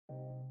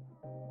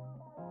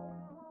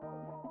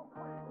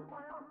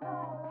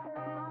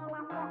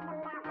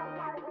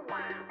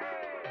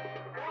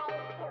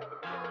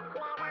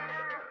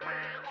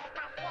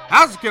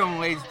How's it going,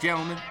 ladies and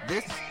gentlemen?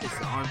 This is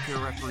the Armchair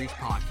Referees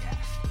Podcast.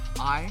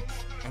 I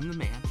am the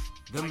man,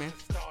 the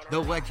myth, the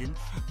legend,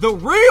 the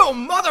real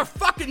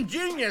motherfucking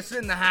genius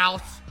in the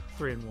house.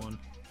 3-1.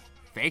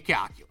 Fake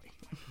calculate.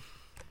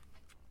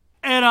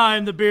 And I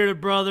am the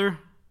bearded brother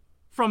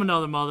from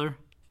another mother.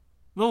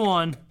 The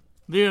one,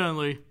 the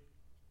only,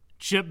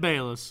 Chip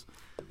Bayless.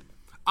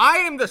 I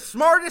am the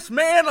smartest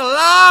man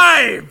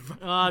alive!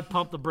 I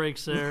pumped the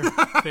brakes there.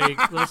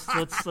 Fake.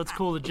 Let's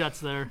cool the jets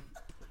there.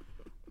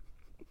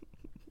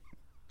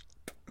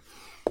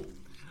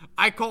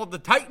 I called the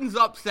Titans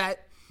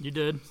upset. You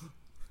did.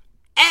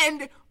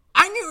 And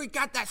I nearly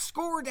got that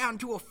score down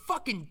to a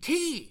fucking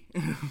T.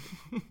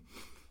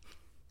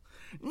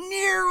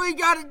 Nearly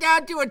got it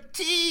down to a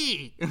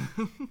T.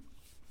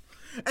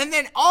 And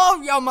then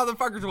all y'all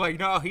motherfuckers were like,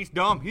 no, he's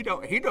dumb. He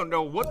don't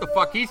know what the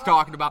fuck he's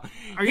talking about.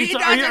 Are you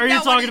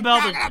talking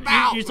about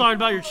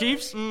your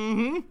Chiefs?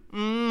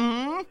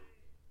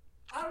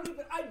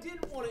 I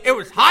didn't want to. It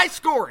was high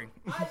scoring.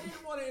 I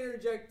didn't want to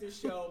interject the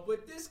show,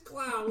 but this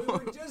clown, we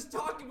were just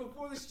talking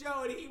before the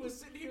show, and he was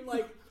sitting here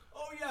like,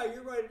 "Oh yeah,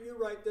 you're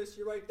right this,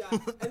 you're right that,"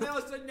 and then all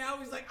of a sudden now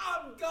he's like,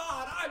 "I'm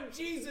God, I'm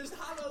Jesus,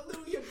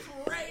 hallelujah,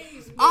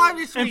 praise me."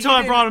 Obviously, until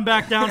I brought him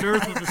back down to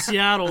earth with the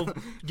Seattle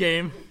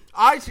game.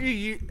 I see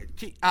you.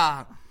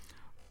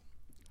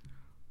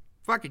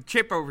 Fucking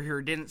Chip over here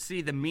didn't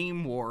see the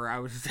meme war I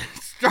was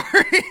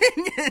starting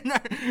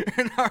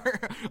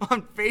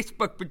on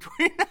Facebook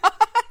between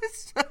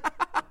us.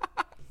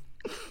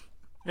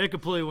 It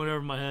completely went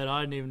over my head.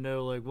 I didn't even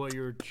know what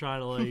you were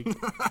trying to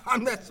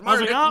I'm the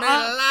smartest man alive.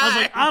 I was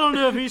like, I don't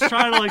know if he's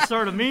trying to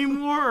start a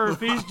meme war or if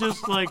he's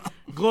just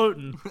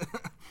gloating.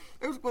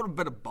 It was a little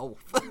bit of both.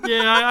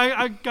 Yeah,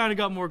 I kind of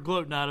got more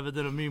gloating out of it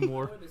than a meme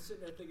war. I was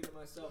sitting there thinking to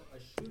myself,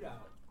 a shootout.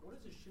 What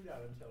is a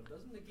shootout entail?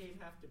 Doesn't the game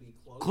have to be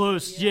close?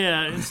 Close,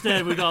 yeah.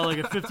 Instead, we got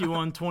a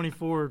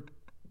 51-24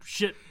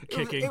 shit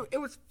kicking. It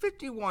was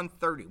 51-31.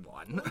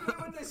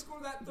 When they score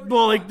that 31,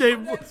 Well,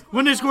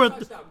 when they score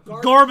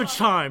garbage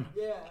time.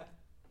 Yeah.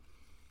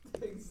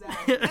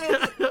 Exactly.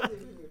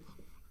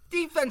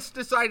 Defense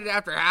decided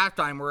after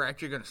halftime we're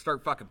actually going to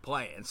start fucking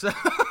playing. So,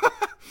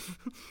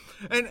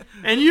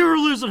 and you were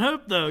losing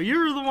hope though. You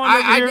were the one.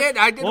 I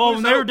did. Well,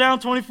 when they were down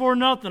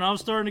 24-0, I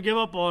was starting to give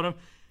up on them.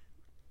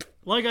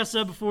 Like I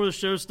said before the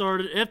show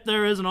started, if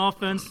there is an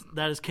offense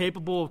that is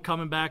capable of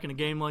coming back in a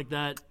game like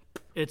that,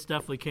 it's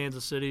definitely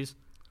Kansas City's.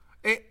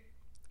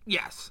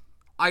 Yes,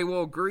 I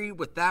will agree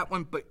with that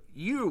one. But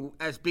you,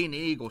 as being an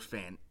Eagles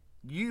fan,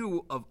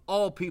 you of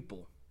all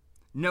people,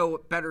 know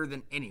it better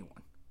than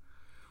anyone.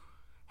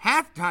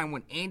 Halftime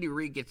when Andy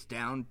Reid gets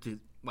down to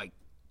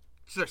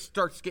just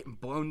starts getting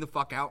blown the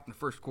fuck out in the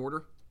first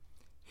quarter,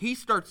 he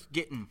starts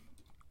getting,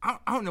 I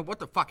don't know what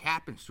the fuck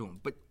happens to him,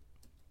 but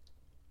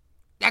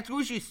that's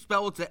usually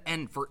spells the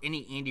end for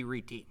any Andy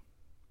Reid team.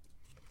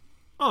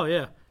 Oh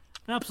yeah,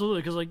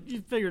 absolutely. Because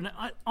you figure,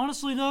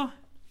 honestly though,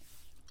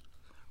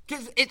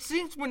 because it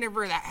seems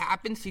whenever that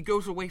happens, he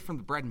goes away from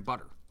the bread and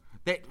butter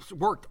that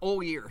worked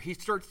all year. He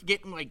starts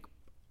getting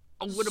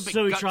a little bit.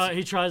 So gutsy.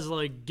 he tries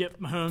to get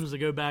Mahomes to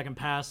go back and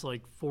pass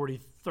 40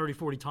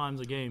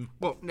 times a game.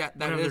 Well, that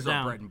is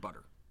our bread and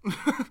butter.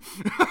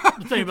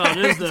 The thing about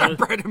it is though,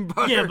 bread and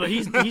butter. Yeah, but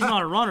he's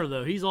not a runner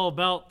though. He's all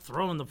about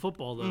throwing the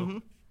football though. Mm-hmm.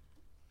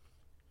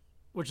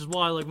 Which is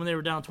why when they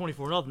were down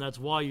 24-0, that's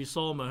why you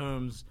saw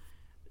Mahomes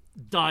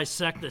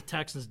dissect the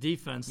Texans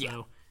defense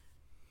though.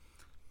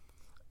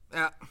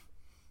 Yeah.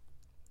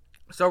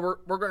 So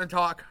we're going to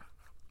talk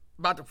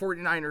about the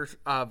 49ers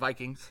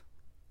Vikings.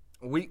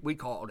 We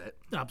called it.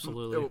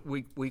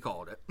 Absolutely. We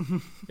called it.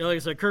 Yeah, like I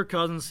said, Kirk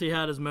Cousins, he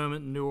had his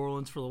moment in New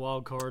Orleans for the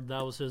wild card.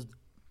 That was his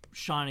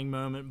shining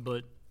moment,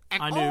 but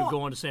I knew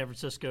going to San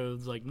Francisco,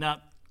 it's nah.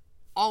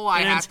 All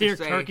I have to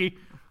say turkey.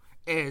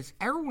 Is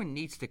everyone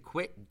needs to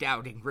quit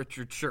doubting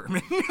Richard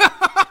Sherman.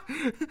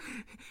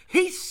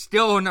 He's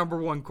still a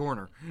number one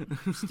corner.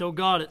 Still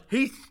got it.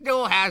 He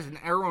still has, and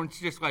everyone's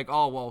just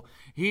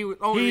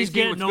he's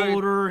getting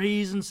older.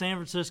 He's in San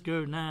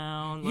Francisco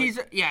now. He's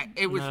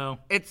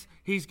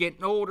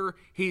getting older.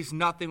 He's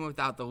nothing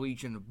without the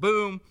Legion of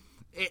Boom.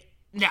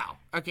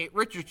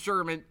 Richard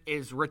Sherman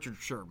is Richard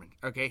Sherman.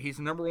 Okay, he's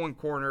the number one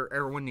corner.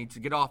 Everyone needs to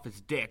get off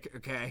his dick.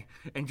 Okay,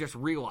 and just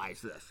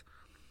realize this.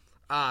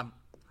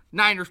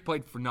 Niners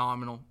played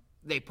phenomenal.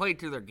 They played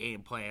to their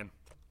game plan.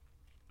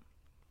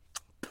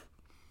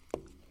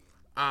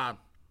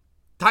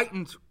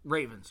 Titans,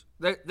 Ravens.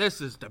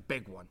 This is the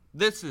big one.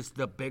 This is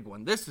the big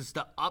one. This is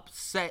the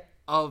upset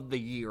of the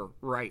year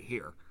right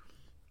here.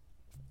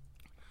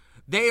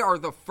 They are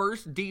the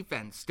first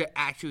defense to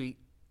actually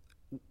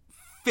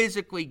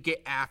physically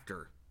get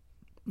after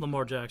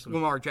Lamar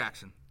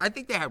Jackson. I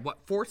think they had,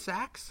 4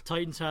 sacks?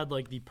 Titans had,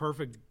 the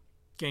perfect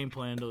game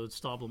plan to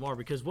stop Lamar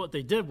because what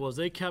they did was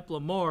they kept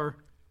Lamar,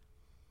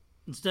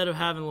 instead of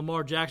having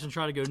Lamar Jackson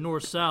try to go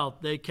north-south,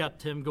 they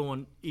kept him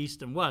going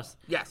east and west.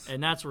 Yes.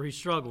 And that's where he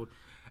struggled.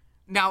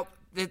 Now,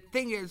 the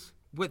thing is,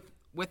 with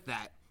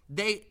that,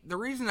 the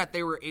reason that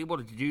they were able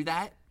to do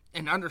that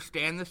and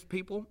understand this,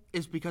 people,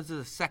 is because of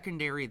the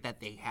secondary that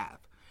they have.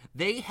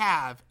 They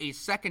have a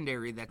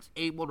secondary that's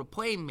able to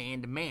play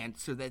man-to-man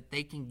so that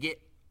they can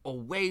get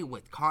away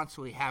with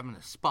constantly having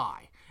a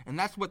spy. And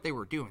that's what they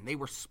were doing. They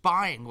were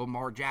spying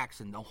Lamar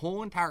Jackson the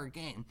whole entire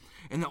game.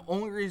 And the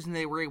only reason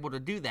they were able to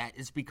do that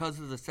is because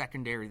of the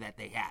secondary that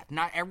they have.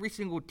 Not every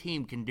single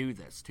team can do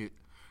this to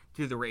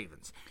the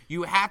Ravens.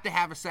 You have to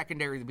have a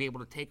secondary to be able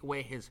to take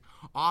away his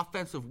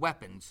offensive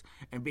weapons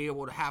and be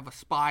able to have a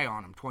spy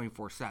on him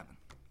 24/7.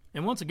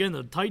 And once again,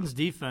 the Titans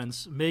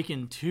defense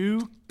making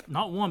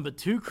not one, but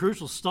two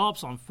crucial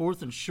stops on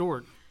 4th and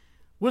short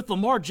with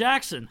Lamar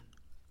Jackson.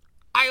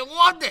 I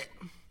loved it.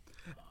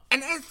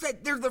 And as I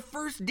said, they're the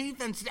first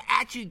defense to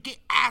actually get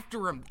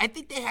after him. I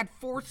think they had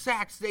 4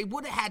 sacks. They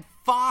would have had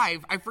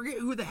 5. I forget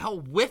who the hell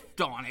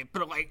whiffed on it,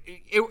 but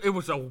it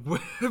was a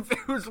whiff.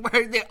 It was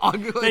where the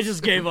ugliest. They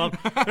just gave up.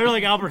 They're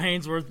like Albert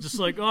Hainsworth, just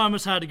like, I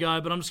almost had the guy,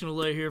 but I'm just going to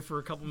lay here for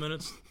a couple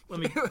minutes. Let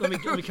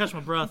me catch my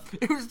breath.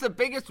 It was the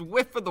biggest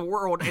whiff of the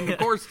world, and of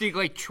course he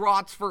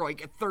trots for a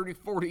 30,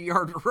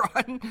 40-yard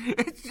run.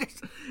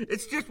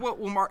 It's just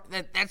what Lamar.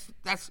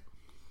 That's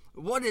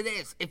what it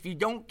is. If you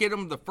don't get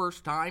him the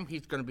first time,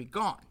 he's going to be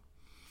gone.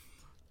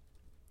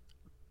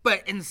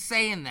 But in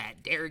saying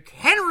that, Derrick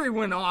Henry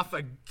went off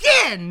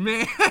again,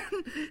 man.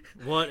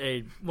 What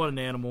an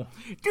animal.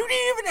 Dude,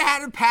 he even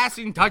had a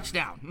passing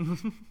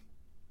touchdown.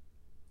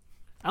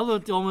 I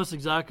looked almost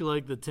exactly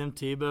like the Tim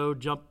Tebow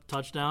jump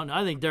touchdown.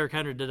 I think Derrick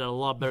Henry did that a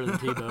lot better than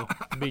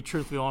Tebow, to be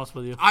truthfully honest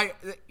with you.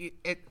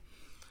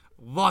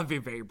 Love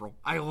you, Gabriel.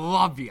 I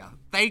love you.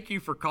 Thank you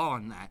for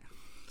calling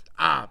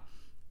that.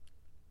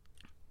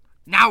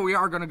 Now we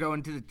are going to go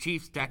into the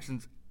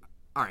Chiefs-Texans.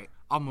 All right,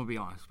 I'm going to be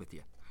honest with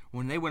you.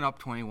 When they went up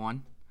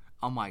 21,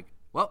 I'm like,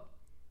 well.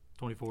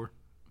 24.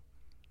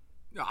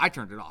 No, I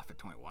turned it off at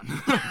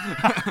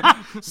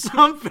 21.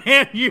 Some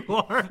fan you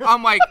are.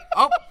 I'm like,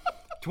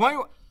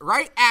 21.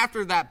 Right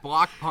after that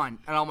block punt,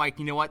 and I'm like,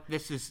 you know what?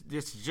 This is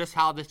just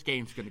how this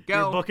game's going to go.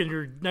 You're booking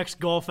your next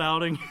golf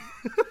outing.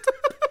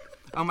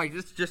 I'm like,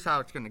 this is just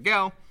how it's going to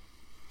go.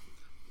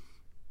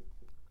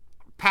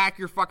 Pack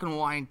your fucking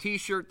Hawaiian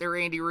T-shirt there,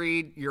 Andy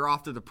Reid. You're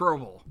off to the Pro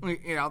Bowl.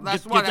 You know,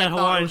 that's what get that I thought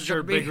Hawaiian it was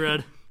shirt, gonna be. Big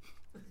Red.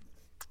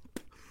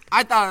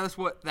 I thought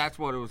that's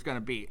what it was going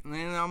to be. And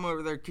then I'm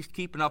over there just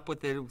keeping up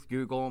with it with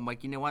Google. I'm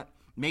like, you know what?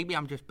 Maybe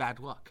I'm just bad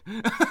luck.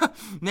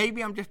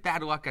 Maybe I'm just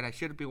bad luck, and I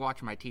shouldn't be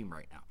watching my team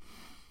right now.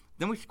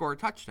 Then we score a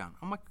touchdown.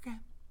 I'm like, okay,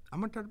 I'm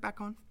going to turn it back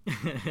on.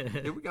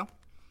 Here we go.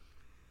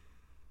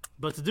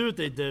 But to do what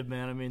they did,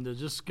 man, I mean, to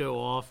just go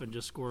off and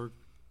just score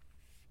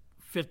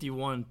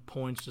 51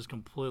 points just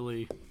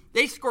completely.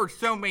 They scored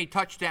so many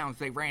touchdowns,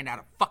 they ran out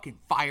of fucking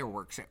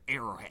fireworks at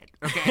Arrowhead.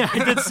 Okay,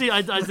 I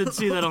did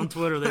see that on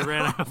Twitter. They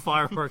ran out of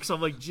fireworks.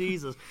 I'm like,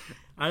 Jesus.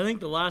 I think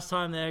the last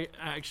time the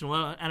actual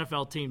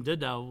NFL team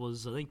did that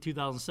was, I think,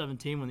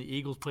 2017 when the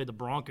Eagles played the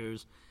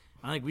Broncos.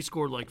 I think we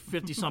scored like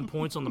 50-some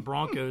points on the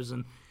Broncos,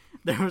 and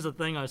there was a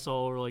thing I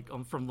saw where,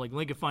 from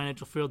Lincoln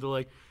Financial Field, they're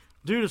like,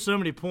 due to so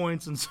many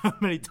points and so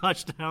many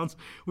touchdowns,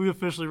 we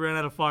officially ran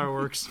out of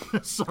fireworks.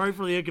 Sorry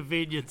for the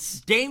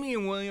inconvenience.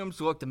 Damian Williams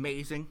looked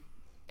amazing.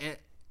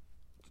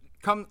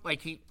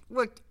 He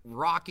looked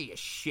rocky as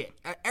shit.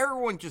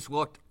 Everyone just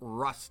looked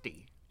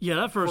rusty. Yeah,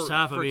 that first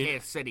half, for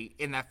Kansas City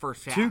in that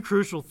first half. 2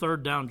 crucial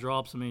third down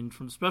drops. I mean,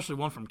 especially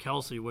one from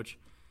Kelsey, which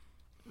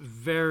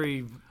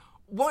very.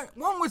 One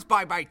was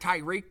by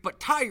Tyreek, but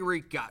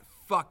Tyreek got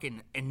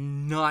fucking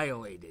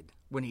annihilated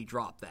when he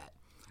dropped that.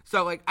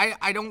 So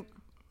I don't.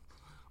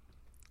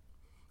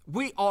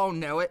 We all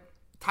know it.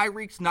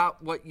 Tyreek's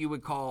not what you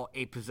would call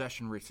a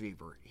possession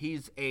receiver.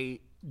 He's a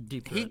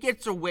deep threat. He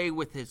gets away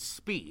with his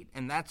speed,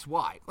 and that's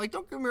why.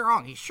 Don't get me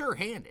wrong, he's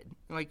sure-handed.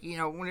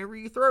 Whenever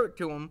you throw it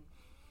to him,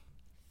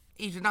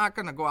 he's not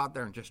going to go out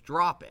there and just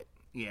drop it.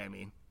 You know what I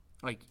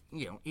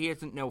mean? He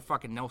isn't no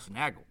fucking Nelson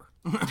Aguilar.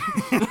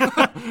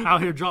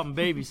 Out here dropping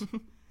babies.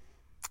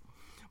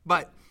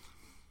 But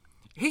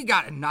he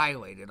got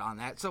annihilated on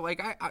that. So,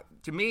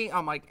 to me,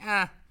 I'm like,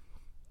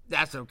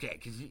 that's okay,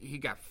 because he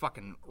got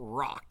fucking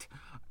rocked.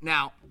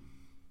 Now,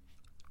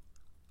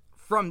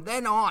 from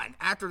then on,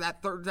 after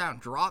that third down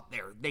drop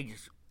there, they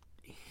just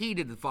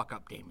heated the fuck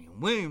up. Damian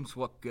Williams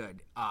looked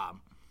good.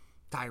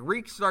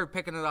 Tyreek started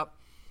picking it up.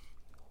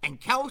 And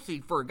Kelsey,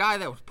 for a guy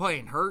that was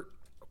playing hurt,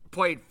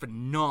 played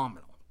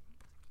phenomenal.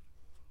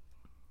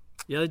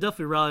 Yeah, they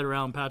definitely rallied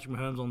around Patrick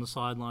Mahomes on the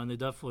sideline. They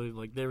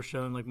definitely, they were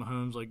showing,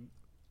 Mahomes,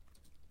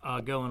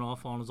 going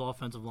off on his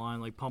offensive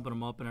line, pumping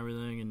him up and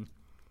everything. And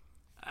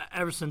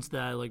ever since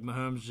that,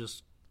 Mahomes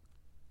just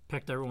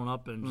picked everyone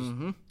up and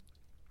just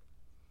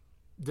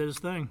did his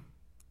thing.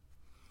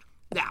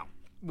 Now,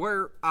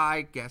 where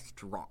I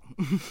guessed wrong.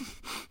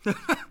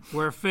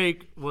 Where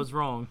fake was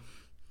wrong.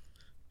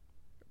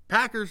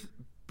 Packers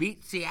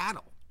beat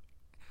Seattle.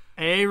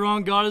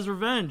 Aaron got his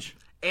revenge.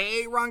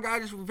 Aaron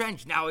got his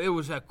revenge. Now, it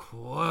was a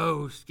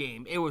close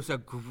game. It was a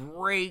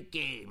great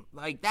game.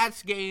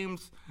 That's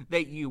games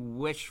that you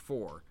wish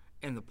for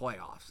in the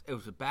playoffs. It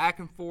was a back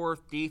and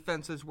forth.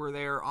 Defenses were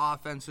there.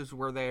 Offenses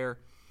were there.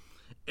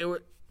 It was.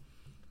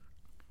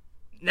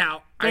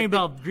 Now, thing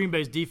about Green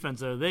Bay's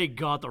defense, though, they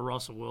got the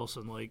Russell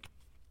Wilson.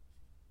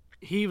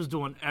 he was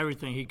doing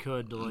everything he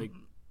could to, like,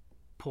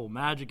 pull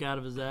magic out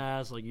of his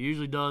ass like he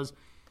usually does.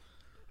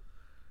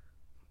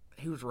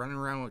 He was running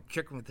around with a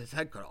chicken with his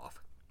head cut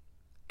off.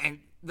 And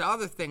the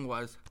other thing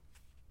was,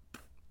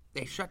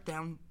 they shut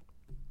down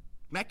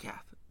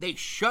Metcalf. They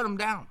shut him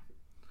down.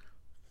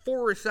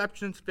 4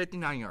 receptions,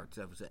 59 yards.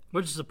 That was it.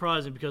 Which is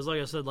surprising because,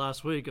 like I said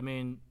last week, I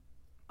mean,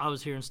 I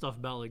was hearing stuff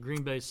about, like,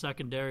 Green Bay's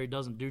secondary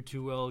doesn't do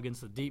too well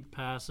against the deep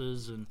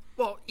passes. And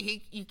Well,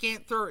 you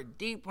can't throw it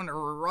deep when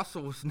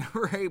Russell was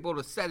never able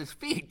to set his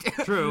feet.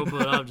 true,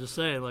 but I'm just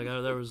saying, like,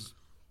 there was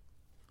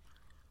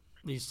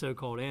these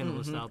so-called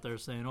analysts out there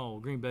saying, oh,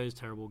 Green Bay's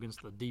terrible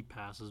against the deep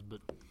passes.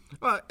 But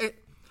Well,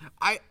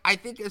 I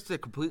think it's a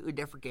completely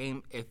different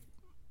game if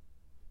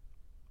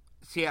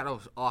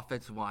Seattle's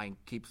offensive line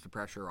keeps the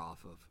pressure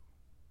off of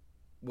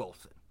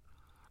Wilson.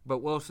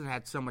 But Wilson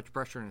had so much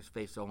pressure in his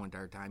face the whole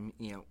entire time.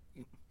 You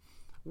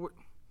know,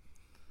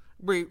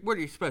 what are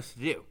you supposed to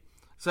do?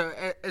 So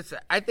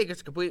I think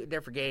it's a completely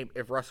different game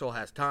if Russell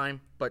has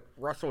time. But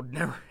Russell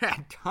never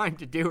had time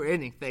to do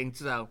anything.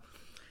 So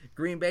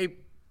Green Bay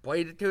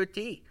played it to a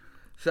T.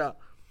 So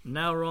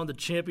now we're on to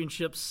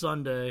Championship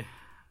Sunday.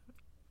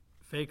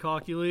 Fake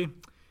Hockey Lee,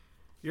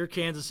 your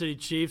Kansas City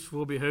Chiefs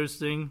will be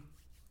hosting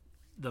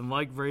the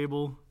Mike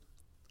Vrabel,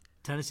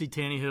 Tennessee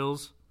Tanny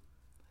Hills.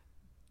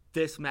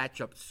 this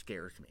matchup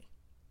scares me.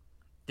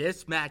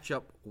 This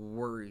matchup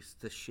worries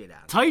the shit out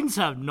of me. Titans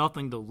have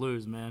nothing to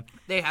lose, man.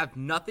 They have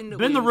nothing to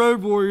Been lose. the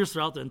road warriors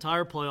throughout the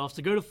entire playoffs.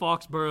 To go to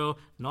Foxborough,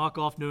 knock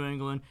off New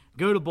England.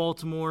 Go to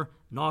Baltimore,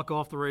 knock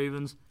off the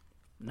Ravens.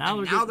 Now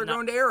they're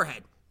going to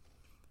Arrowhead.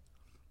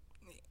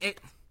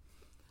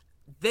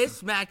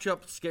 This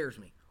matchup scares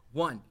me.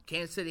 One,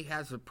 Kansas City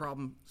has a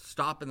problem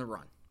stopping the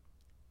run.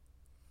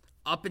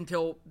 Up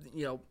until,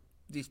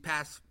 these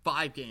past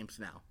 5 games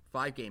now,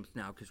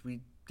 because we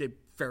did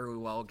fairly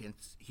well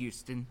against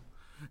Houston,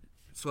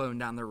 slowing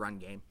down their run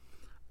game.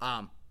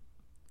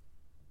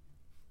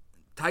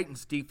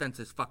 Titans' defense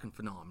is fucking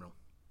phenomenal.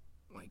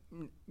 Like,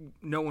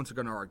 no one's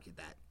going to argue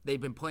that.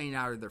 They've been playing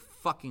out of their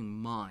fucking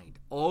mind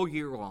all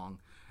year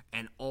long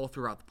and all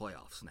throughout the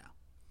playoffs now.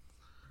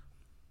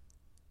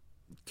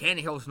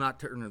 Tannehill's not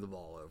turning the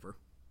ball over.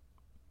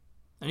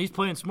 And he's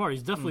playing smart.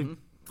 He's definitely,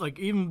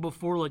 even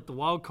before, the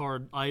wild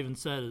card, I even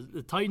said,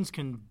 the Titans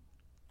can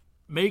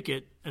make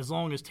it as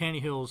long as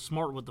Tannehill is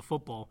smart with the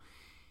football.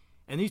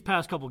 And these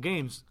past couple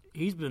games,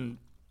 he's been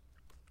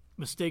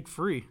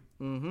mistake-free.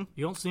 Mm-hmm.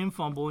 You don't see him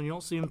fumble, and you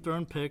don't see him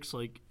throwing picks.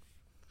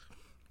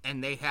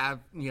 And they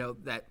have,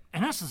 that...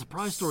 And that's a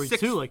surprise story,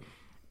 too.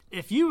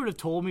 If you would have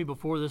told me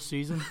before this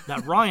season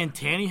that Ryan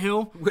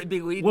Tannehill would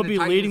be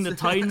leading the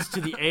Titans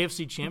to the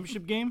AFC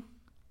Championship game,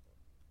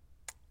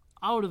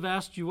 I would have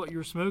asked you what you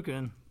were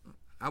smoking.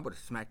 I would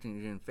have smacked you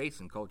in the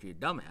face and called you a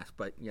dumbass,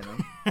 but,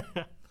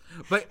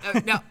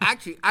 But, now,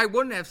 actually, I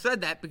wouldn't have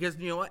said that because,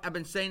 you know what? I've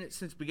been saying it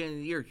since the beginning of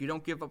the year. You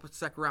don't give up a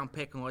second-round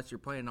pick unless you're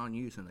planning on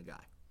using the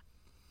guy.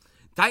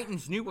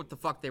 Titans knew what the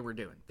fuck they were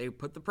doing. They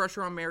put the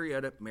pressure on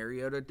Mariota.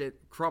 Mariota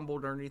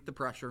crumbled underneath the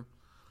pressure.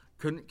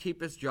 Couldn't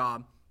keep his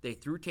job. They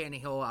threw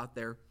Tannehill out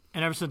there.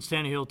 And ever since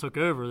Tannehill took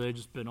over, they've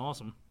just been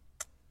awesome.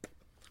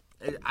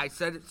 I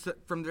said it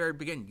from the very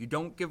beginning. You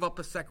don't give up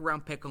a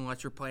second-round pick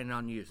unless you're planning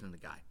on using the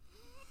guy.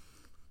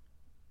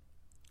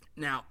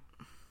 Now,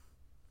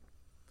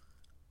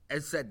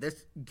 as I said,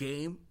 this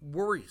game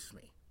worries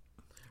me.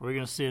 We're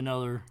going to see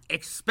another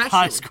especially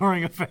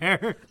high-scoring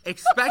affair.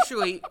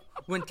 Especially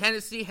when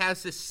Tennessee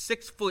has this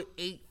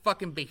 6'8"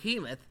 fucking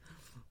behemoth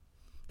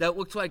that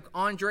looks like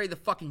Andre the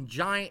fucking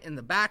Giant in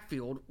the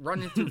backfield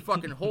running through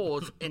fucking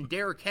holes, and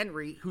Derrick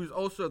Henry, who's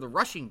also the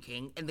rushing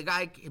king, and the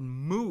guy can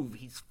move.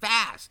 He's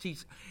fast.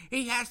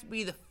 He has to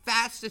be the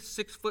fastest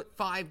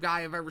 6'5"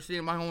 guy I've ever seen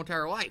in my whole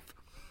entire life.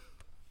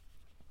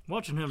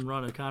 Watching him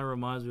run, it kind of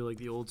reminds me of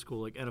the old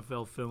school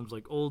NFL films,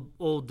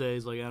 old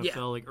days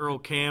NFL, Yeah. Earl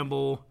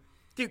Campbell.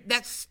 Dude,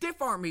 that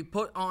stiff arm he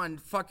put on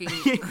fucking...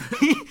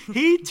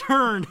 he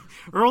turned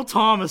Earl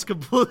Thomas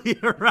completely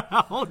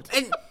around.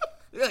 And,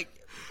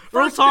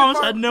 Earl Thomas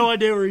had no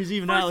idea where he's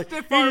even at. He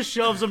arm- just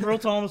shoves him. Earl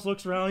Thomas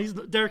looks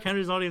around. Derrick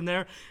Henry's not even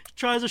there.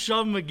 Tries to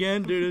shove him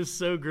again. Dude, it's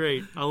so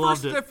great. I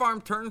loved it. Stiff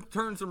arm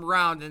turns him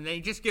around, and then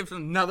he just gives him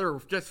another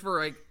just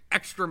for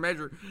extra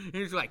measure. And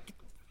he's like,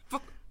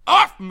 "Fuck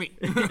off me,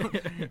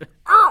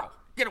 Earl!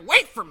 Get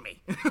away from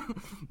me!"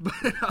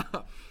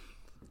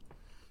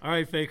 All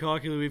right, Fake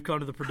Hockey, we've come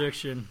to the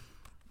prediction.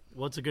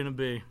 What's it going to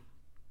be?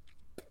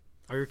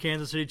 Are your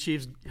Kansas City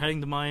Chiefs heading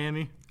to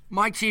Miami?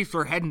 My Chiefs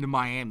are heading to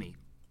Miami,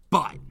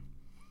 but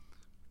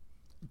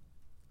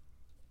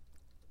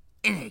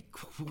in a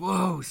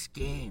close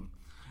game.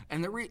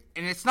 And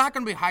it's not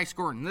going to be high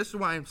scoring. This is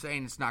why I'm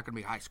saying it's not going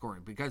to be high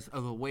scoring, because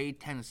of the way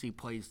Tennessee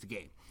plays the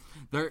game.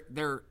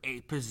 They're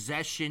a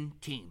possession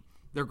team.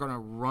 They're going to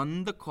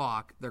run the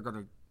clock.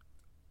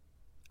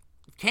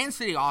 Kansas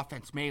City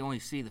offense may only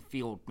see the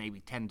field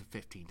maybe 10 to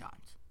 15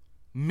 times.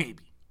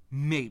 Maybe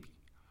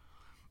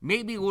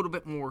a little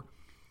bit more.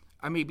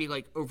 I may be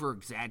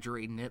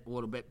over-exaggerating it a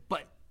little bit,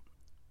 but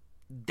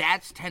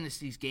that's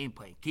Tennessee's game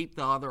plan. Keep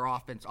the other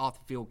offense off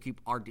the field.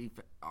 Keep our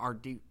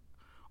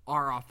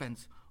our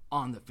offense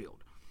on the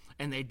field.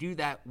 And they do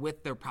that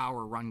with their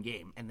power run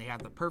game. And they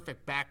have the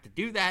perfect back to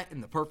do that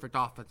and the perfect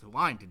offensive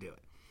line to do it.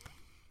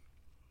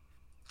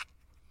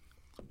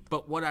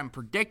 But what I'm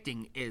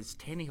predicting is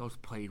Tannehill's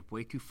played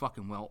way too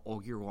fucking well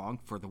all year long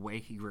for the way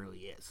he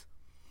really is.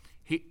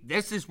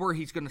 This is where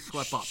he's going to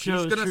slip up.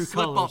 Shows He's going to true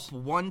slip colors. up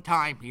one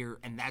time here,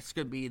 and that's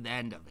going to be the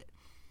end of it.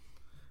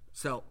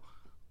 So,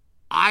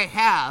 I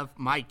have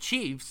my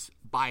Chiefs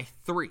by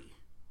 3.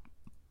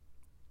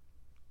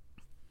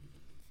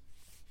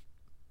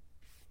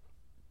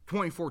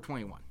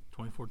 24-21.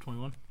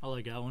 24-21. I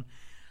like that one.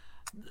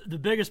 The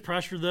biggest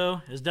pressure,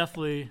 though, is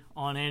definitely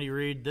on Andy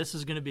Reid. This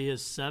is going to be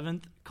his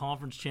 7th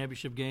conference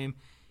championship game.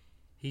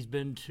 He's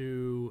been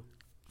to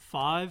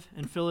 5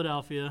 in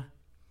Philadelphia,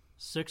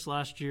 6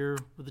 last year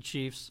with the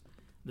Chiefs.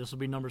 This will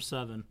be number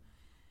 7.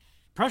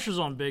 Pressure's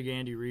on Big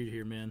Andy Reid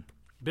here, man.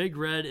 Big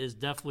Red is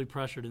definitely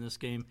pressured in this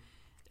game.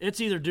 It's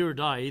either do or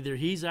die. Either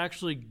he's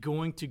actually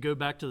going to go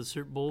back to the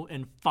Super Bowl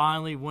and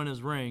finally win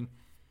his ring,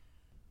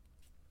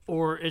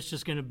 or it's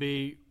just going to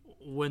be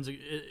when's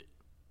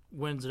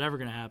it ever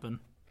going to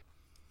happen?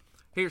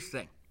 Here's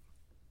the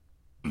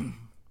thing.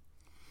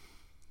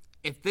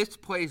 If this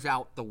plays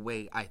out the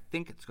way I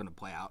think it's going to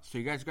play out, so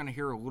you guys are going to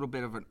hear a little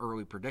bit of an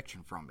early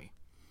prediction from me.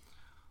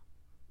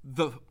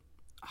 The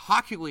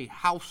Hockey League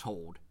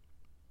household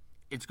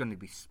is going to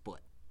be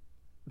split.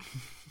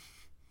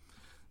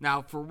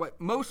 Now, for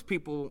what most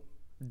people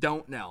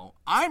don't know,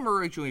 I'm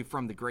originally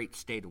from the great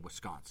state of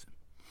Wisconsin.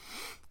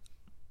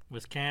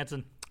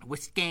 Wisconsin.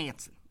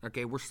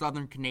 Okay, we're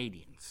Southern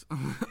Canadians.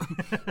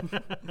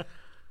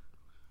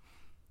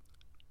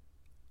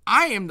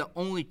 I am the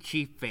only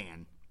Chief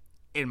fan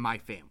in my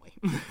family.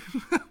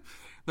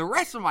 The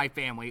rest of my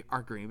family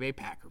are Green Bay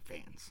Packer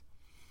fans.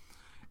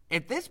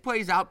 If this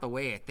plays out the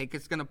way I think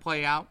it's going to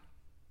play out,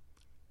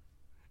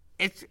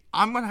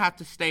 I'm going to have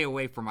to stay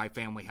away from my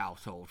family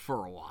household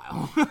for a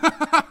while.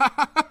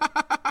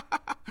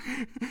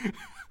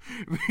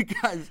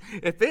 Because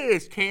if it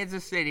is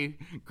Kansas City,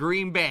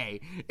 Green Bay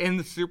in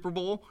the Super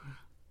Bowl,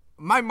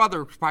 my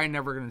mother is probably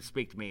never going to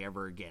speak to me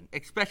ever again,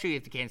 especially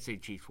if the Kansas City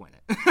Chiefs win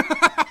it.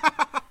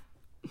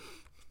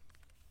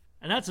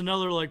 And that's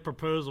another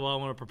proposal I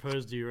want to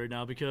propose to you right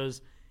now,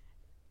 because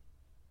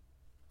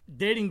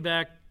dating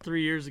back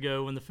 3 years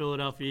ago when the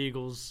Philadelphia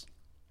Eagles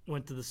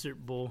went to the Super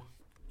Bowl,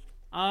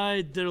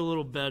 I did a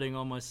little betting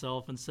on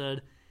myself and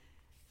said,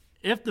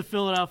 if the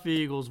Philadelphia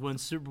Eagles win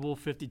Super Bowl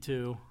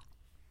 52,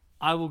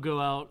 I will go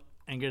out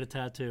and get a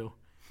tattoo.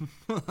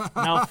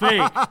 Now,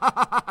 fake.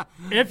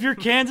 If your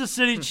Kansas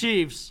City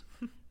Chiefs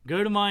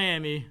go to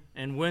Miami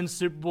and win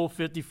Super Bowl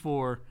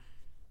 54,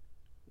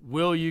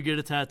 will you get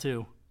a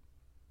tattoo?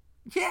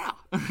 Yeah.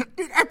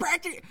 Dude, I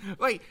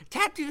practically,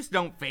 tattoos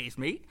don't faze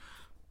me.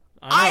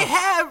 I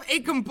have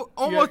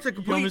almost a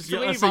complete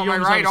sleeve on my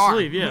right arm.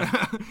 Sleeve,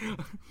 yeah.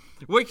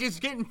 Which is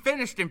getting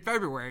finished in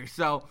February,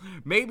 so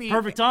maybe...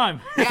 Perfect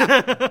time.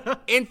 Yeah.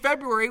 In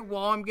February,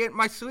 while I'm getting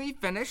my sleeve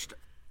finished,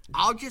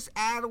 I'll just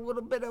add a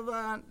little bit of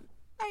a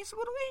nice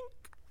little ink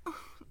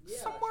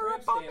somewhere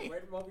above me.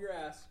 Right above your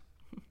ass.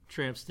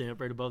 Tramp stamp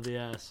right above the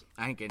ass.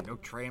 I ain't getting no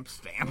tramp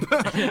stamp.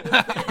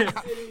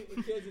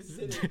 Kansas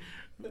City.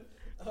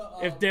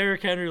 If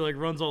Derrick Henry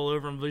runs all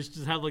over him, they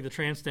just have the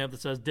tramp stamp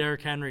that says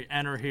Derrick Henry,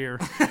 enter here.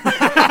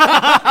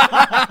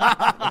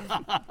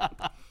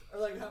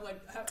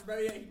 Or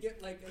you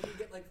get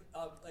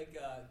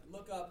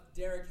look up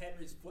Derrick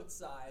Henry's foot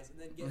size and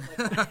then get on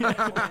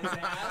his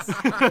ass.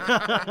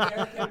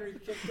 Derrick Henry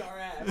kicked our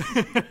ass.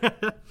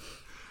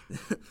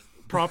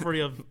 Property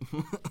of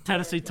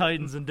Tennessee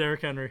Titans and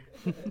Derrick Henry.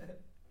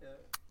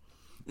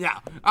 Yeah,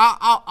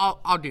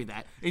 I'll do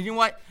that. And you know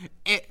what?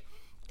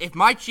 If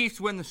my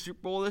Chiefs win the Super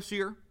Bowl this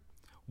year,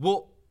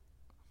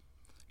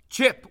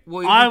 Chip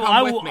will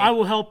come with me. I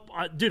will help,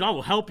 dude. I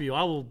will help you.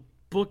 I will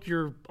book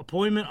your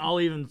appointment. I'll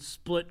even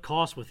split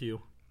costs with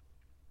you.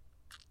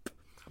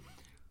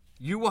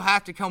 You will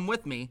have to come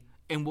with me,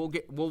 and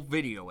we'll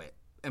video it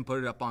and put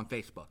it up on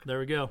Facebook. There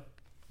we go.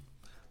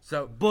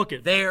 So book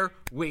it. There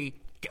we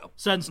go.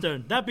 Set in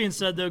stone. That being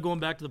said, though,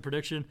 going back to the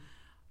prediction,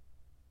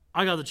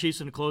 I got the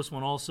Chiefs in a close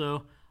one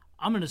also.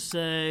 I'm going to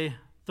say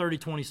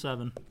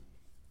 30-27.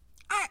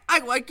 I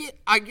like it.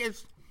 I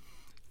guess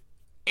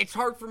it's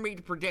hard for me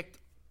to predict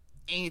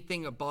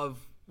anything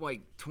above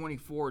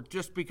 24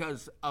 just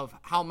because of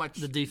how much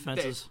the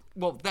defenses.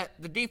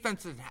 The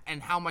defenses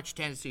and how much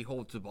Tennessee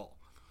holds the ball.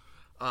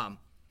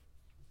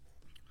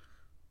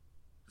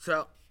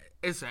 So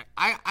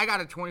I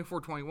got a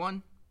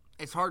 24-21.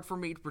 It's hard for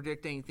me to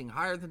predict anything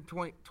higher than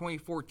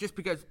 24 just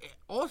because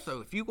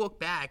also if you look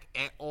back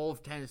at all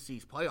of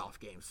Tennessee's playoff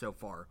games so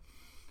far,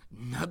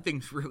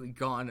 nothing's really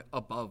gone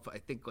above I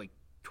think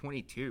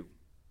 22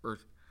 or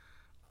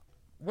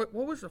what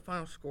was the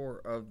final score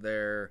of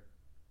their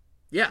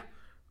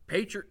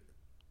Patriots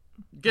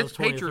against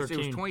Patriots? It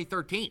was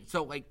 2013.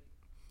 So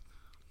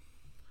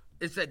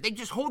it's that they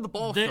just hold the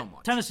ball so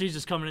much. Tennessee's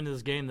just coming into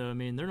this game though. I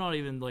mean, they're not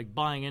even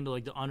buying into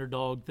the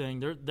underdog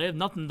thing. They have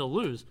nothing to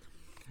lose.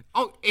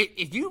 Oh,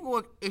 if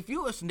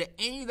you listen to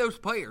any of those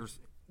players,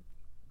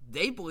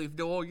 they believed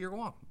it all year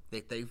long.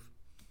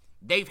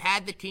 They've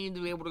had the team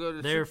to be able to go to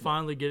the They're Super Bowl.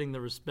 finally getting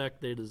the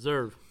respect they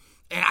deserve.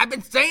 And I've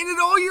been saying it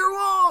all year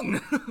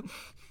long.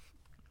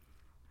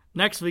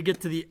 Next, we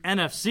get to the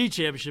NFC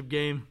Championship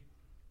game.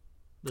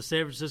 The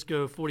San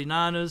Francisco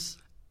 49ers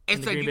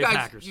and the Green Bay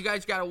Packers. You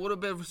guys got a little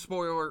bit of a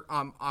spoiler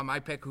on my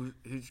pick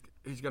who's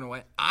going to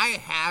win. I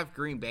have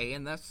Green Bay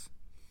in this.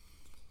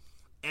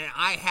 And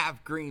I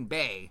have Green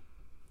Bay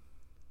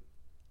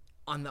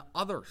on the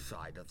other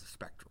side of the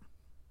spectrum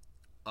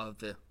of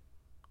the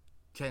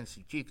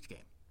Tennessee Chiefs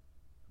game.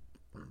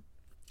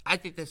 I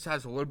think this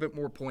has a little bit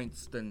more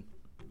points than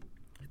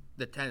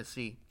the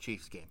Tennessee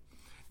Chiefs game.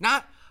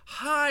 Not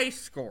high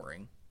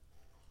scoring,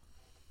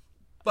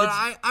 but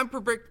I'm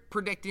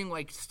predicting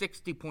like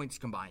 60 points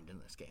combined in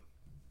this game.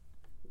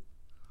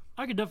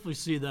 I could definitely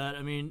see that.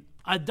 I mean,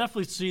 I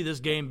definitely see this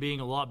game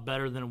being a lot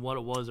better than what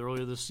it was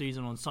earlier this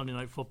season on Sunday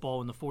Night Football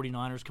when the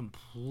 49ers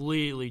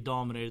completely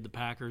dominated the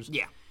Packers.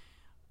 Yeah.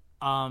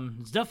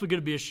 It's definitely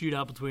going to be a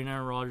shootout between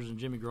Aaron Rodgers and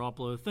Jimmy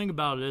Garoppolo. The thing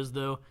about it is,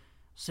 though,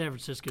 San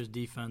Francisco's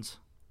defense.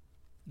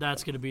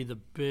 That's going to be the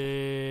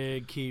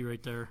big key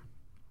right there.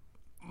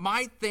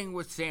 My thing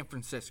with San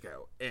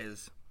Francisco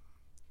is,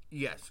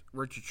 yes,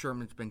 Richard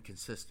Sherman's been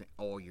consistent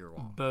all year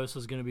long.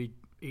 Bosa's going to be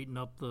eating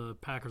up the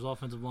Packers'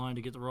 offensive line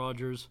to get to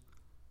Rodgers.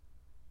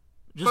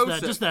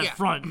 Just that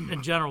front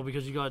in general,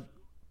 because you got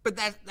But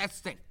that's the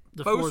thing.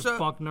 DeForest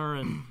Buckner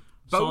and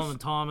Solomon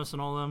Thomas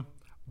and all them.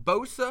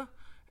 Bosa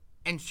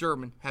and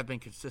Sherman have been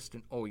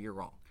consistent all year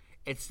long.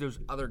 It's those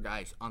other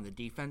guys on the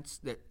defense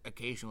that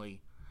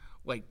occasionally,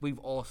 like we've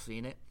all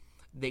seen it,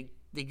 they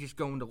just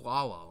go into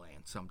la-la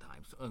land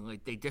sometimes.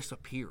 Like they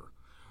disappear.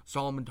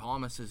 Solomon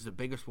Thomas is the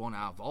biggest one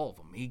out of all of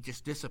them. He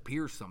just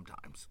disappears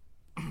sometimes.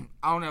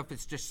 I don't know if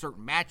it's just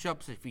certain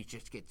matchups, if he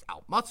just gets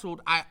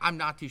out-muscled. I'm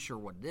not too sure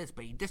what it is,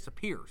 but he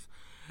disappears.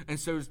 And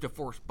so is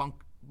DeForest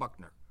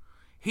Buckner.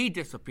 He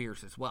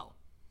disappears as well.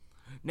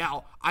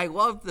 Now, I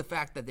love the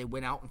fact that they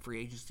went out in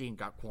free agency and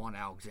got Quan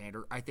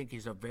Alexander. I think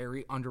he's a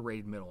very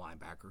underrated middle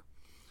linebacker.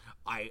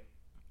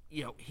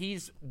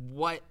 He's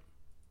what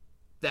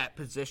that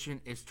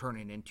position is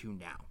turning into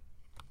now.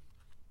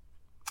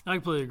 I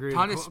completely agree.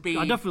 Ton of speed.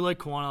 I definitely like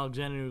Quan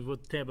Alexander, who was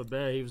with Tampa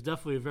Bay. He was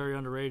definitely very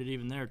underrated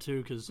even there,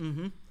 too. Cause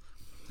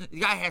The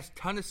guy has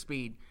ton of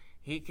speed.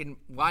 He can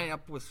line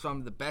up with some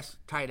of the best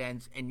tight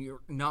ends, and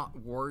you're not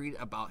worried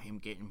about him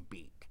getting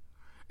beat.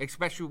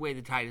 Especially the way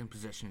the tight end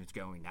position is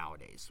going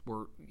nowadays,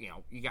 where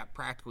you got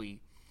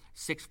practically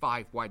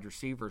 6'5" wide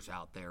receivers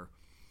out there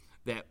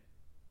that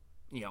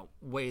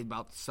weigh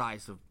about the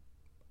size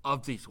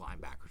of these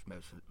linebackers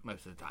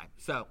most of the time.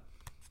 So,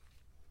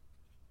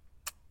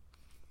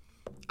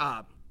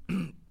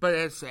 but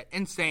as I said,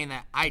 in saying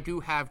that, I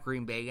do have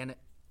Green Bay in it,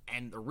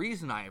 and the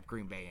reason I have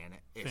Green Bay in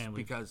it is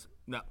because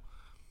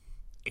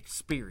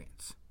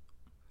experience.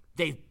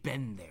 They've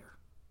been there.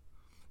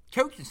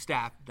 Coaching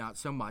staff, not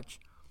so much.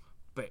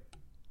 But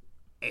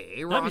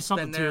that'd be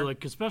something too,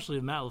 like especially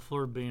with Matt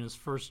LaFleur being his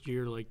first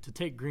year, like to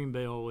take Green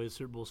Bay all the way to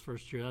Super Bowl's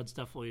first year. That's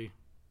definitely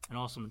an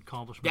awesome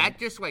accomplishment. That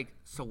just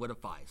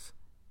solidifies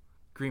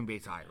Green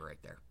Bay's hire right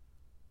there.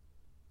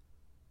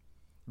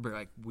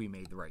 But we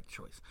made the right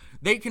choice.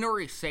 They can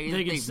already say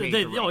they made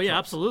the right choice.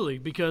 Absolutely.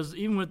 Because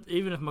even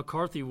if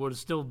McCarthy would have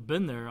still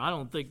been there, I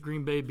don't think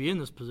Green Bay would be in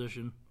this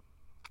position.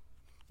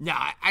 No,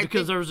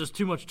 because there was just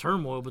too much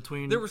turmoil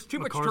between there was too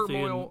McCarthy much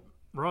turmoil. And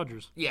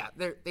Rodgers. Yeah,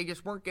 they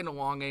just weren't getting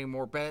along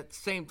anymore. But at the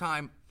same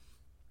time,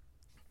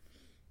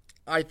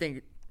 I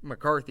think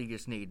McCarthy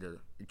just needed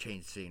to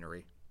change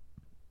scenery.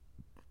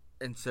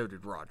 And so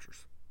did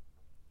Rodgers.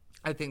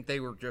 I think they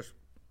were just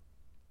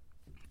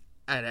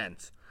at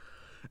ends.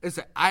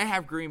 I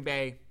have Green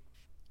Bay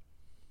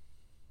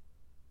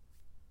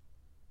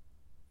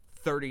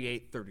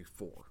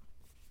 38-34.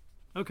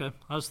 Okay.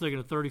 I was thinking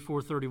of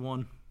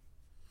 34-31.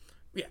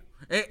 Yeah.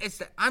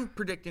 I'm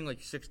predicting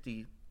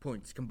 60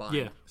 points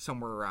combined,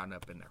 somewhere around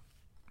up in there.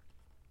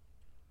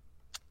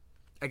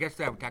 I guess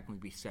that would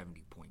technically be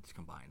 70 points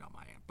combined on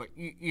my end, but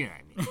you know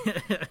what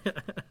I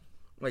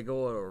mean. A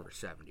little over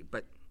 70,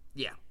 but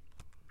yeah.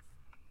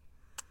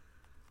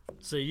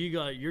 So you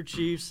got your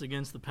Chiefs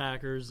against the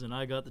Packers, and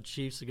I got the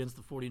Chiefs against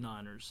the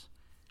 49ers.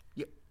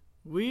 Yep.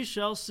 We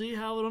shall see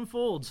how it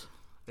unfolds.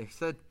 They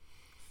said,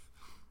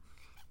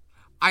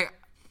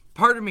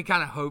 part of me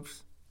kind of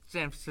hopes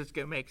San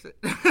Francisco makes it,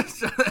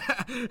 so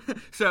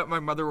that my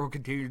mother will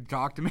continue to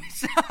talk to me.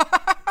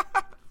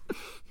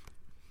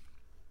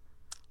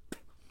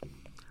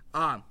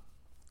 Now,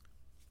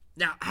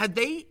 had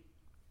they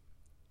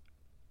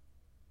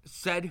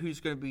said who's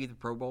going to be the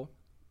Pro Bowl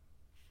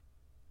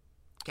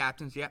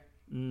captains yet?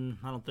 I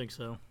don't think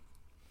so.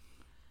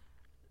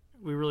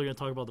 We really going to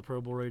talk about the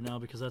Pro Bowl right now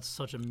because that's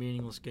such a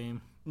meaningless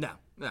game. No.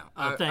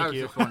 Thank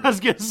you. I was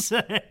going to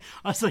say,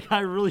 I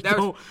really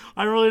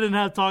didn't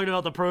have talking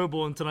about the Pro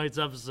Bowl in tonight's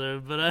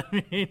episode, but I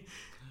mean,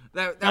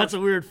 that's a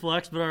weird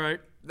flex, but all right.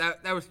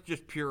 That was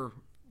just pure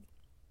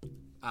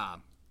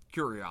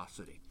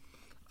curiosity.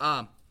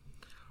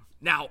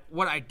 Now,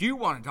 what I do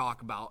want to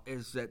talk about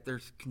is that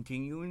there's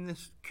continuing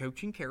this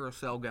coaching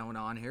carousel going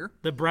on here.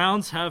 The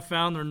Browns have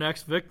found their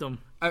next victim.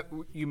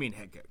 You mean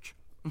head coach?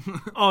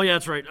 Oh, yeah,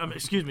 that's right.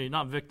 Excuse me,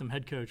 not victim,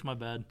 head coach. My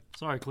bad.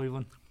 Sorry,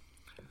 Cleveland.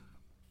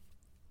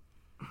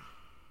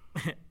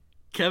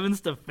 Kevin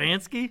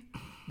Stefanski,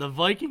 the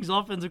Vikings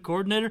offensive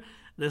coordinator,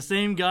 the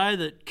same guy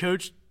that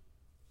coached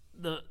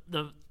the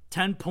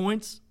 10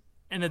 points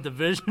in a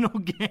divisional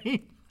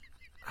game.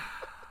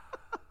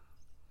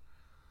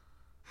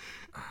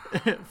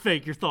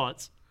 Fake, your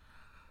thoughts.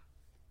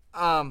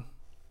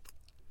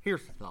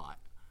 Here's the thought.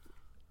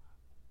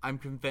 I'm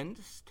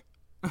convinced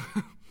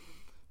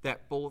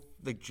that both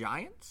the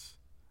Giants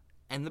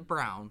and the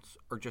Browns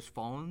are just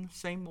following the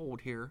same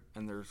mold here,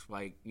 and there's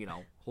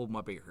hold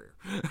my beer here.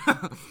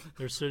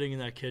 They're sitting in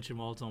that kitchen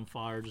while it's on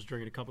fire, just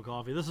drinking a cup of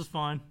coffee. This is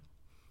fine.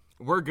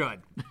 We're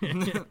good.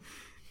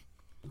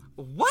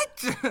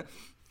 What?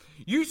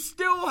 You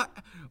still,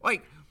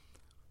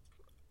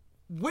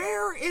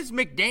 where is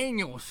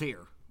McDaniels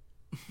here?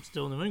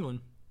 Still in New England.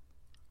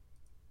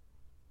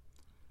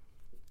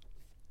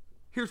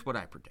 Here's what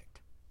I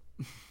predict.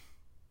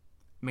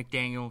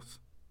 McDaniels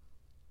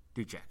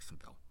to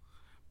Jacksonville.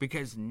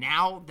 Because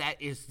now that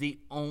is the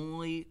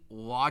only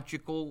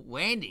logical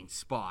landing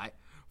spot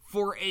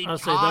for a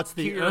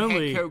top-tier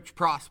head coach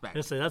prospect.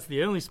 I say that's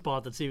the only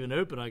spot that's even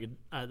open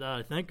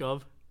I think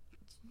of.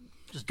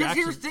 Because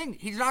here's the thing.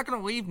 He's not going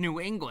to leave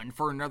New England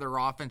for another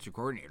offensive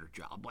coordinator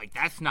job.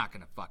 That's not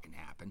going to fucking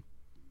happen.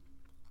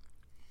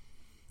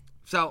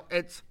 So,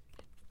 it's...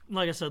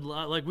 Like I said,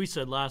 like we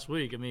said last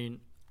week, I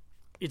mean,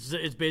 it's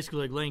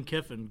basically like Lane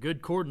Kiffin.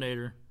 Good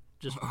coordinator,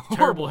 just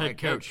terrible head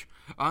coach.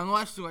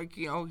 Unless,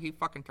 he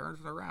fucking turns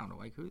it around.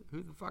 Who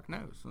the fuck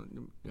knows?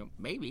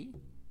 Maybe.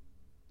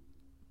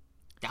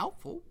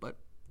 Doubtful, but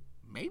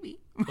maybe.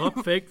 Oh,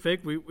 fake.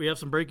 We have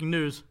some breaking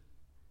news.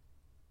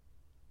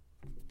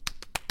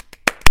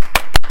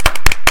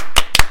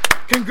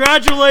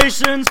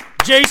 Congratulations,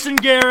 Jason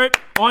Garrett,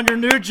 on your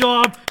new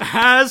job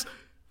as,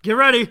 get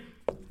ready,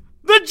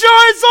 the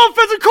Giants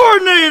offensive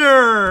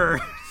coordinator.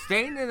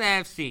 Staying in the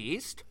NFC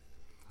East.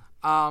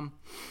 The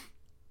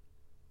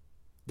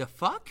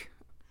fuck?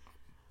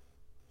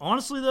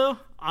 Honestly, though,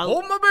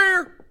 hold my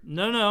beer.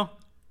 No.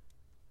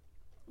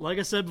 Like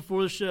I said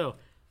before the show,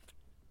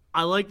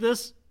 I like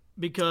this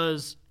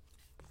because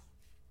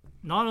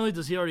not only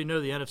does he already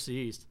know the NFC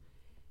East,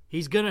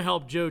 he's going to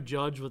help Joe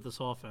Judge with this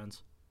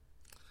offense.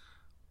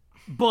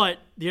 But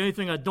the only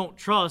thing I don't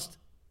trust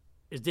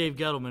is Dave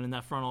Gettleman in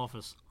that front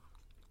office.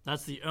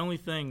 That's the only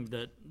thing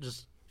that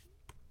just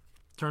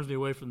turns me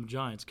away from the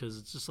Giants, because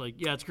it's just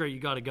it's great you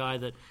got a guy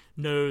that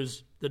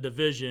knows the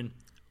division,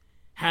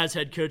 has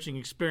head coaching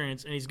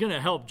experience, and he's going to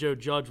help Joe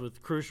Judge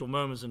with crucial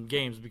moments in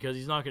games because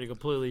he's not going to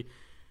completely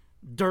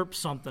derp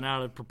something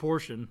out of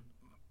proportion.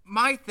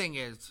 My thing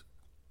is,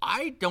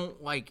 I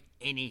don't like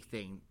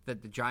anything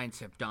that the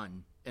Giants have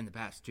done in the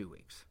past 2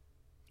 weeks.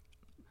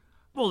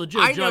 Well, the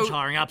Joe Judge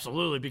hiring,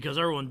 absolutely, because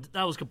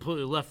that was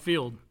completely left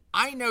field.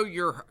 I know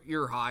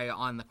you're high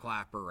on the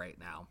Clapper right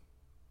now.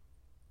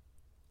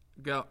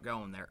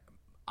 Going there.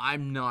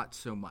 I'm not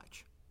so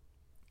much.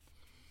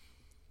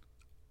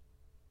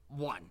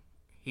 One,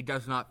 he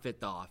does not fit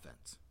the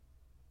offense.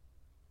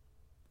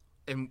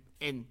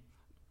 And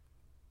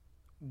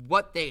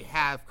what they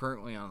have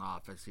currently on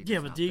offense, he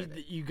does not fit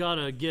it. You got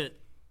to get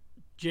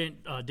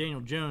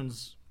Daniel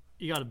Jones,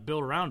 you got to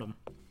build around him.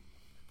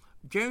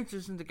 Jones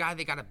isn't the guy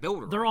they got to build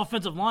around. Their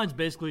offensive line's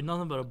basically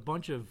nothing but a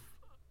bunch of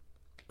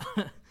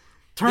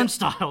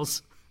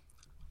turnstiles.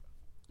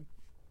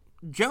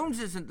 Jones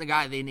isn't the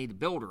guy they need to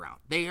build around.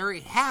 They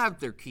already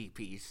have their key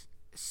piece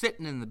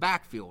sitting in the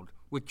backfield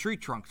with tree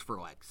trunks for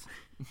legs.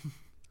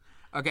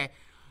 Okay.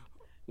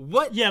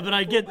 What? Yeah, but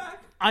I get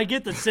that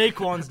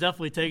Saquon's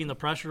definitely taking the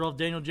pressure off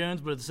Daniel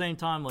Jones, but at the same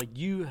time,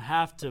 you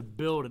have to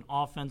build an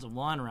offensive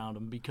line around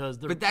him because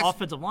their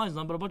offensive line is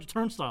nothing but a bunch of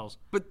turnstiles.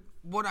 But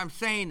what I'm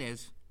saying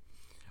is,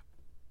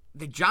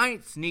 the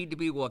Giants need to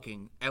be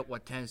looking at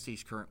what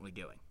Tennessee's currently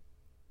doing.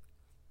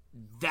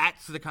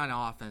 That's the kind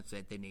of offense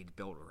that they need to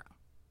build around,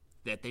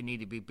 that they need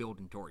to be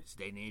building towards.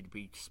 They need to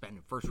be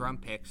spending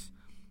first-round picks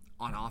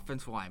on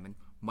offensive linemen,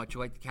 much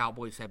like the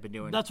Cowboys have been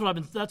doing. That's what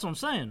I'm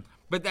saying.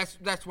 But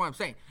that's what I'm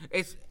saying.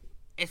 It's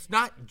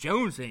not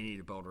Jones they need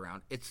to build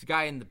around. It's the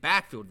guy in the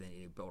backfield they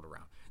need to build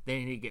around. They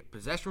need to get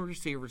possession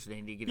receivers.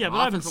 They need to get an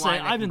offensive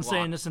line. I've been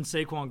saying this since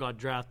Saquon got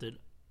drafted.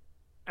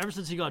 Ever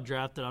since he got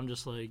drafted, I'm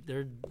just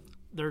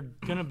they're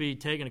going to be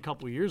taking a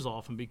couple of years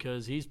off him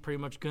because he's pretty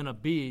much going to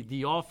be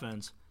the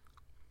offense.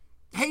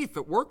 Hey, if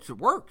it works, it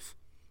works.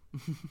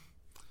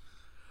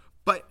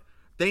 But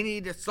they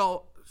need to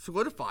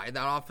solidify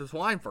that offensive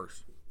line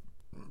first.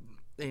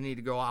 They need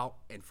to go out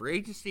in free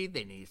agency.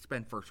 They need to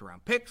spend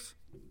first-round picks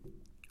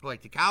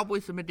like the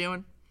Cowboys have been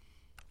doing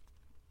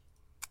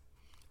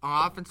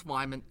on offensive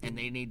linemen, and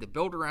they need to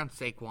build around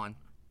Saquon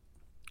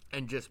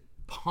and just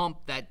pump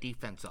that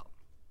defense up.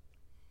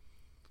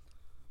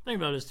 The thing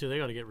about this, too, they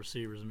got to get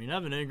receivers. I mean,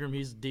 Evan Ingram,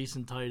 he's a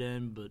decent tight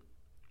end, but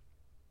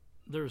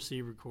their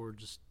receiver core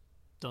just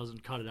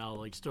doesn't cut it out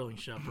like Sterling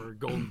Shepard,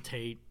 Golden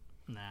Tate.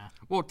 Nah.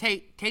 Well,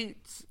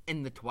 Tate's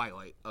in the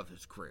twilight of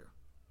his career.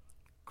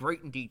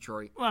 Great in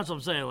Detroit. Well, that's what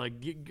I'm saying.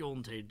 Like,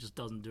 Golden Tate just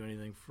doesn't do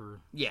anything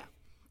for. Yeah.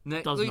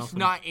 At Does least nothing.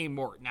 not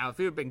anymore. Now, if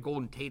it had been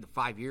Golden Tate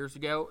 5 years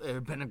ago, it would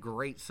have been a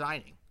great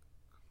signing.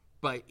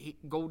 But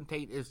Golden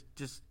Tate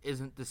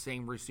isn't the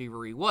same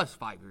receiver he was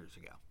 5 years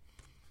ago.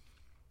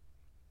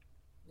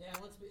 Yeah,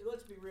 let's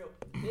be real.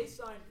 They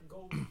signed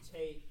Golden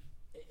Tate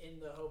in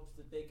the hopes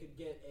that they could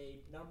get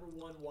a number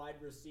 1 wide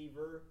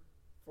receiver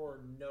for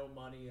no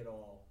money at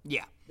all.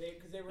 Yeah.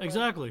 Because they were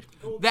Exactly.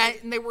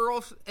 And they were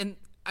also, and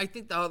I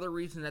think the other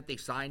reason that they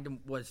signed him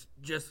was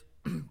just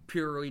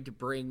purely to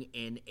bring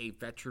in a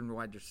veteran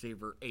wide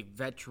receiver, a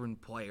veteran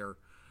player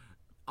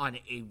on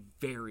a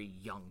very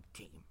young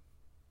team.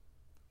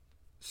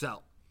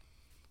 So,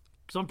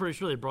 Because I'm pretty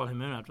sure they brought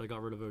him in after they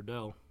got rid of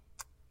Odell.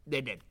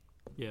 they did.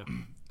 Yeah.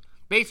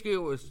 Basically,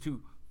 it was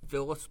to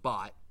fill a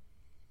spot.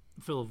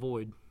 Fill a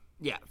void.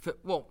 Yeah,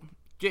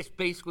 just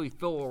basically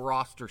fill a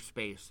roster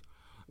space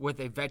with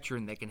a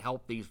veteran that can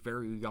help these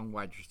very young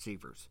wide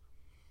receivers.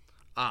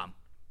 As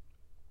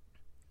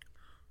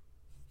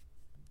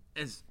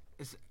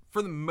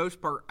for the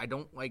most part, I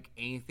don't like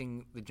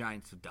anything the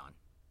Giants have done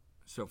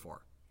so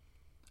far.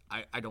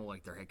 I don't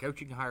like their head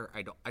coaching hire.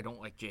 I don't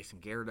like Jason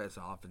Garrett as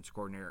an offense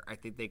coordinator. I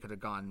think they could have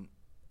gone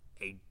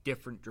a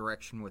different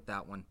direction with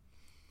that one.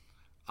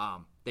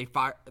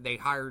 They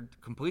hired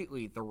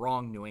completely the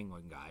wrong New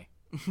England guy.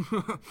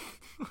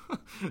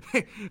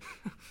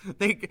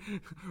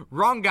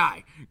 Wrong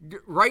guy,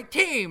 right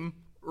team,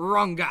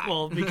 wrong guy.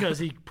 Well, because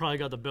he probably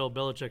got the Bill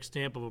Belichick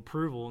stamp of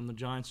approval, and the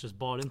Giants just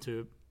bought into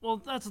it. Well,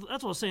 that's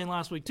what I was saying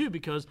last week too,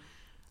 because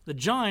the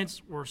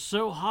Giants were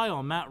so high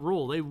on Matt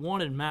Rule. They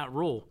wanted Matt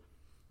Rule.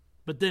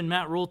 But then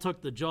Matt Rule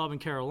took the job in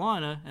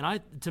Carolina, and I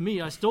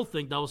still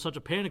think that was such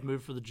a panic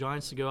move for the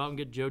Giants to go out and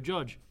get Joe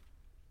Judge.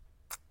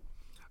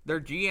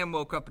 Their GM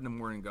woke up in the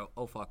morning and go,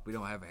 "Oh fuck, we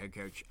don't have a head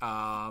coach."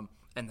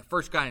 And the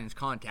first guy in his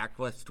contact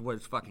list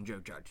was fucking Joe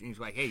Judge, and he's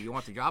like, "Hey, you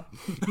want the job?"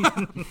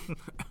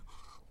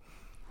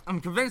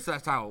 I'm convinced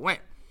that's how it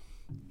went.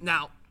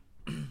 Now,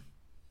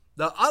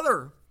 the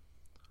other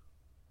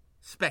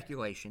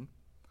speculation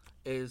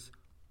is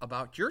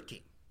about your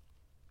team.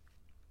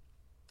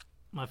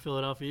 My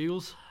Philadelphia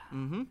Eagles.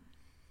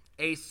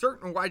 A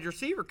certain wide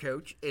receiver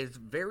coach is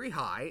very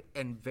high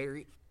and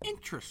very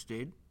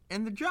interested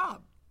in the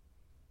job.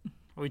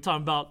 Are we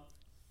talking about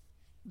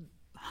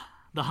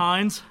the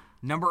Hines?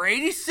 Number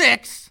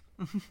 86,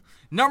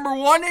 number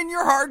 1 in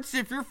your hearts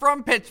if you're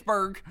from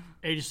Pittsburgh,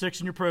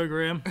 86 in your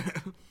program.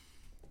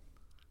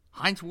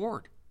 Hines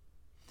Ward.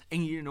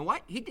 And you know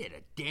what? He did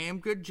a damn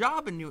good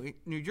job in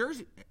New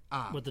Jersey.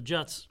 With the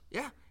Jets.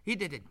 Yeah, he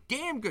did a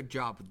damn good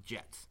job with the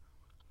Jets.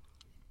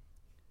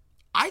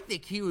 I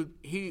think he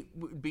would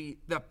be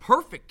the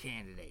perfect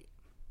candidate.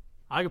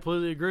 I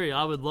completely agree.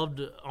 I would love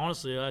to,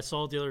 honestly, I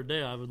saw it the other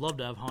day. I would love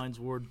to have Hines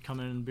Ward come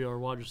in and be our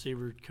wide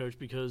receiver coach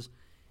because,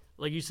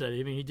 like you said,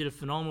 I mean, he did a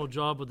phenomenal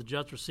job with the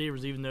Jets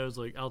receivers, even though it was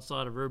like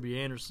outside of Robbie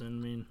Anderson.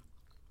 I mean,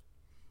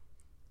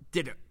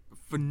 did a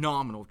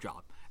phenomenal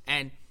job.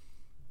 And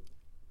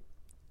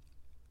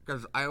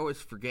because I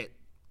always forget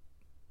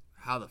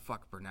how the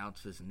fuck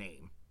pronounce his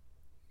name,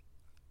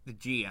 the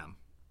GM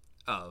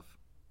of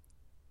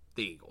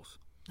the Eagles.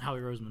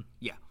 Howie Roseman.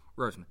 Yeah,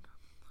 Roseman.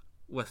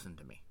 Listen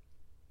to me.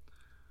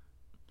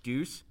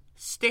 Deuce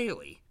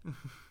Staley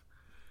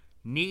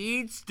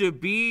needs to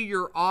be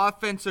your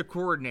offensive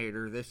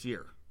coordinator this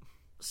year.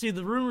 See,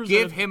 the rumors.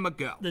 Give him a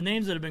go. The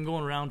names that have been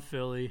going around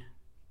Philly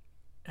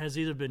has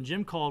either been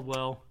Jim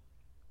Caldwell,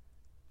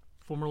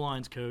 former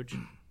Lions coach,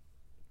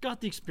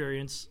 got the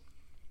experience.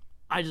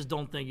 I just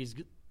don't think he's.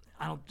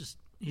 I don't just.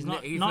 He's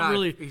not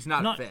really. He's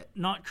not fit.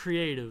 Not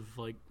creative.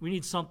 Like, we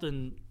need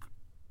something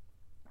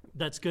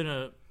that's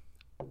gonna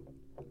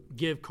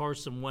give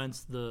Carson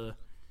Wentz the.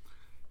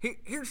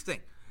 Here's the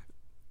thing.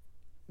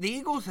 The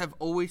Eagles have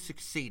always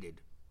succeeded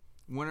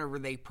whenever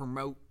they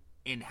promote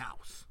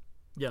in-house.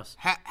 Yes.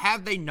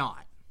 Have they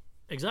not?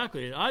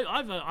 Exactly.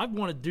 I've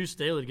wanted Deuce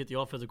Staley to get the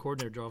offensive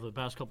coordinator job for the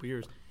past couple of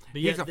years.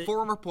 But He's a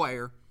former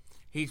player.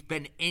 He's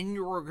been in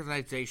your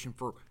organization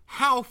for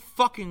how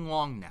fucking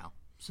long now?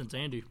 Since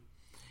Andy.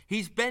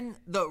 He's been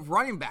the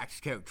running backs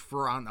coach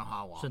for I don't know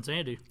how long. Since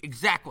Andy.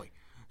 Exactly.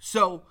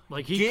 So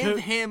like give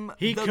him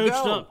he the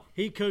coached go. up.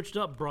 He coached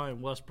up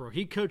Brian Westbrook.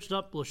 He coached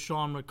up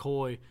LaShawn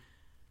McCoy.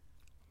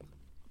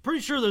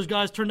 Pretty sure those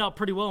guys turned out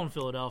pretty well in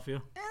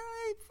Philadelphia. They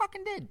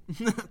fucking did.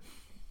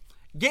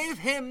 Give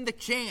him the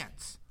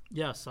chance.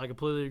 Yes, I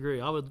completely agree.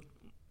 I would,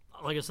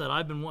 like I said,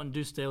 I've been wanting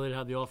Deuce Staley to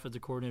have the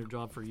offensive coordinator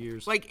job for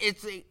years. Like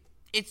it's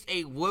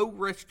a low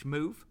risk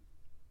move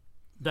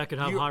that could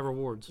have high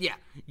rewards. Yeah,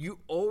 you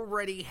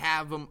already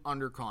have him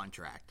under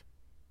contract.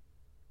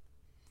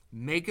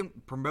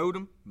 Promote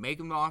him,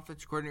 make him the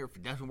offensive coordinator. If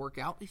it doesn't work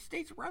out, he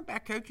stays a running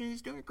back coach, and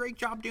he's doing a great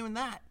job doing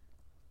that.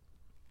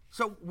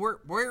 So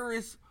where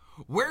is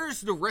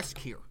the risk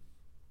here?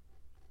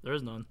 There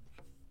is none.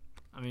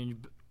 I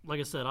mean, like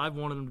I said, I've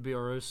wanted him to be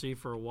our OC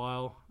for a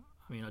while.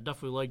 I mean, I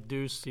definitely like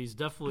Deuce. He's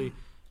definitely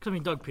 – because, I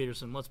mean, Doug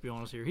Peterson, let's be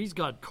honest here. He's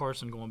got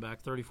Carson going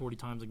back 30, 40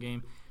 times a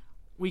game.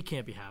 we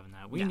can't be having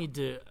that. We need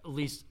to at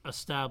least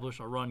establish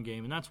a run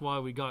game, and that's why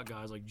we got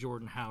guys like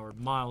Jordan Howard,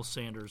 Miles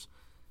Sanders.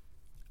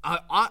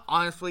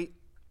 Honestly,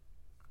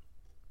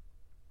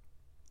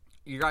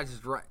 your guys'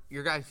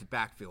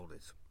 backfield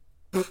is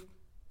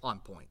on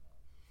point.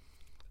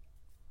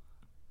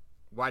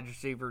 Wide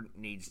receiver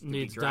needs to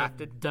be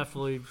drafted.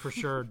 Definitely, for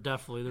sure,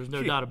 definitely. There's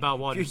no doubt about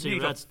wide receiver.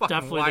 That's fucking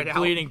definitely the wideout.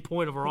 bleeding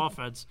point of our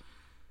offense.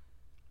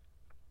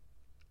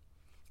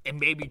 And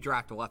maybe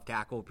draft a left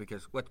tackle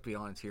because, let's be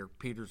honest here,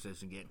 Peters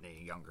isn't getting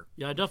any younger.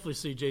 Yeah, I definitely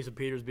see Jason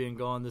Peters being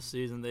gone this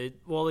season. They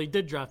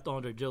did draft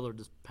Andre Dillard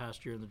this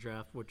past year in the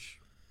draft, which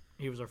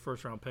he was our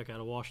first-round pick out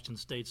of Washington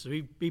State. So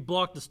he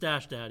blocked the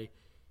Stash Daddy.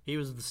 He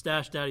was the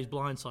Stash Daddy's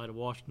blind side of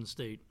Washington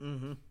State.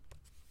 Mm-hmm.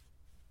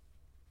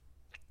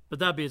 But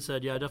that being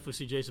said, yeah, I definitely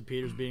see Jason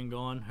Peters being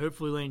gone.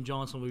 Hopefully Lane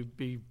Johnson will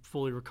be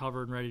fully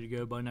recovered and ready to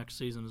go by next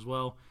season as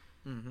well.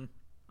 Mm-hmm.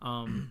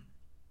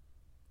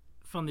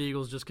 From the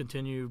Eagles, just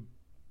continue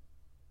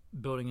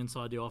building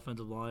inside the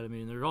offensive line. I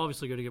mean, they're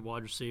obviously going to get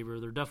wide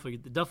receiver. They're definitely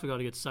got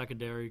to get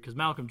secondary because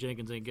Malcolm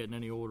Jenkins ain't getting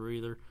any older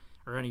either,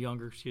 or any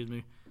younger, excuse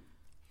me.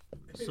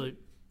 So, is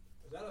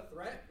that a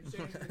threat? You're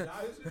saying he's gonna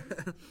die soon?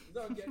 He's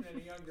not getting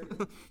any younger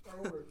or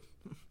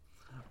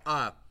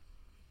older.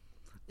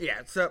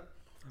 Yeah, so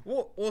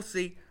we'll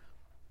see.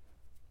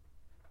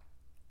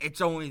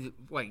 It's only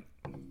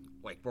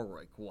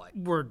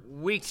we're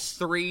week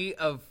 3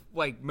 of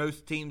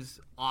most teams'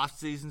 off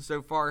season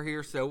so far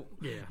here. So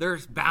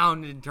there's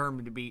bound and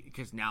determined to be,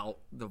 because now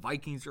the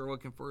Vikings are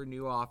looking for a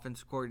new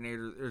offensive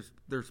coordinator.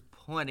 There's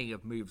plenty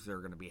of moves that are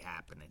going to be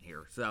happening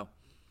here. So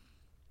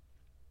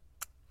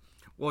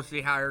we'll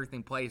see how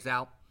everything plays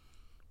out.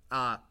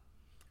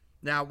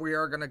 Now we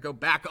are going to go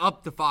back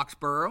up to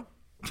Foxborough.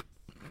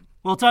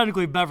 well,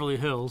 technically Beverly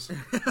Hills.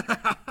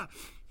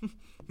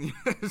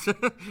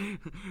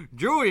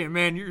 Julian,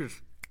 man, you're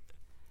just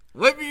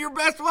living your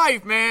best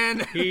life,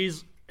 man.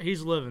 He's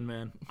living,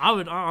 man.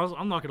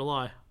 I'm not gonna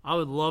lie. I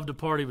would love to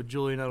party with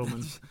Julian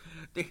Edelman.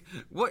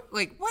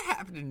 What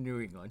happened in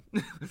New England?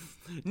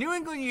 New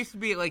England used to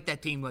be like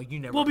that team, you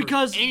never Well,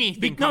 because heard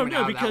anything coming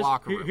out of that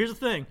locker room. Here's the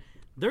thing: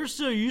 they're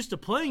so used to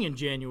playing in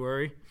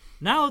January.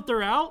 Now that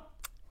they're out,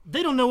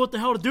 they don't know what the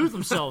hell to do with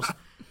themselves.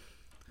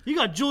 You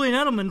got Julian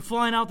Edelman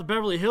flying out to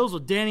Beverly Hills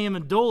with Danny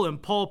Amendola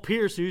and Paul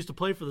Pierce, who used to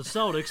play for the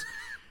Celtics.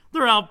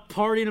 They're out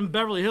partying in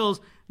Beverly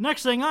Hills.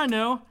 Next thing I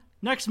know,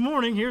 next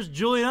morning, here's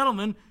Julian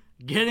Edelman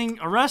getting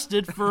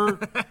arrested for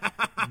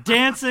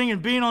dancing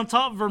and being on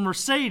top of a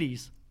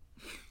Mercedes.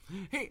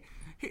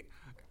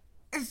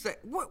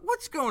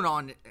 What's going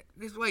on?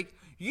 It's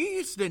you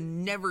used to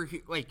never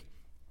hear,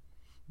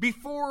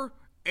 before.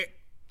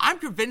 I'm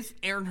convinced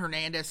Aaron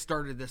Hernandez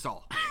started this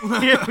all.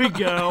 Here we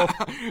go.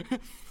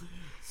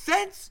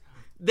 Since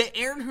the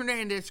Aaron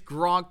Hernandez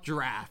Gronk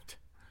draft,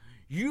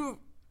 you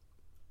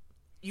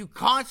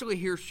constantly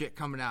hear shit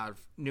coming out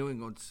of New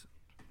England's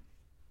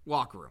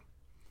locker room.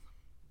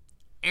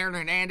 Aaron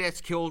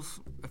Hernandez kills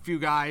a few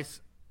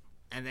guys,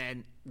 and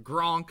then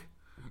Gronk.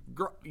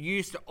 You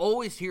used to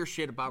always hear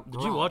shit about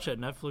Gronk. Did you watch that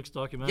Netflix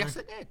documentary?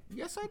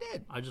 Yes, I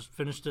did. I just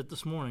finished it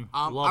this morning.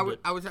 Loved it.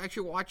 I was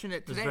actually watching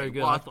it today. It was very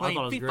good. While I thought it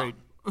was FIFA. great.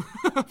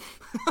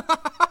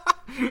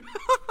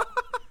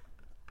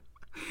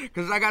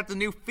 Because I got the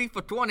new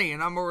FIFA 20,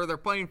 and I'm over there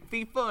playing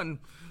FIFA and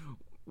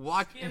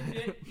watching.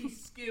 He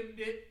skimmed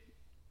it.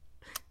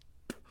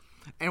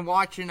 And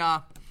watching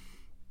the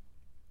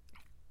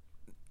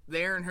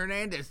Aaron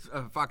Hernandez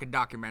fucking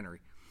documentary.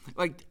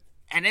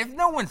 And if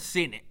no one's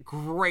seen it,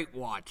 great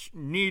watch.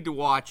 Need to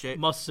watch it.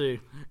 Must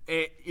see.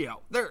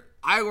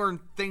 I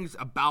learned things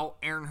about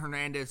Aaron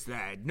Hernandez that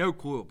I had no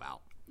clue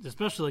about.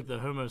 Especially the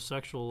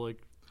homosexual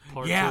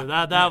part Yeah. too.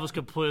 That was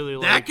completely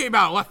That came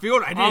out of left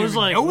field. I was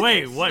even like, know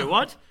wait, this.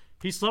 what?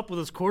 He slept with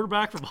his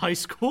quarterback from high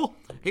school?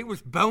 He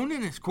was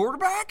boning his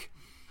quarterback?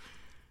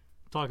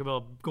 Talk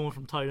about going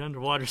from tight end to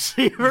wide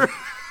receiver.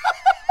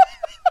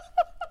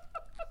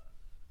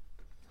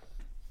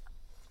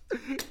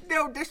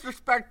 No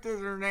disrespect to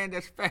the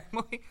Hernandez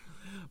family.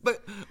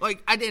 But,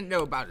 I didn't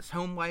know about his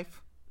home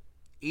life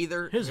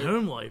either. His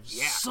home life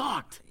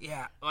sucked.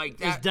 Yeah, that.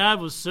 His dad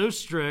was so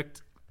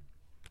strict.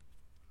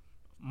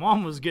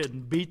 Mom was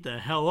getting beat the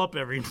hell up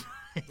every night.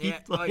 Yeah,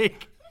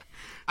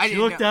 she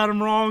looked at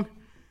him wrong.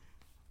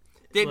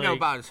 Didn't know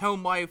about his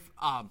home life.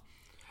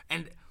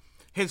 And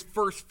his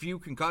first few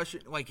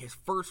concussions, his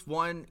first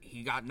one,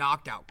 he got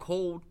knocked out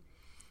cold.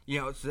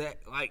 So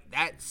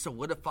that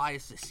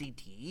solidifies the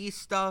CTE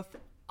stuff.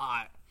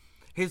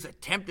 His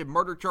attempted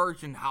murder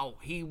charge and how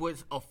he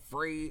was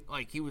afraid,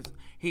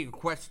 he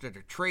requested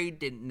a trade.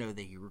 Didn't know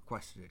that he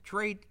requested a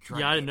trade.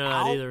 Yeah, I didn't know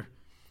that either.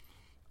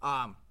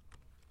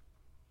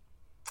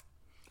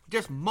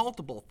 Just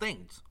multiple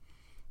things.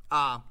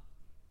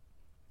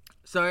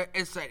 So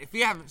it's if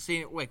you haven't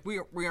seen it,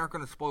 we aren't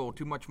going to spoil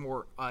too much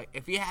more.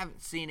 If you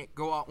haven't seen it,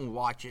 go out and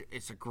watch it.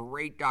 It's a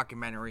great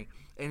documentary,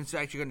 and it's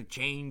actually going to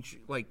change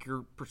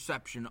your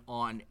perception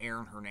on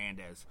Aaron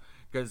Hernandez,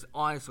 because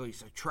honestly,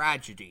 it's a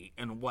tragedy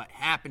and what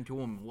happened to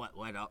him and what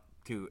led up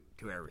to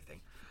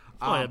everything.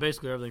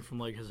 Basically everything from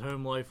his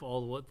home life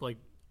all the way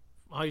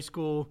high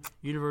school,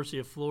 University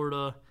of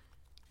Florida,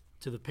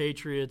 to the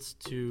Patriots,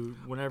 to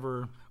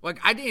whenever. Like,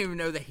 I didn't even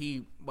know that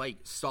he, like,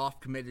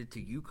 soft committed to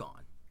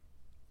UConn.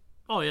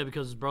 Oh, yeah,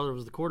 because his brother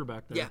was the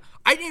quarterback there. Yeah.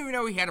 I didn't even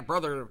know he had a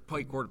brother to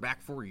play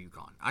quarterback for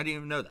UConn. I didn't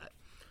even know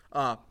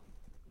that.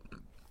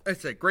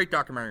 It's a great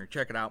documentary.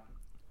 Check it out.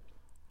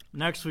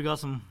 Next, we got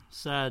some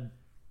sad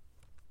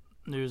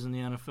news in the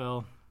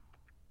NFL.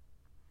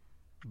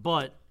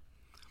 But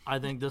I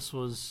think this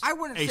was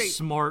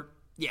smart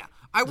Yeah.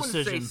 I wouldn't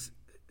decision. say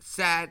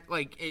sad.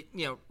 Like, it, I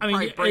mean,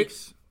 probably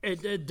breaks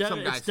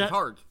some guys'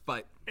 hearts,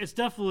 but it's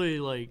definitely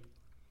like,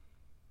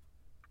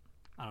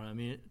 I don't know. I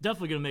mean,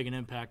 definitely going to make an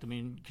impact. I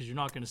mean, because you're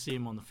not going to see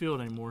him on the field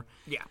anymore.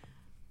 yeah.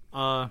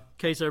 In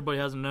case everybody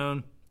hasn't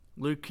known,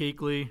 Luke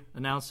Kuechly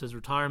announced his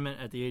retirement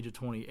at the age of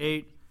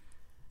 28.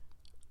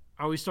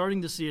 Are we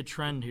starting to see a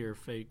trend here,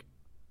 Fake?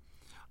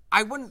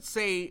 I wouldn't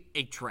say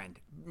a trend,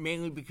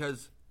 mainly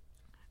because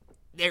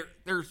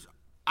there's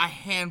a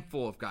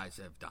handful of guys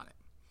that have done it.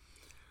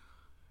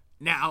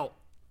 Now,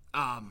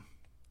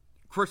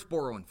 Chris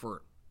Borland,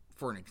 for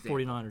an example.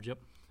 49ers, yep.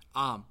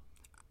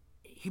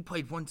 He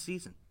played one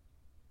season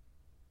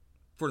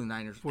for the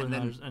Niners,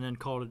 and then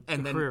called it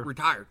and a then career.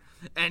 retired.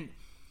 And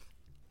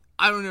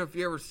I don't know if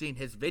you ever seen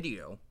his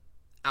video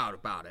out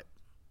about it.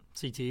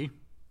 CTE.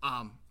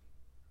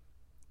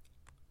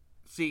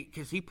 See,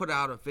 because he put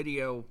out a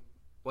video,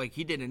 like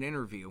he did an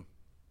interview,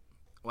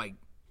 like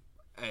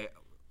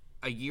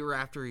a year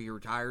after he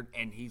retired,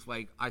 and he's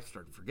like, I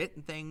started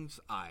forgetting things.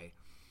 I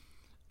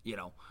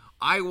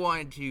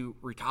wanted to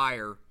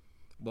retire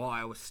while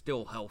I was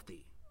still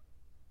healthy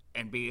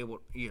and be able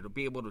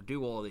to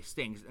do all these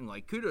things. And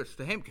like, kudos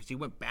to him, because he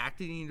went back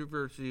to the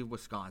University of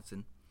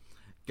Wisconsin,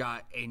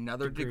 got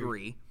another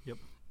degree. Yep.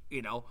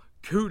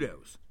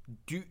 Kudos.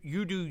 Do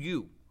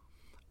you.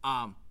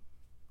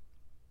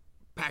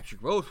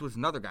 Patrick Willis was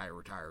another guy who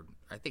retired.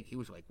 I think he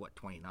was like,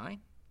 29?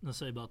 Let's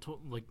say about,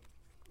 late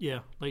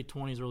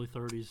 20s, early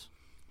 30s.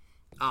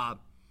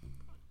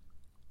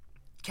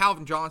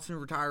 Calvin Johnson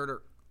retired.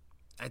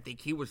 I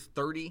think he was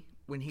 30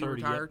 when he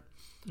retired.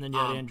 Yep. And then you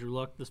had Andrew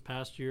Luck this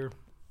past year.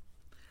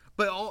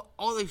 But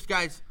all these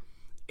guys,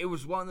 it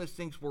was one of those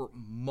things where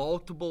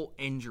multiple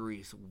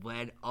injuries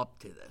led up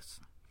to this.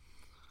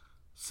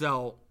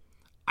 So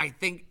I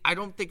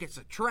don't think it's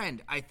a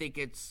trend. I think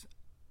it's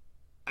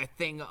a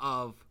thing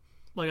of,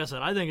 like I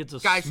said, I think it's a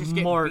guys smart. just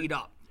getting beat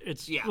up.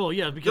 It's Yeah. Well,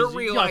 yeah, because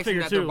they're you got to realizing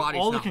figure that too, their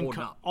body's not holding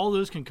up. all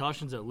those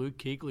concussions that Luke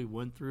Kuechly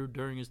went through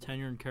during his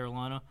tenure in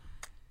Carolina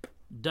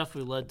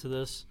definitely led to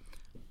this.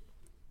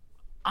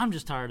 I'm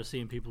just tired of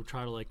seeing people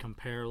try to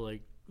compare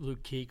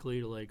Luke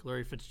Kuechly to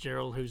Larry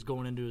Fitzgerald, who's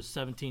going into his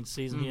 17th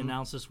season. He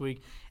announced this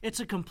week. It's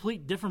a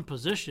complete different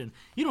position.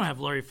 You don't have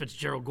Larry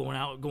Fitzgerald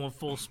going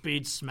full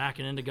speed,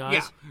 smacking into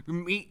guys.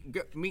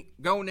 Yeah,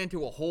 going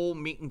into a hole,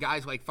 meeting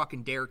guys like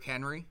fucking Derrick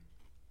Henry.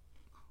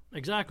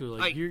 Exactly.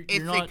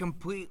 It's a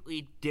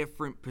completely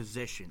different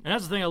position. And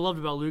that's the thing I loved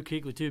about Luke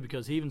Kuechly too,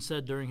 because he even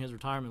said during his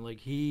retirement,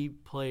 he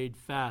played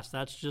fast.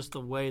 That's just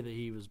the way that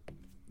he was.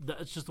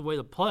 That's just the way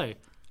to play.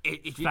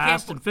 If you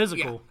fast can't and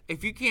physical. Yeah,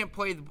 if you can't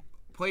play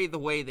the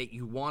way that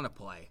you want to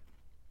play,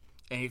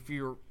 and if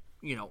you're,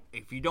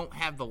 if you don't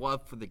have the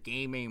love for the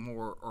game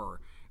anymore,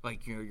 or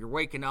you're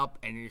waking up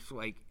and it's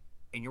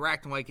and you're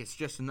acting like it's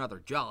just another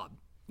job,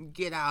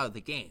 get out of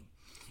the game.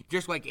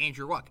 Just like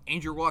Andrew Luck.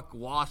 Andrew Luck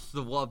lost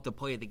the love to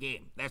play the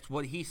game. That's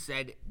what he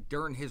said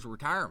during his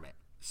retirement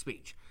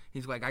speech.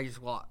 He's like, I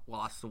just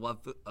lost the love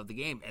of the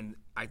game. And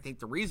I think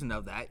the reason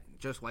of that,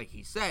 just like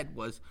he said,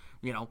 was,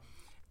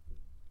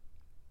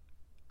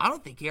 I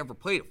don't think he ever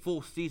played a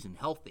full season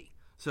healthy.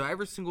 So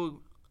every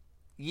single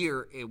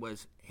year, it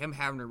was him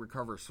having to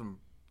recover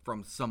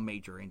from some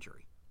major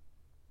injury.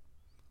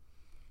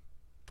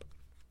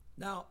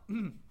 Now,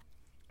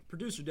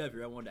 Producer Dev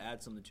here, I wanted to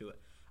add something to it.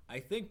 I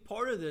think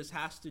part of this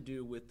has to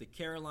do with the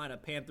Carolina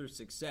Panthers'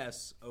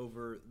 success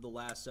over the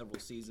last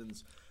several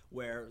seasons,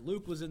 where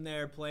Luke was in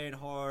there playing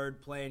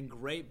hard, playing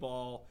great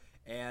ball,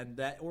 and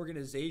that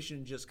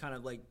organization just kind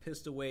of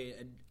pissed away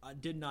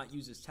and did not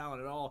use his talent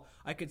at all.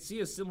 I could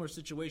see a similar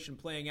situation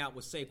playing out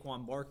with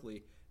Saquon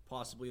Barkley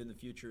possibly in the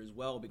future as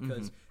well,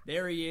 because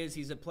there he is.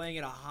 He's playing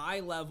at a high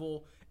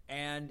level,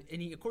 and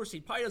he, of course, he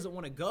probably doesn't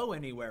want to go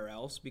anywhere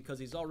else because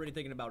he's already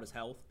thinking about his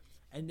health.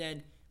 And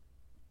then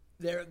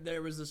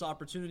there was this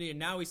opportunity, and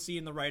now he's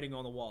seeing the writing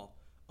on the wall.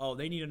 Oh,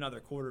 they need another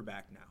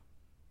quarterback now.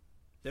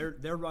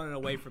 They're running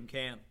away from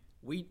Cam.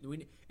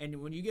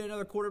 And when you get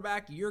another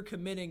quarterback, you're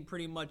committing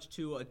pretty much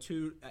to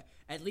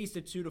at least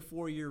a 2 to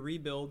 4 year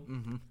rebuild.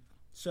 Mm-hmm.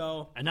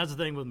 So, and that's the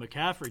thing with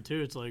McCaffrey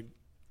too. It's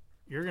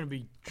you're going to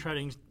be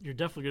treading. You're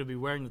definitely going to be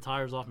wearing the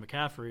tires off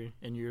McCaffrey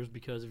in years,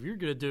 because if you're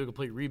going to do a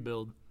complete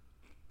rebuild,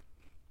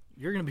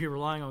 you're going to be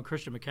relying on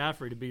Christian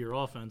McCaffrey to be your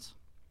offense.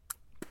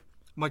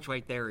 Much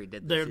like they already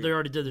did. They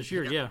already did this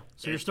year, yeah.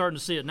 So you're starting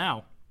to see it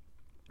now.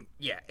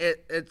 Yeah,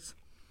 it's.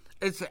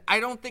 I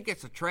don't think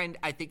it's a trend.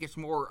 I think it's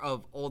more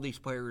of all these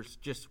players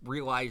just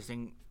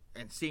realizing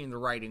and seeing the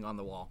writing on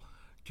the wall.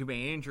 Too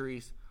many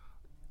injuries.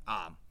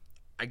 I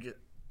just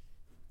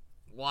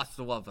lost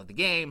the love of the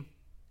game.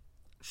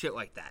 Shit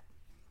like that.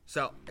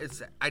 So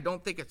I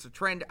don't think it's a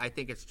trend. I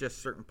think it's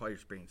just certain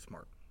players being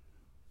smart.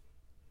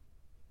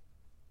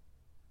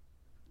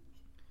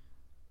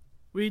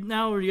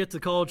 Now we get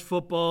to college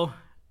football.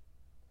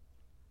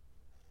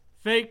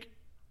 Fake.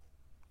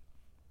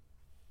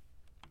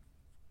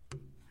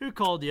 Who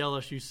called the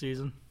LSU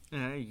season?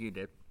 Yeah, you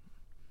did.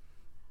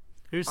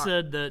 Who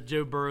said that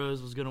Joe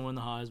Burrows was going to win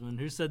the Heisman?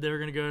 Who said they were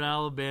going to go to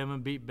Alabama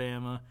and beat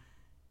Bama?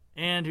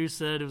 And who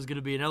said it was going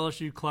to be an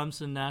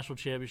LSU-Clemson national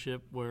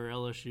championship where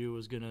LSU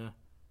was going to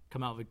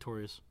come out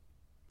victorious?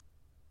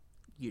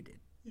 You did.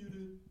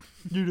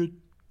 You did.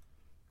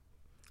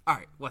 All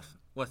right,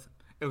 listen.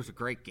 It was a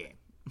great game.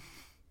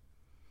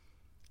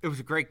 It was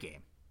a great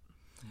game.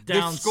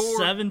 Down score-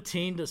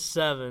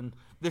 17-7 in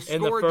the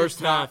score first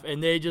does not- half,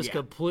 and they just yeah.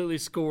 completely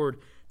scored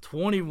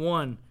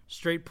 21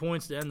 straight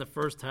points to end the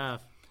first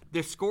half.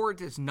 The score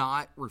does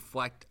not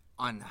reflect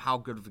on how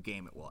good of a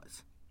game it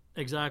was.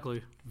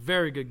 Exactly.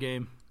 Very good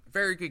game.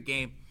 Very good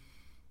game.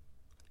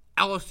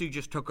 LSU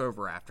just took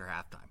over after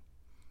halftime.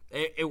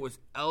 It was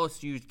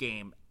LSU's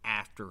game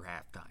after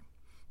halftime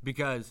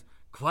because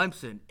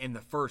Clemson in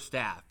the first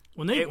half,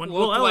 it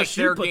looked like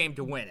their game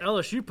to win it.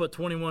 LSU put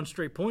 21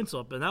 straight points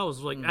up, and that was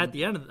like at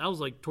the end of that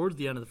was like towards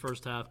the end of the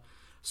first half.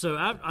 So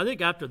I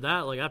think after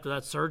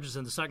that surges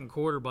in the second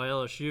quarter by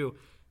LSU,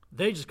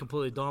 they just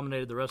completely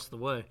dominated the rest of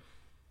the way.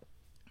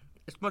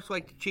 It's much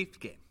like the Chiefs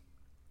game.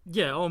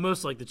 Yeah,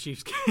 almost like the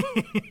Chiefs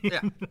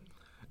game.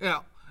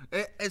 Yeah.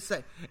 It's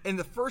like in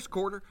the first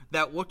quarter,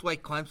 that looked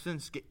like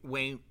Clemson's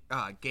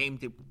game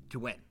to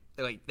win.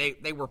 Like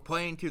they were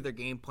playing to their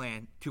game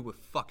plan to a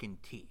fucking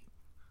T.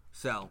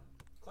 So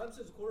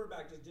Clemson's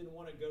quarterback just didn't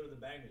want to go to the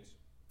Bengals.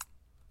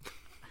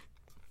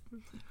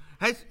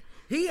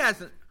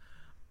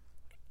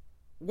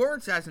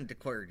 Lawrence hasn't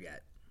declared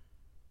yet.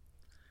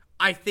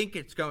 I think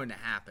it's going to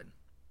happen.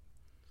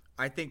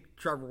 I think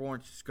Trevor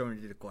Lawrence is going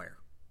to declare.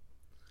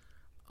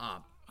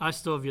 I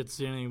still have yet to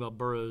see anything about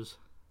Burrows.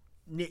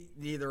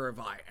 Neither have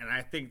I, and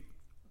I think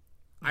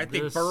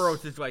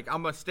Burrows is like,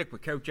 I'm gonna stick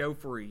with Coach O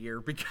for a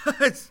year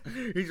because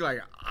he's like,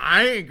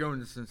 I ain't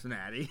going to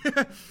Cincinnati.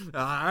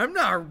 I'm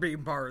not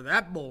being part of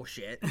that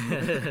bullshit.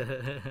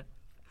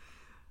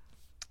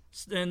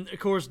 And of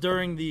course,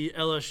 during the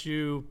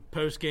LSU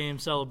post-game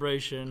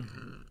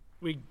celebration,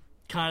 we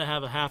kind of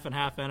have a half and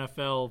half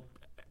NFL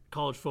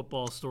college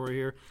football story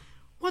here.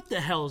 What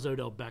the hell is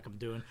Odell Beckham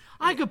doing?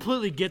 I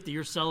completely get that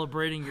you're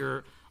celebrating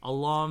your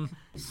alum.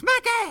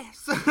 Smack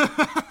ass!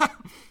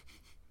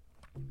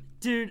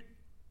 Dude,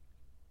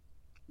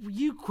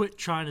 you quit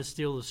trying to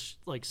steal this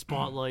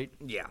spotlight.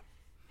 Yeah.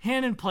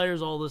 Handing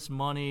players all this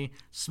money,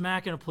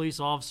 smacking a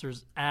police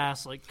officer's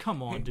ass. Like,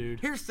 come on,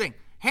 dude. Here's the thing.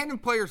 Handing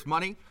players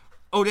money.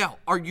 Odell,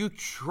 are you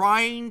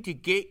trying to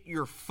get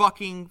your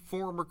fucking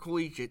former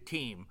collegiate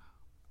team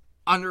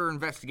under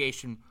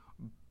investigation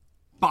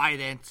by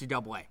the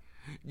NCAA?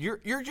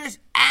 You're just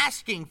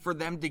asking for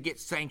them to get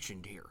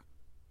sanctioned here.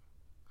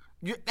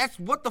 That's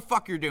what the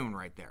fuck you're doing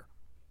right there.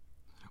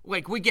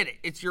 Like, we get it.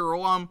 It's your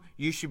alum.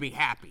 You should be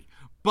happy.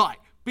 But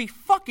be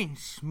fucking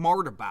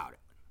smart about it.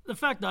 The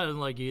fact that I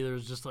didn't like either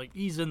is just like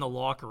he's in the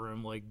locker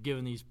room like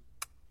giving these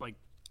like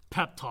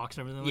pep talks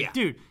and everything. Like, yeah.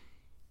 Dude,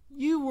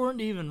 you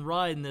weren't even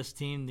riding this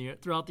team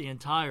throughout the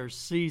entire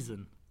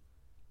season.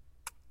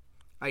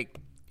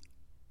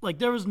 Like,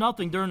 there was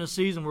nothing during the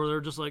season where they're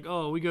just like,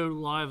 oh, we go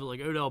live at, like,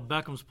 Odell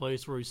Beckham's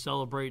place where he's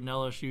celebrating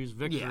LSU's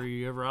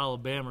victory over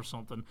Alabama or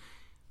something.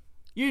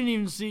 You didn't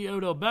even see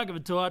Odell Beckham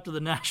until after the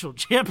national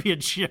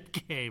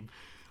championship game.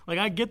 Like,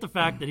 I get the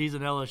fact that he's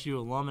an LSU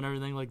alum and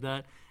everything like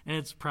that, and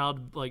it's a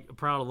proud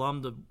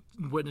alum to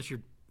witness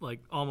your,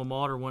 like, alma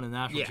mater win a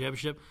national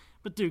championship.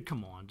 But, dude,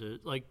 come on,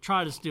 dude. Like,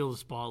 try to steal the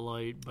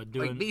spotlight by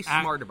doing be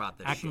smart about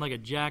this acting shit. like a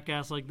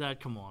jackass like that.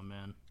 Come on,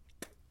 man.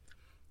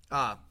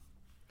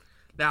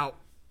 Now,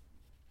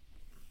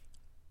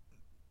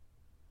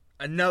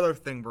 another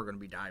thing we're going to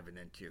be diving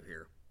into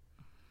here.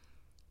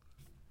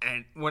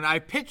 And when I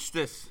pitched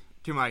this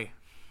to my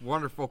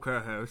wonderful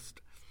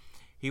co-host,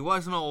 he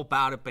wasn't all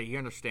about it, but he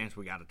understands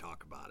we got to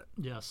talk about it.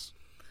 Yes.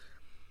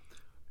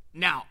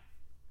 Now,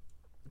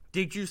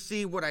 did you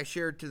see what I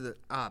shared to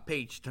the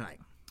page tonight?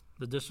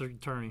 The district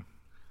attorney.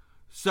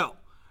 So,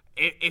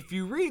 if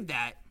you read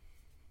that,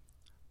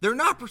 they're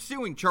not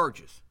pursuing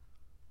charges.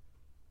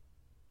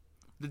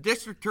 The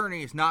district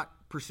attorney is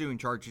not pursuing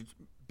charges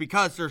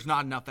because there's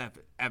not enough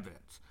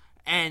evidence.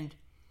 And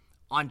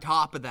on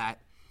top of that,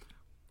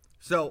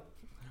 so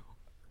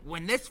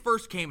when this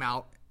first came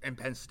out in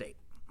Penn State,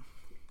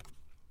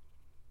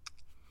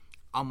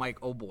 I'm like,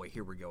 oh boy,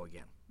 here we go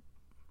again.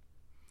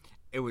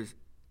 It was,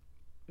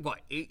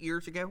 8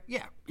 years ago?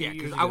 Yeah,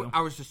 because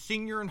I was a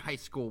senior in high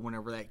school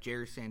whenever that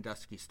Jerry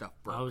Sandusky stuff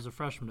broke. I was a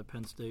freshman at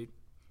Penn State.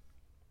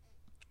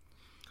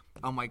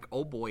 I'm like,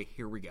 oh boy,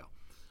 here we go.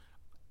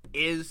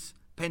 Is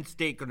Penn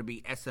State going to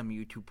be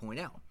SMU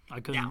 2.0? I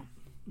couldn't.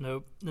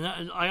 Nope.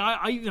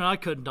 I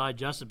couldn't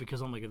digest it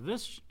because I'm like, if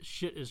this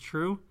shit is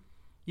true,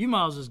 you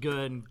might as well just go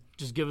ahead and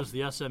just give us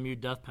the SMU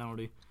death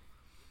penalty.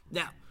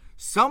 Now,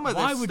 some of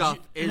this stuff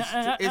is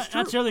true.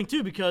 That's the other thing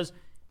too, because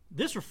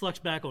this reflects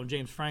back on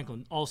James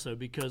Franklin also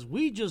because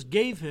we just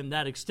gave him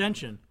that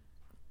extension.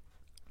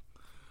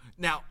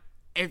 Now,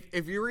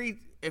 if you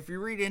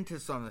read into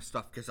some of this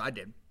stuff, because I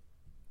did,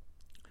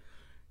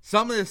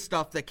 some of this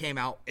stuff that came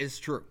out is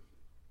true.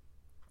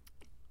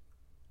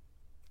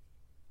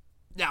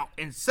 Now,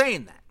 in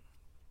saying that,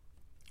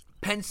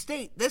 Penn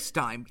State this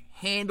time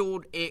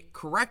handled it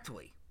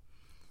correctly.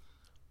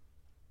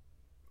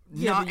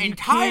 Yeah, Not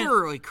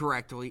entirely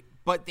correctly,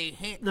 but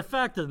they The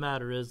fact of the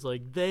matter is,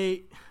 like, these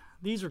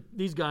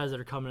guys that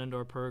are coming into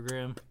our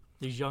program,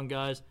 these young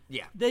guys,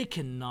 Yeah. they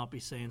cannot be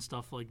saying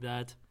stuff like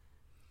that.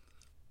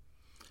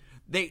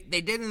 They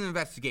did an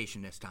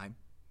investigation this time.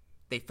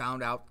 They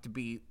found out to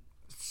be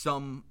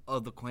some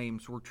of the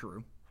claims were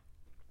true.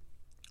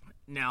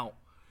 Now,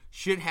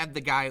 should have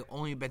the guy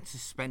only been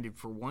suspended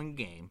for one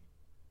game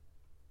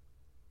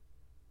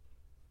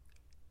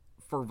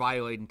for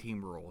violating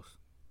team rules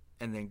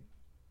and then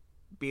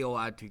be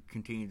allowed to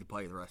continue to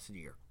play the rest of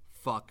the year?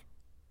 Fuck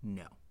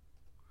no.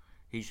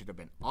 He should have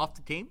been off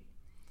the team.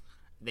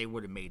 They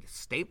would have made a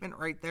statement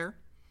right there.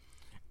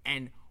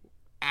 And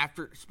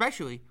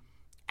especially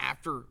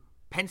after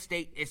Penn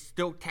State is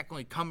still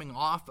technically coming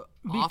off of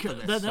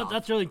this stuff.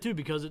 That's the other thing, too,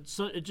 because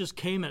it just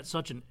came at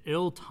such an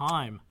ill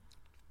time.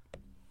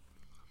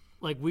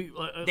 Like,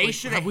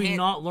 have we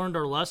not learned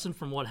our lesson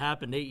from what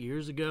happened 8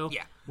 years ago?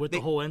 Yeah. With the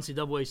whole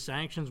NCAA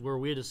sanctions where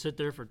we had to sit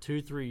there for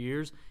 2-3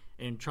 years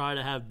and try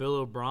to have Bill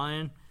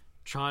O'Brien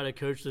try to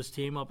coach this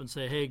team up and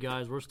say, hey,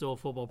 guys, we're still a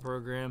football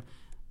program.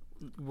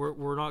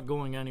 We're not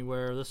going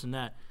anywhere, this and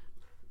that.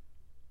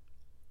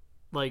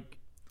 Like,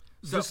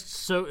 just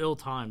so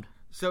ill-timed.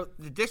 So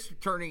the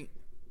district attorney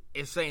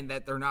is saying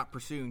that they're not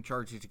pursuing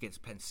charges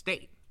against Penn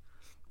State.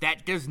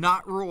 That does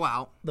not rule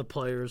out The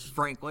players,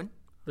 Franklin,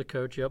 the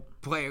coach, yep.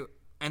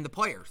 and the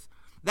players.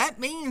 That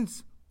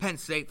means, Penn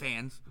State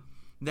fans,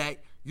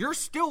 that you're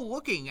still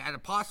looking at a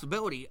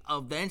possibility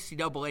of the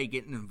NCAA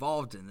getting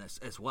involved in this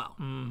as well.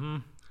 Mm-hmm.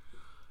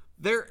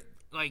 They're,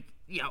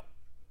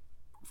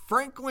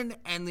 Franklin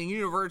and the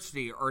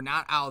university are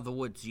not out of the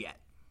woods yet.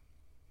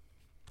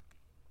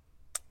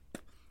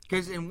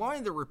 Because in one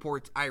of the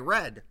reports I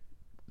read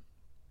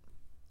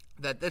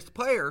that this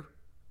player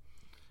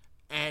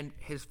and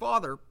his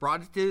father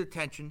brought it to the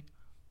attention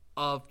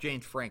of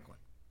James Franklin.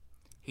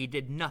 He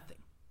did nothing.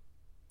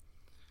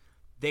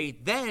 They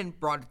then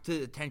brought it to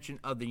the attention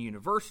of the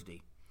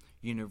university.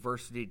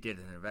 University did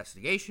an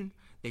investigation.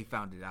 They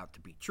found it out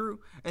to be true.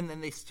 And then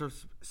they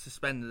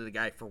suspended the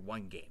guy for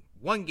one game.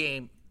 One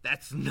game,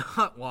 that's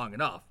not long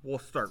enough. We'll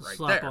start right there.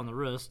 Slap on the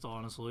wrist,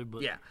 honestly.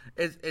 But yeah,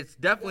 it's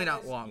definitely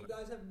not long. You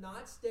guys have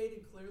not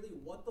stated clearly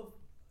what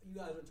you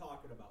guys are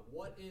talking about.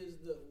 What did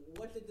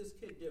this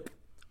kid do?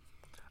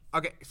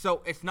 Okay,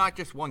 so it's not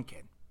just one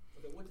kid.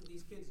 Okay, what did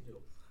these kids do?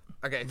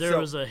 Okay, there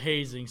was a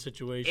hazing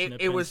situation.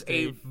 It was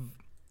State.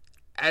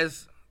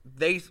 As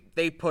they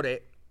put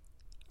it.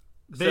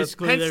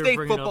 Basically, so Penn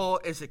State football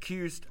is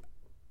accused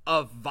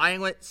of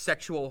violent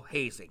sexual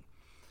hazing,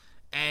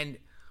 and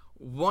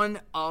one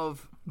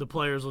of the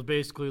players was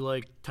basically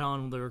like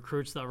telling the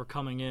recruits that were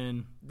coming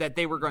in that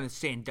they were going to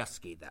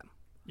Sandusky them.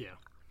 Yeah.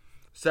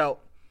 So,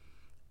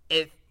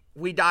 if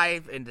we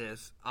dive into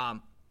this,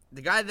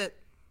 the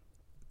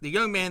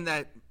young man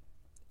that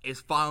is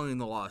filing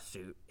the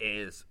lawsuit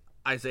is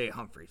Isaiah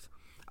Humphries.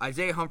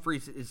 Isaiah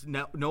Humphries is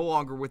no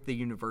longer with the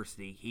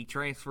university. He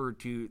transferred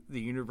to the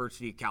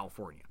University of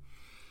California.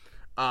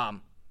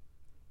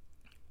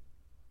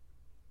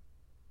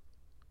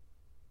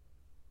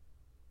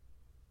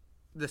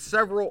 The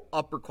several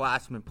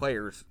upperclassmen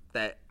players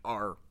that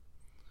are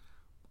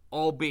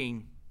all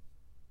being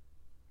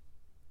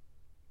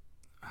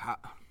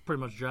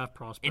pretty much draft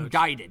prospects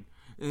indicted.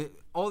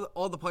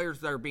 All the players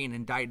that are being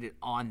indicted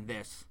on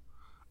this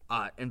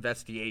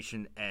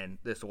investigation and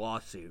this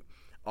lawsuit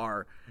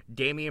are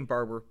Damian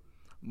Barber,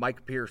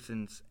 Mike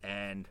Pearsons,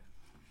 and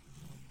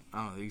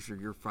these are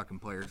your fucking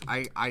players.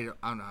 I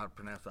don't know how to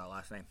pronounce that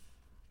last name.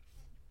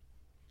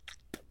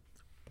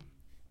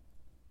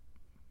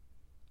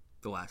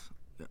 The last.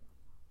 Yeah.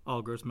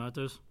 Oh, Gross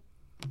Matos?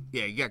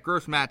 Yeah, you got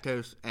Gross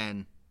Matos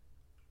and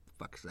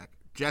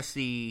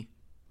Jesse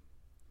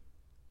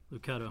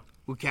Luketa.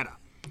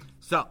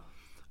 So,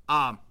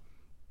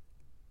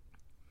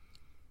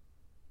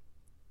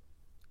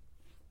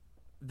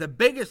 the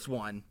biggest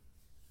one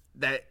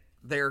that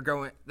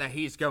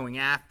he's going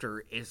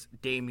after is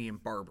Damian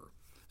Barber.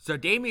 So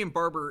Damian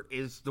Barber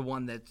is the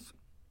one that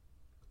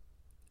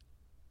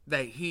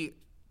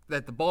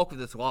the bulk of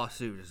this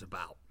lawsuit is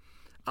about.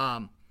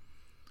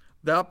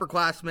 The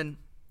upperclassmen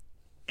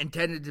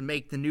intended to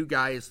make the new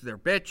guys their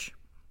bitch,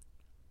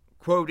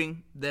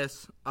 quoting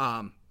this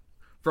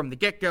from the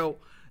get-go,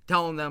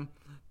 telling them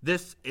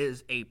this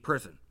is a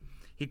prison.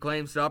 He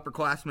claims the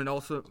upperclassmen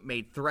also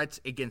made threats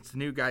against the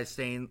new guys,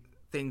 saying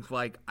things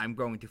like, I'm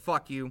going to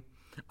fuck you,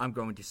 I'm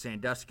going to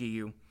Sandusky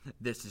you,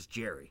 this is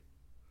Jerry.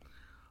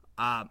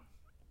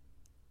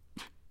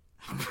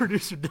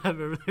 Producer Deb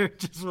over there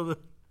just with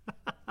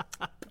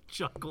a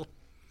chuckle.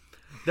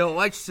 The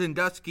alleged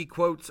Sandusky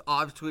quotes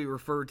obviously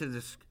refer to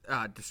this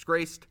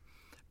disgraced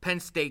Penn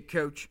State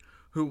coach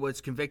who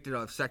was convicted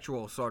of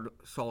sexual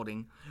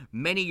assaulting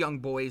many young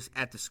boys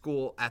at the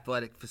school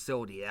athletic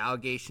facility.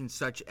 Allegations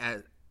such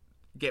as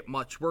get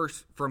much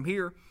worse from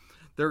here.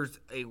 There's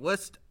a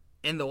list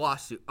in the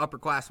lawsuit.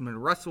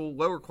 Upperclassman wrestle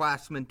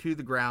lowerclassman to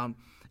the ground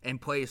and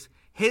place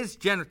his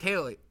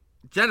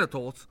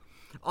genitals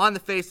on the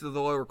face of the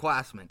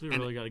lowerclassman. You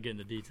really got to get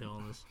into detail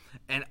on this.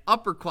 An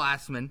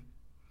upperclassman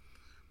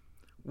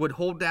would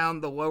hold down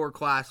the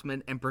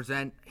lowerclassman and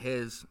present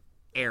his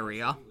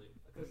area.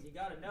 Because you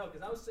got to know,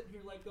 because I was sitting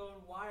here like going,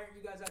 why aren't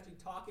you guys actually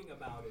talking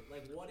about it?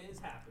 Like, what is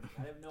happening?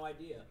 I have no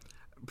idea.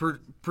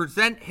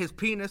 Present his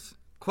penis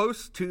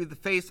close to the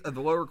face of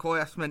the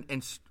lowerclassman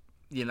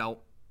and,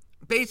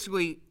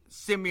 basically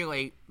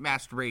simulate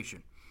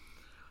masturbation.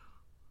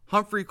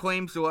 Humphrey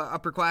claims the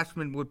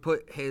upperclassman would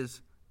put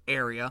his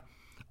area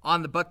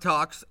on the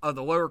buttocks of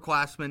the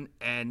lowerclassman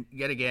and,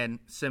 yet again,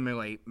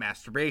 simulate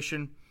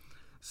masturbation.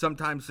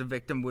 Sometimes the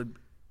victim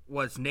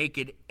was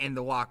naked in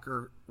the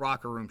locker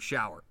room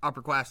shower.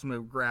 Upperclassman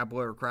would grab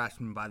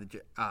lowerclassman by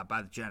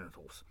the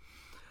genitals.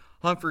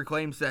 Humphrey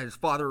claims that his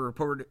father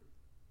reported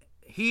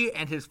he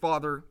and his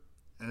father,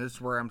 and this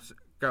is where I'm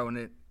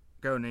going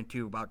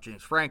into about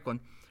James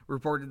Franklin,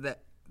 reported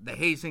that the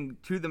hazing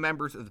to the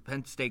members of the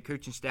Penn State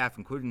coaching staff,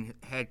 including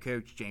head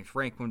coach James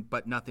Franklin,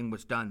 but nothing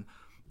was done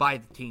by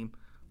the team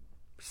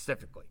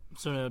specifically.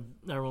 So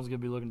everyone's going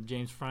to be looking at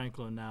James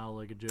Franklin now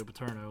like a Joe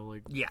Paterno.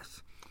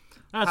 Yes.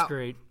 That's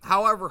great.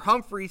 However,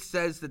 Humphrey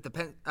says that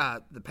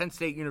the Penn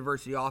State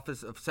University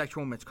Office of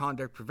Sexual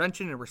Misconduct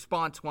Prevention and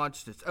Response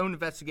launched its own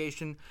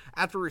investigation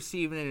after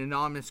receiving an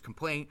anonymous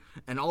complaint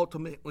and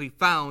ultimately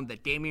found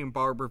that Damian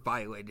Barber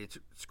violated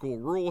school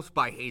rules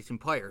by hazing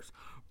players.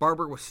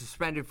 Barber was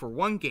suspended for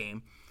one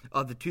game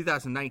of the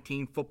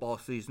 2019 football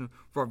season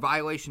for a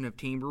violation of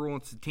team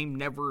rules. The team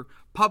never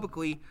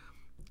publicly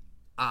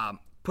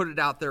put it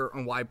out there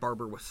on why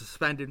Barber was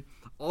suspended.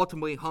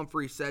 Ultimately,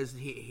 Humphrey says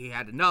he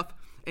had enough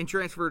and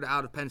transferred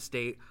out of Penn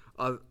State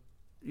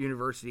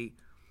University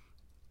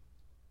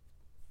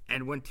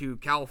and went to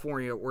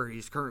California, where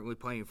he's currently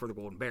playing for the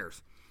Golden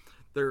Bears.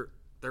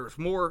 There's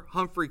more.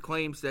 Humphrey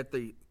claims that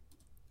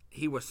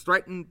he was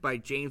threatened by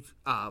James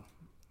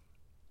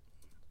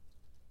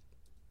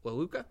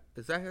LaLuca?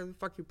 Is that how the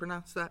fuck you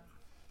pronounce that?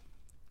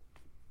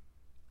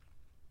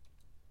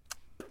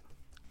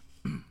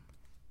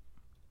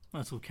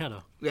 That's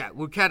Lucetta. Yeah,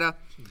 Lucetta.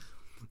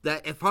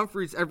 That if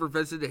Humphreys ever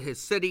visited his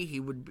city, he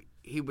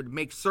would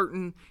make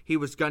certain he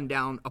was gunned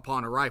down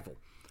upon arrival.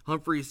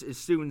 Humphreys is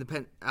suing the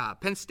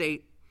Penn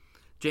State,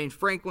 James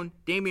Franklin,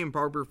 Damian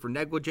Barber for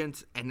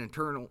negligence and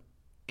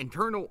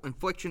internal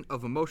infliction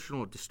of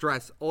emotional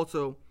distress.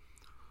 Also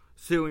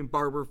suing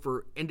Barber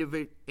for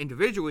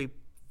individually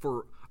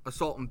for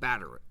assault and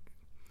battery.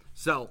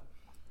 So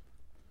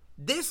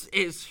this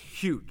is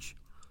huge.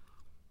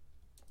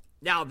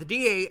 Now, the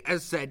DA,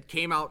 as said,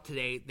 came out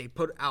today. They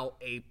put out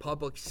a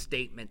public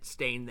statement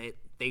stating that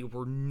they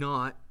were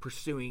not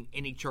pursuing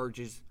any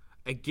charges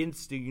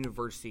against the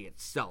university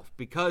itself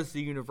because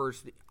the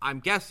university,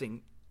 I'm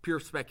guessing, pure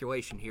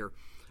speculation here,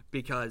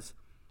 because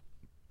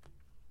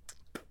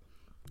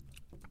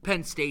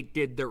Penn State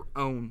did their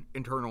own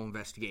internal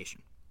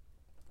investigation.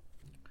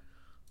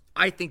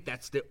 I think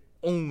that's the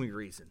only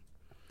reason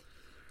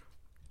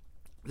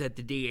that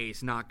the DA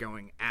is not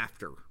going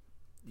after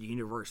the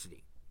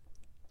university.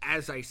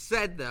 As I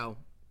said, though,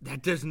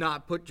 that does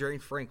not put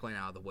James Franklin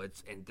out of the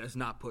woods and does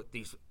not put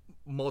these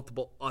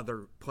multiple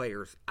other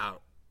players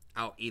out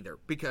either.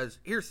 Because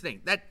here's the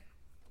thing,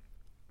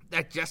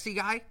 that Jesse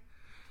guy,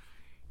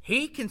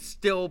 he can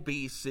still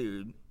be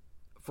sued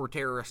for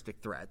terroristic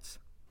threats.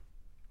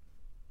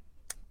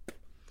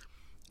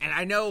 And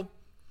I know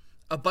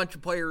a bunch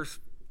of players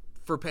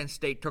for Penn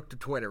State took to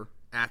Twitter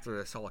after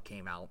this all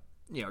came out,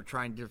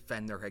 trying to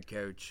defend their head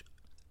coach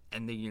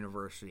and the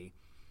university,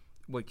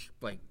 which,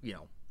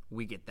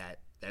 we get that.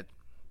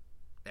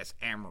 That's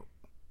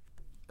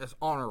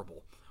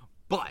honorable.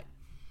 But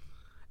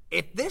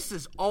if this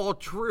is all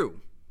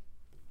true,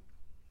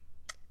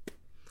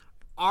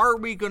 are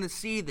we going to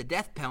see the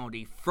death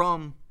penalty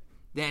from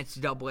the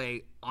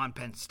NCAA on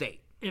Penn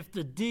State? If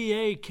the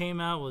DA came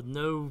out with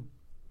no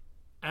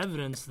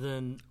evidence,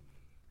 then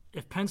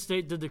if Penn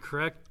State did the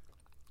correct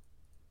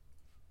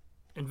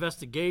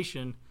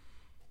investigation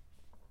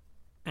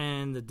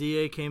and the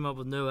DA came up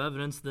with no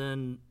evidence,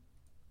 then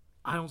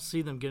I don't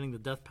see them getting the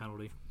death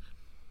penalty.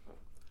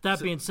 That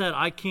being said,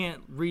 I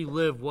can't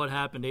relive what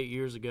happened 8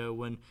 years ago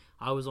when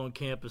I was on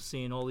campus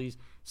seeing all these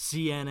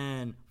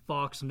CNN,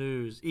 Fox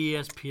News,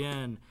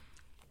 ESPN.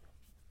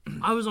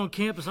 I was on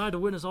campus. I had to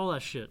witness all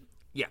that shit.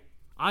 Yeah.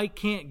 I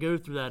can't go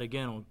through that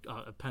again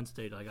on Penn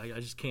State. I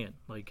just can't.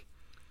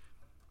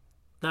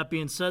 That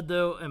being said,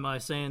 though, am I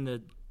saying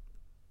that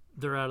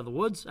they're out of the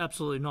woods?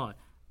 Absolutely not.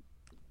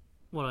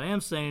 What I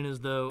am saying is,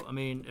 though,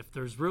 if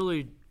there's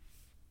really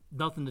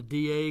nothing the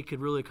DA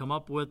could really come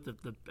up with,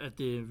 if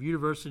the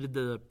university did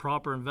the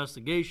proper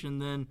investigation,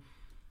 then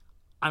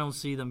I don't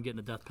see them getting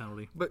a death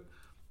penalty. But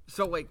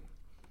so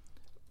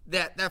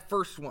that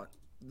first one,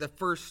 the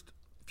first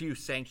few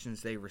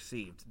sanctions they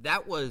received,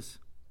 that was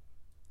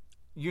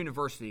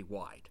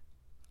university-wide.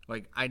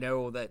 Like, I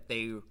know that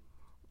they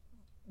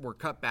were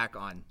cut back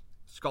on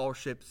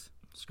scholarships.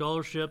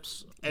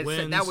 Wins.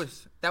 So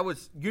that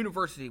was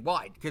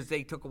university-wide because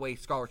they took away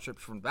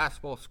scholarships from the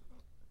basketball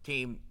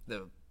team,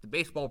 the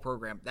baseball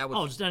program. That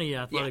was just any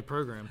athletic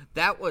program.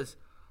 That was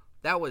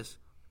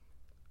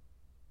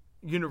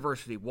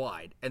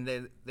university-wide, and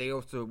then they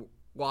also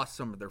lost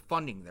some of their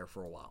funding there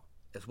for a while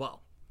as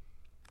well.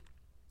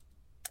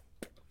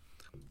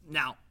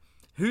 Now,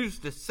 who's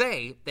to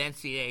say the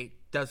NCAA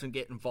doesn't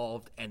get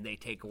involved and they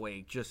take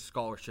away just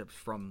scholarships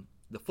from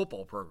the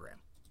football program,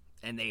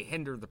 and they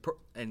hinder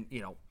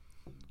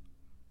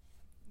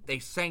they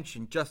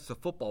sanction just the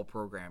football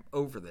program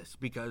over this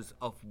because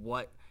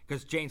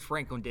James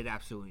Franklin did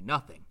absolutely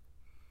nothing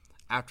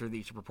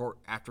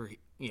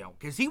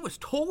because he was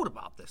told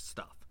about this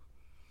stuff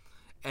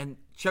and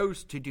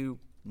chose to do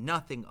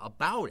nothing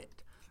about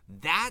it.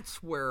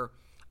 That's where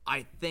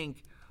I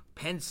think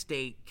Penn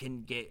State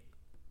can get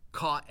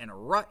caught in a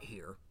rut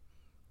here.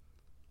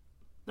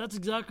 That's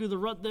exactly the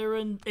rut they were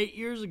in 8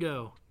 years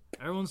ago.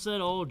 Everyone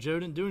said, "Oh, Joe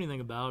didn't do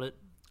anything about it,"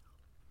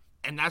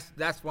 and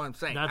that's what I'm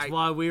saying. That's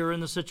why we were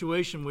in the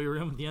situation we were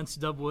in with the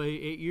NCAA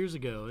 8 years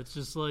ago. It's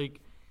just like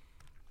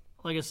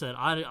I said,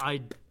 I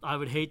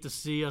would hate to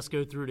see us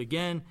go through it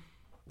again.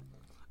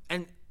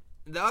 And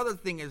the other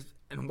thing is,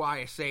 and why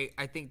I say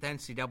I think the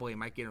NCAA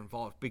might get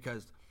involved,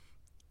 because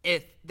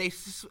if they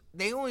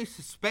only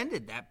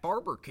suspended that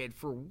Barber kid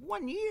for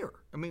 1 year.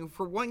 I mean,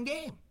 for one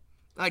game.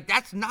 Like,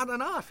 that's not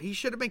enough. He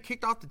should have been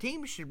kicked off the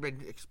team. He should have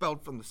been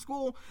expelled from the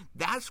school.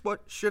 That's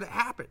what should have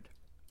happened.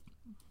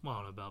 Well, I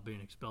don't know about being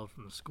expelled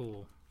from the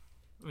school.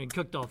 I mean,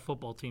 kicked off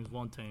football teams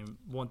one thing,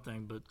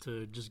 but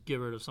to just get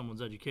rid of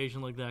someone's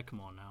education like that,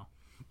 come on now.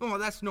 Well,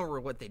 that's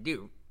normally what they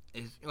do.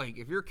 Is like,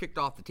 if you're kicked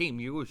off the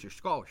team, you lose your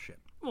scholarship.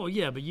 Well,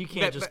 yeah, but you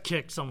can't just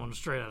kick someone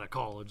straight out of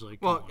college.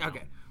 Like, well,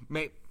 okay,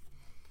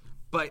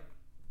 but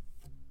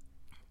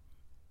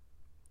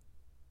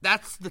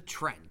that's the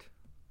trend.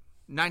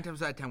 9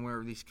 times out of 10,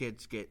 whenever these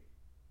kids get,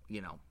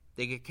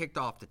 they get kicked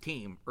off the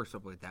team or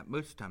something like that,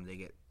 most of the time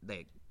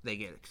they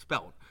get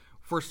expelled.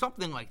 For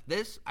something like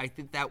this, I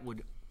think that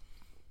would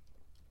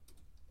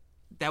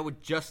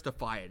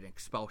justify an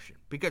expulsion,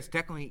 because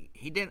technically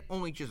he didn't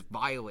only just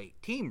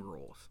violate team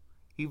rules,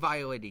 he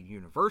violated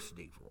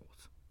university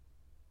rules.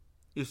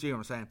 You see what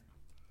I'm saying?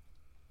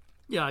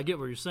 Yeah, I get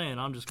what you're saying.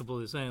 I'm just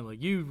completely saying,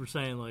 like, you were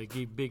saying, like,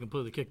 he'd be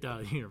completely kicked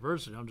out of the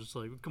university. I'm just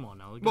like, come on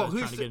now. The guy's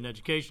trying to get an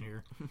education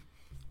here.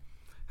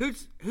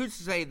 Who's to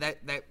say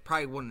that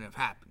probably wouldn't have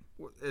happened,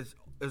 is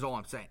all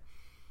I'm saying.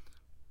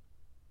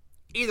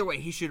 Either way,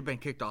 he should have been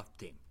kicked off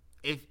the team.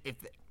 If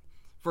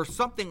for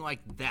something like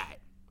that.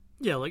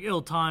 Yeah, like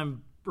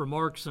ill-timed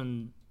remarks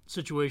and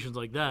situations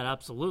like that,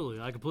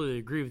 absolutely. I completely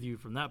agree with you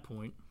from that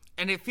point.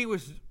 And if he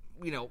was,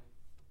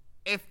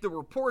 if the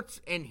reports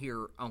in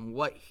here on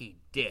what he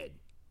did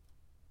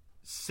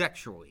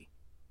sexually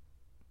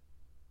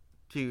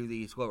to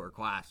these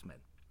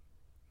lowerclassmen.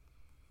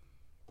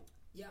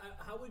 Yeah,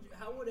 how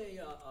would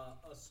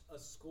a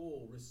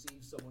school receive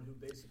someone who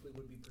basically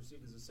would be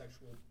perceived as a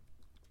sexual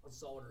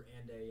assaulter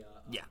and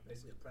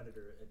basically a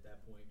predator at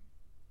that point?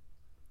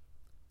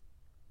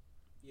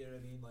 You know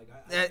what I mean? Like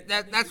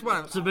that's what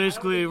I'm. So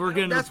basically, we're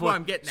getting. That's to the point. what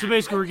I'm getting. So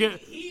basically, we're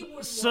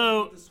getting.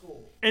 So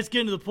it's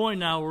getting to the point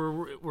now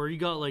where you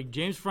got like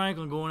James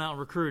Franklin going out and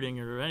recruiting,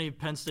 or any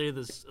Penn State,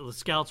 the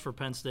scouts for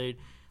Penn State.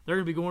 They're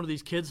going to be going to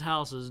these kids'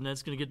 houses, and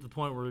it's going to get to the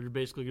point where they're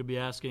basically going to be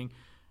asking,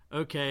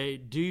 okay,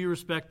 do you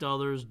respect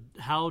others?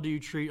 How do you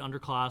treat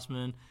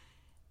underclassmen?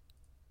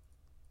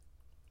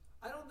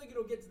 I don't think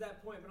it'll get to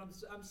that point, but I'm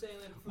saying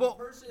that for the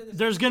person in this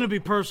there's going to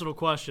be personal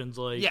questions,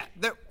 like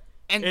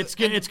it's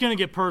going to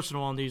get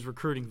personal on these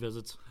recruiting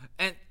visits.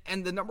 And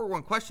the number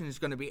one question is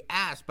going to be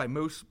asked by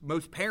most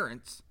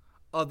parents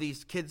of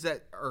these kids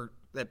that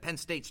Penn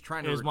State's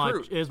trying to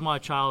recruit. Is my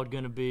child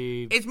going to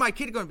be? Is my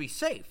kid going to be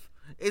safe?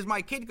 Is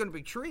my kid going to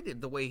be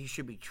treated the way he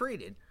should be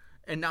treated,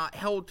 and not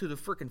held to the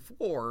freaking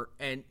floor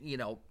and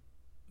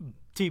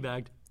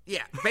teabagged?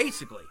 Yeah,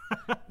 basically.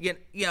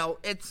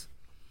 It's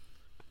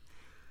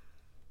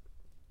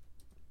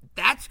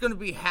that's going to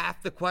be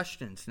half the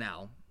questions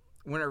now.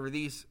 Whenever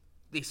these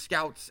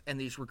scouts and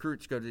these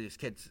recruits go to these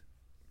kids'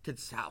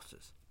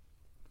 houses,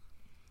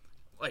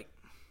 like,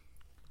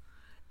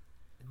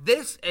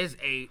 this is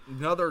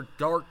another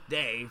dark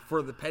day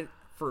for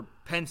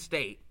Penn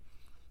State.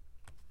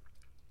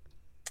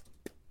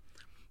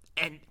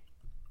 And,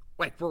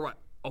 like, we're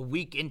a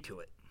week into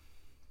it.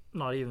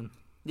 Not even.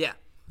 Yeah.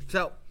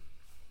 So,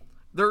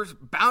 there's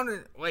bound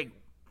to, like,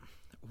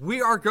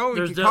 we are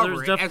going to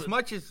cover it. As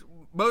much as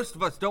most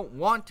of us don't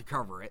want to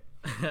cover it,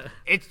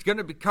 it's going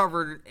to be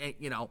covered,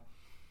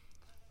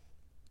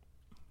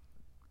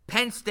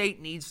 Penn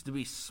State needs to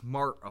be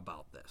smart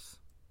about this.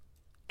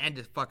 End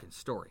of fucking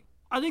story.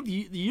 I think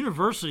the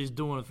university is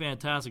doing a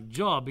fantastic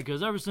job,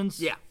 because ever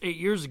since 8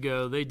 years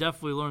ago, they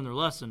definitely learned their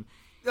lesson.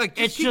 Like,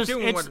 it's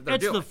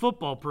the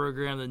football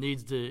program that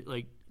needs to,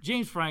 like,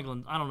 James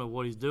Franklin. I don't know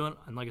what he's doing,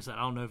 and like I said,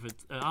 I don't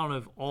know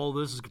if all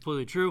this is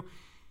completely true.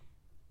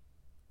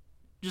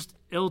 just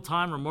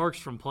ill-timed remarks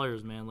from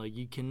players, man. Like,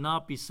 you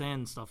cannot be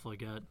saying stuff like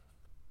that.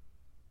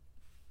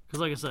 Because,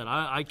 like I said,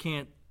 I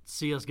can't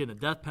see us getting a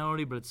death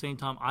penalty, but at the same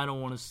time, I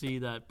don't want to see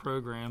that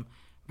program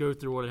go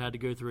through what it had to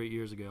go through 8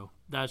 years ago.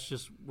 That's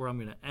just where I'm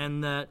going to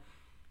end that.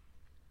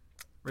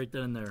 Right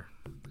then and there.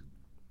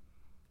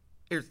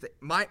 Here's the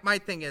my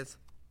thing is,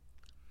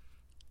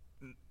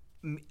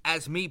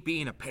 as me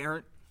being a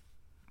parent,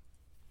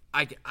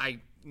 I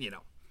you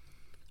know,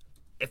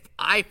 if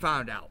I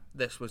found out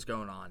this was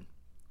going on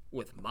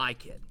with my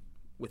kid,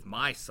 with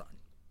my son,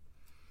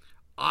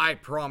 I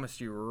promise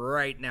you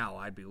right now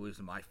I'd be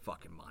losing my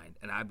fucking mind,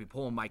 and I'd be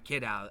pulling my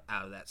kid out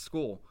of that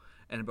school,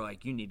 and I'd be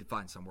like, you need to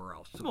find somewhere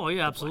else. Oh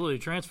yeah, absolutely,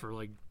 transfer.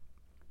 Like,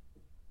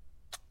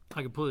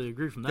 I completely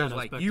agree from that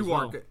aspect like you as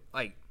well. are good,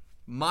 like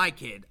my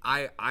kid,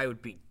 I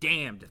would be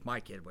damned if my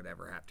kid would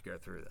ever have to go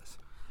through this.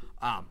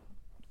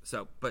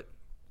 So, but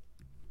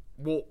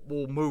we'll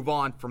move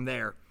on from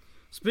there.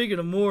 Speaking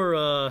of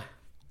more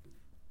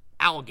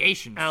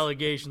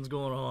Allegations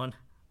going on,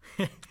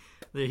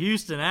 the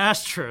Houston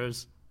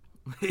Astros.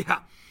 Yeah.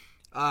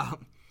 I'm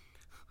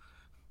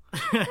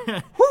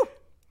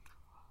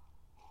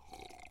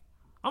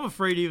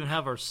afraid to even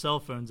have our cell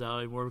phones out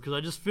anymore because I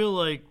just feel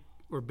like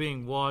we're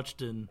being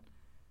watched and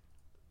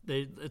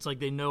it's like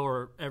they know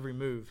our every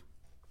move.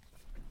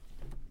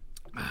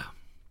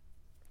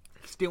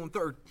 Stealing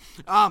third.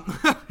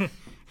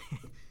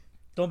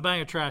 Don't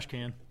bang a trash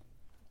can.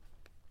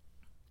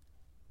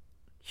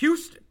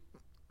 Houston.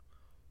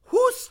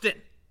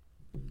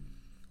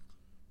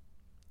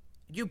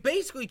 You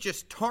basically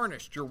just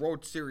tarnished your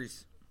World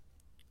Series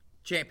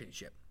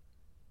championship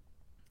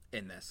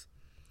in this.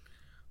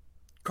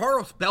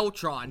 Carlos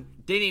Beltran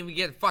didn't even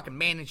get to fucking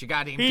manage a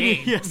goddamn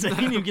game. Yes, he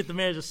didn't even get to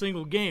manage a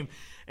single game.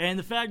 And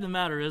the fact of the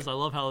matter is, I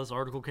love how this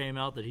article came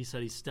out that he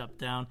said he stepped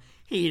down.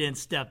 He didn't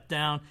step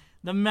down.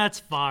 The Mets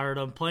fired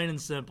him, plain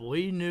and simple.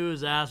 He knew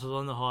his ass was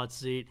on the hot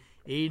seat.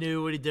 He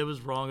knew what he did was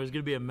wrong. It was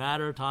going to be a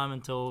matter of time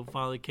until it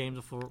finally came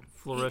to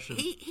fruition.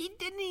 He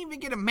didn't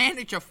even get to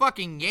manage a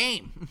fucking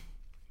game.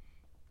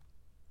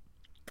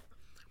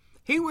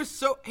 He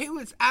was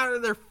out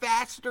of there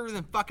faster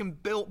than fucking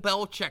Bill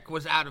Belichick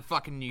was out of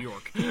fucking New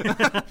York.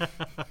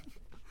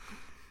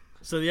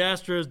 So the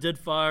Astros did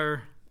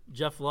fire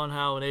Jeff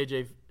Lunhow and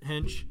AJ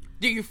Hinch.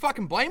 Do you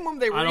fucking blame them?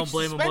 They were I don't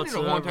blame them suspended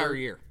whatsoever. a whole entire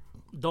year.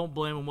 Don't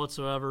blame them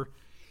whatsoever.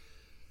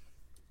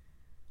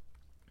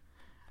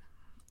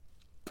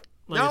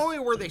 Not only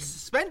were they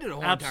suspended a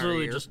whole entire year,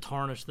 absolutely just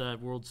tarnished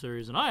that World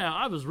Series. And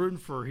I was rooting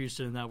for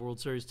Houston in that World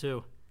Series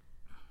too.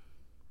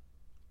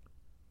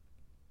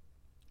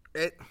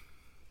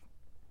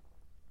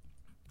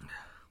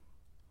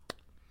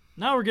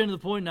 Now we're getting to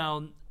the point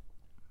now,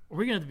 we're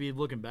going to have to be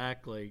looking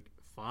back like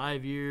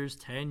 5 years,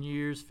 10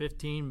 years,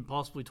 15,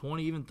 possibly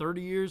 20, even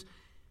 30 years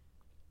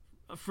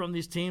from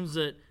these teams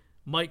that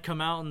might come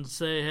out and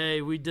say,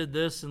 hey, we did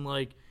this in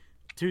like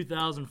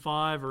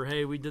 2005 or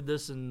hey, we did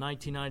this in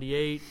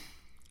 1998.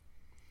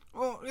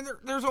 Well,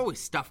 there's always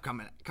stuff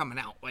coming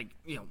out. Like,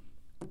 you know,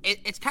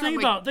 it's kind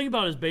of like... Think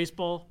about his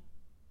baseball.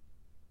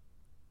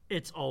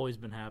 It's always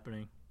been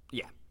happening.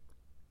 Yeah.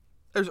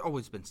 There's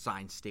always been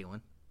sign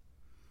stealing.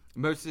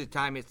 Most of the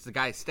time, it's the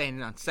guy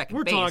standing on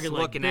second base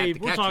looking at the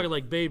catcher. We're talking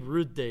like Babe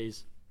Ruth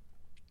days.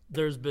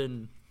 There's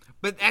been...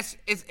 But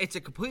it's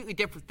a completely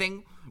different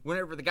thing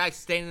whenever the guy's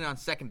standing on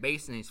second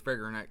base and he's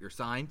figuring out your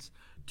signs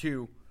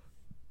to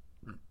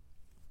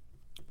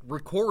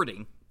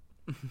recording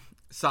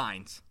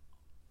signs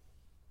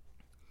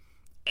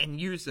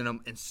and using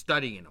them and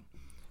studying them.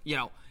 You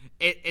know,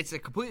 it's a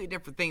completely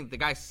different thing. The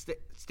guy's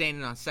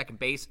standing on second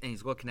base and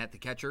he's looking at the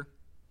catcher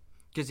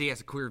because he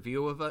has a clear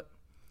view of it.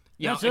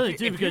 That's really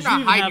too, because you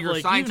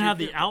even have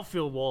the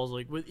outfield walls,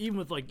 like with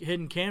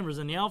hidden cameras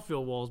in the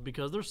outfield walls,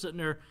 because they're sitting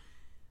there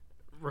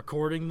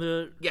recording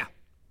the. Yeah.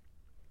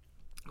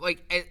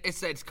 Like I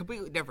said, it's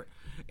completely different.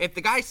 If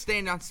the guy's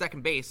standing on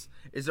second base,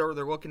 is over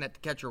there looking at the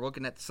catcher,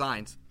 looking at the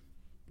signs,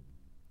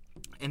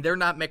 and they're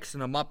not mixing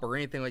them up or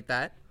anything like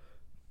that,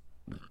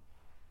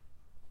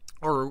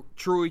 or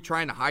truly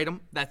trying to hide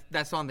them,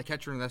 that's on the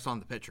catcher and that's on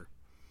the pitcher.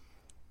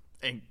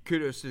 And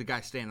kudos to the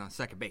guy standing on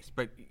second base.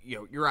 But, you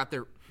know, you're out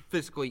there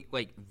physically,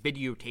 like,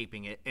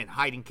 videotaping it and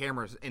hiding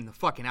cameras in the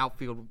fucking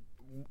outfield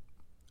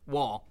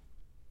wall.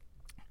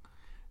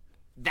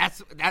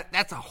 That's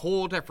a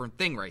whole different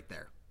thing right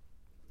there.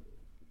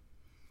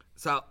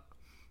 So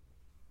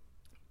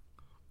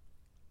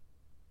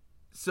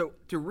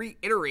to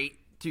reiterate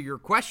to your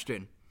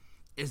question,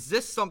 is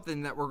this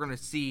something that we're going to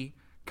see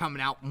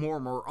coming out more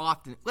and more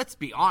often? Let's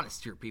be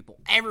honest here, people.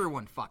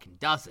 Everyone fucking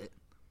does it.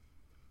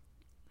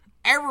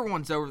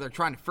 Everyone's over there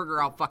trying to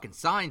figure out fucking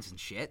signs and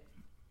shit.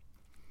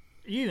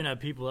 You even have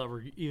people that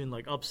were even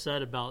like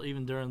upset about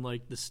even during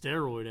like the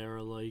steroid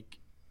era, like.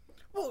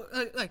 Well,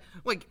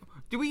 like,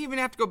 do we even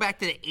have to go back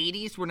to the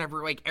 80s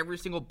whenever like every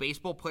single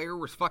baseball player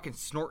was fucking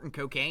snorting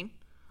cocaine?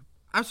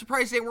 I'm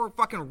surprised they weren't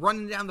fucking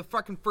running down the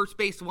fucking first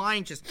base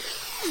line just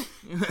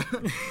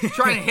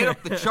trying to hit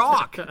up the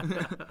chalk.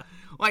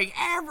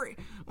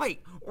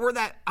 Or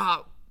that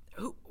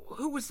who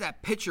who was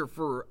that pitcher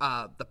for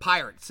the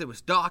Pirates? It was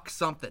Doc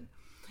something.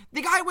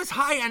 The guy was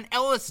high on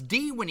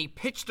LSD when he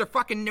pitched a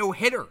fucking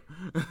no-hitter.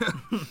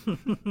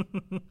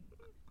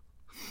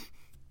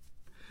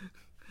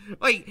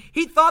 Like,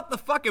 he thought the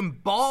fucking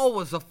ball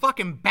was a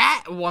fucking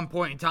bat at one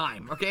point in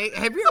time, okay?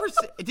 Have you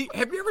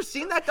ever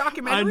seen that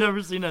documentary? I've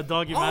never seen that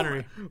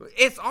documentary. Oh,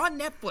 it's on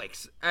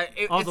Netflix.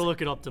 I'll have to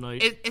look it up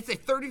tonight. It's a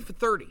 30 for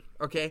 30,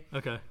 okay?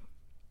 Okay.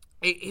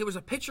 He was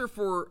a pitcher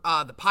for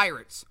the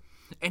Pirates,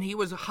 and he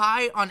was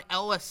high on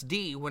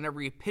LSD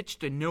whenever he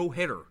pitched a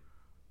no-hitter.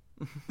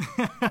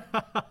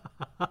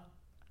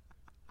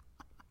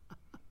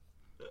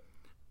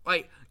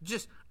 Like,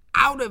 just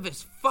out of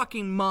his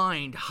fucking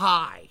mind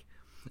high.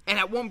 And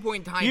at one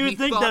point in time, he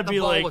thought the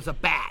ball was a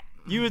bat.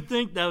 You would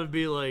think that would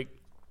be like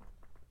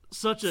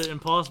such an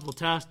impossible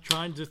task,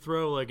 trying to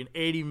throw like an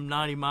 80,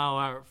 90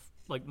 mile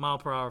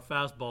per hour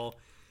fastball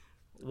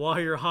while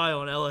you're high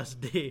on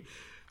LSD.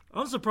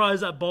 I'm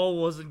surprised that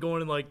ball wasn't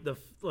going in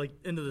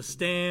into the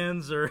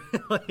stands or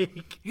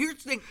like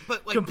here's the thing,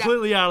 but like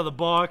completely out of the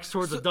box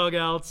towards the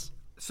dugouts.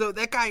 So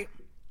that guy,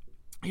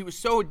 he was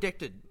so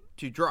addicted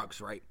to drugs,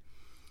 right?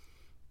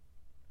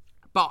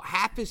 About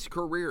half his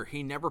career,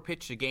 he never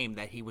pitched a game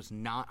that he was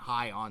not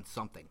high on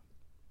something.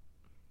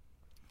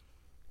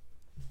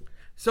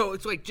 So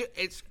it's like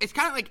it's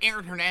kind of like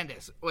Aaron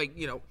Hernandez. Like,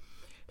 you know,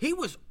 he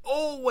was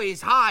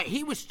always high.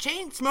 He was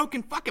chain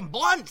smoking fucking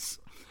blunts.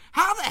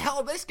 How the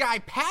hell this guy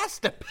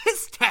passed the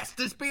piss test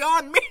is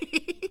beyond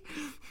me.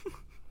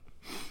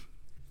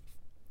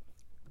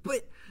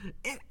 But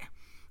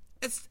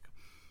it's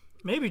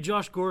maybe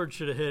Josh Gordon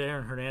should have hit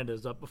Aaron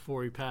Hernandez up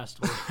before he passed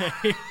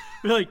away.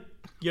 Be like,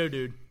 yo,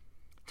 dude.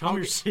 Tell me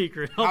your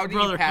secret. Help how do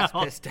brother you pass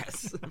out. piss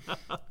tests?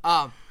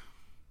 But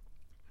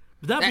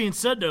that being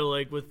said, though,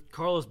 like with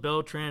Carlos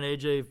Beltran,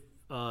 AJ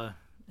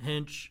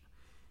Hinch,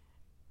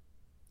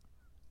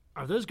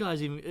 are those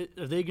guys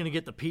are they going to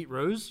get the Pete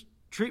Rose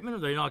treatment? Or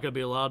are they not going to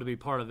be allowed to be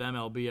part of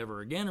MLB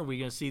ever again? Are we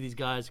going to see these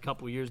guys a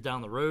couple of years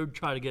down the road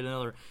try to get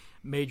another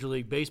Major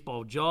League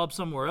Baseball job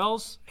somewhere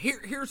else?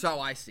 Here's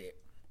how I see it.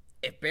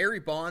 If Barry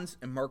Bonds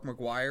and Mark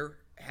McGwire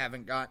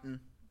haven't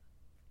gotten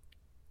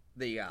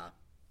the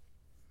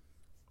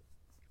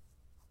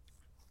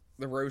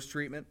Rose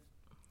treatment,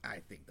 I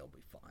think they'll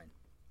be fine.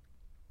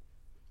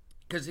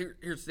 Because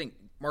here's the thing.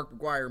 Mark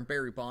McGwire and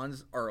Barry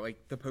Bonds are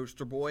like the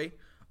poster boy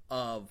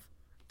of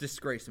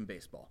disgrace in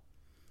baseball.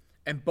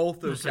 And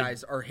both those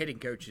guys are hitting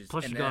coaches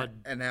in the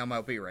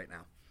MLB right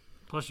now.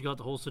 Plus you got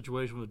the whole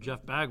situation with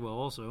Jeff Bagwell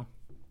also.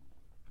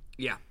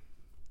 Yeah.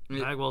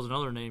 Bagwell's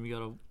another name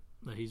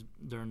that he's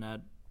during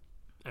that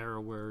era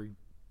where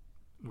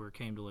it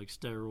came to like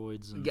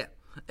steroids and yeah.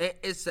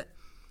 It's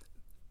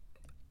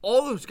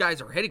all those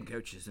guys are hitting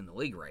coaches in the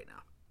league right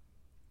now.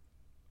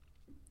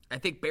 I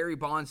think Barry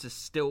Bonds is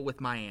still with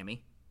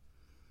Miami.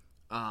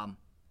 And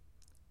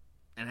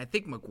I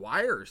think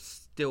McGuire's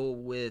still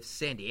with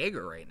San Diego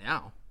right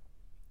now.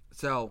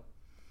 So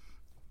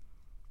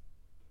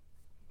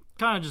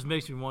kind of just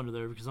makes me wonder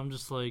there, because I'm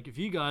just like, if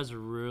you guys are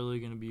really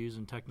going to be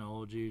using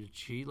technology to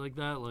cheat like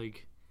that,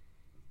 like,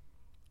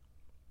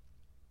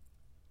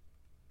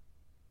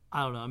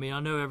 I don't know. I mean,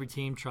 I know every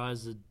team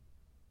tries to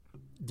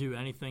do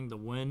anything to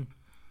win,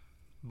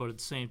 but at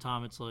the same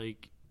time, it's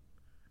like,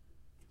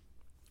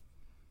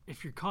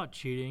 if you're caught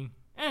cheating,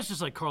 and it's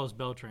just like Carlos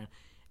Beltran,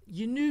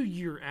 you knew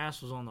your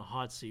ass was on the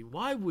hot seat.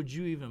 Why would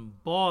you even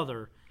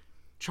bother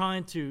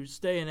trying to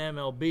stay in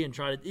MLB and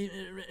try to,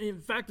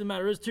 in fact, the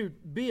matter is to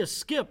be a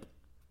skip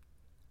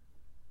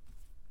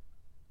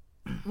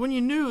when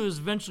you knew it was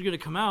eventually going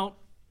to come out?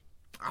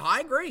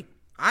 I agree.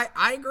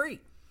 I agree.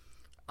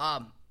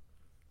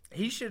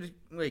 He should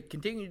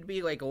continue to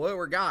be like a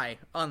lower guy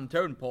on the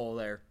totem pole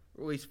there,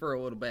 at least for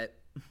a little bit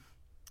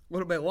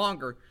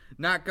longer.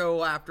 Not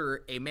go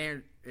after a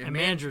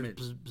management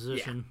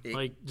position, yeah,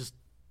 like just.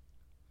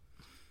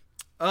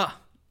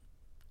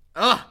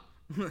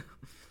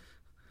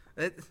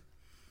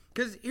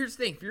 Because here's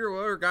the thing: if you're a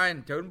lower guy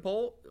in the totem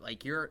pole,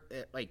 like you're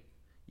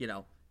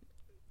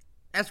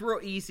that's real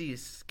easy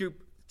to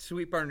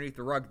sweep underneath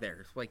the rug.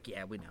 There, it's like,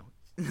 yeah, we know.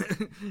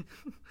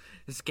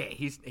 It's gay.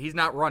 He's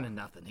not running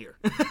nothing here.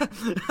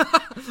 I'm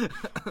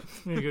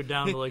gonna go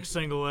down to like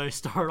single A,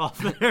 start off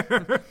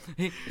there.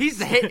 He's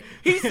the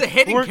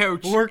hitting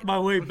coach. Work my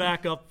way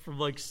back up from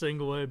like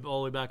single A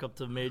all the way back up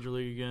to major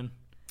league again.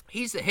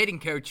 He's the hitting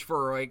coach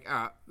for like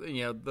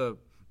the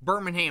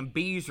Birmingham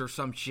Bees or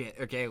some shit.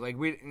 Okay, like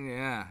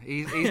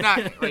he's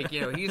not like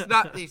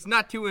he's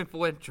not too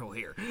influential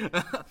here.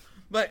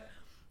 But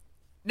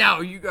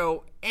now you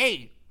go,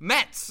 hey,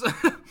 Mets.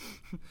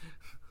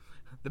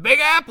 The Big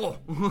Apple.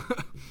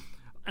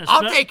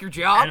 I'll take your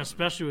job. And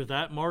especially with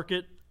that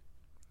market.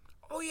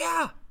 Oh,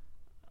 yeah.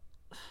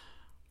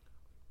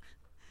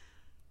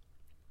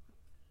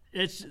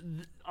 It's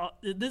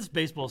this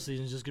baseball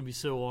season is just going to be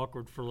so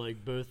awkward for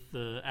like both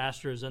the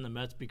Astros and the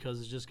Mets, because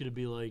it's just going to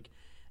be like,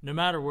 no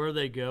matter where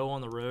they go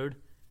on the road,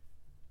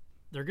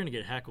 they're going to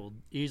get heckled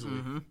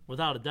easily,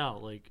 without a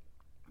doubt. Like,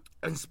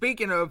 and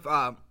speaking of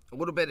a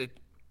little bit of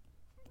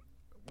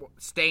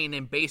staying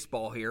in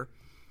baseball here,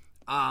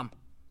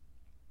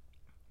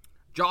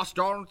 Josh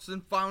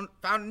Donaldson found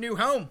a new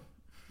home.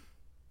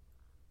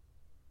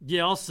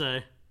 Yeah, I'll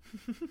say.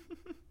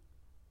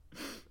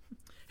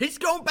 He's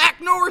going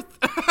back north.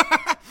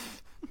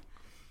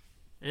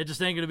 It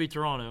just ain't going to be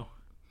Toronto.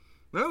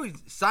 No, he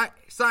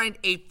signed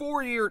a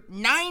 4-year,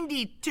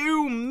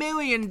 $92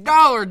 million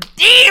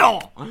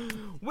deal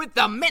with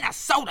the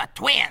Minnesota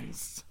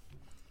Twins.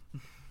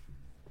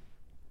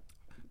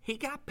 He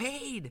got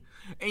paid.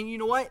 And you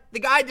know what? The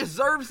guy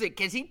deserves it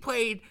because he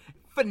played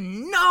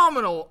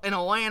phenomenal in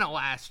Atlanta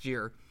last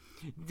year.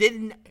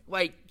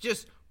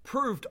 Just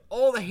proved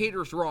all the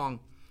haters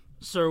wrong.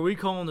 So are we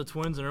calling the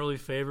Twins an early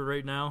favorite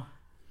right now?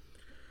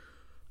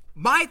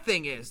 My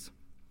thing is,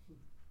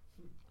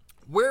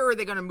 where are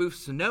they going to move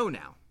Sano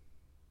now?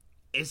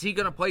 Is he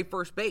going to play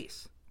first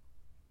base?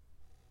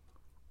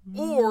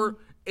 Or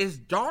is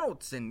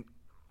Donaldson,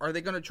 are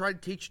they going to try to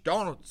teach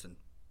Donaldson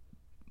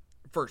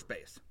first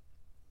base?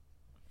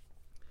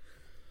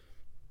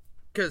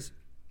 Because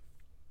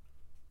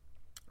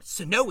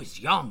Sano is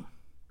young.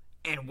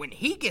 And when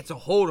he gets a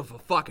hold of a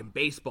fucking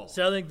baseball.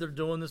 See, I think they're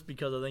doing this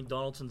because I think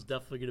Donaldson's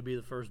definitely going to be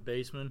the first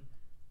baseman.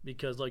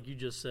 Because, like you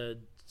just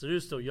said,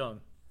 Sano's still young.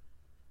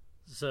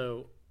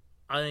 So,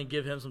 I think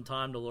give him some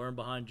time to learn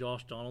behind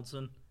Josh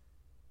Donaldson.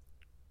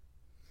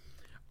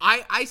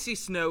 I see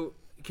Sano,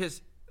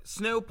 because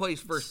Sano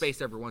plays first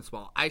base every once in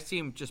a while. I see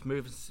him just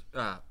move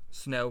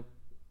Sano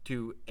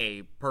to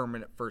a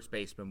permanent first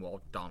baseman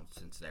while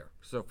Donaldson's there.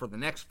 So, for the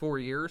next 4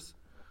 years,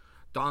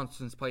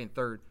 Donaldson's playing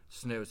third,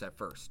 Sano's at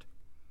first.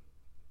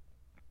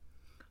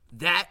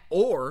 That,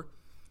 or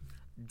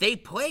they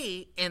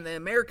play in the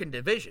American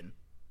division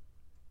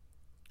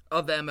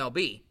of the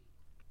MLB.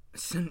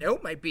 Sano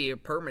might be a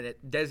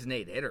permanent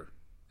designated hitter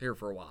here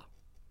for a while.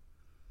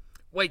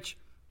 Which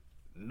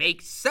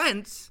makes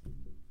sense.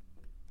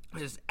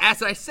 Because,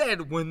 as I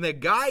said, when the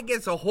guy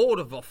gets a hold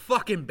of a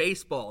fucking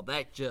baseball,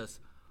 that just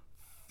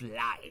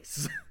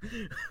flies.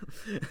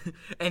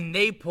 And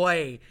they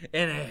play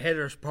in a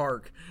hitter's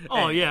park.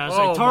 Oh, and, yeah. It's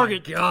like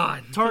Target. My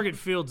God. Target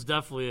Field's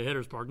definitely a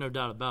hitter's park, no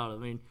doubt about it. I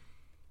mean,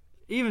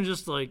 even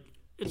just like,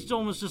 it's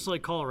almost just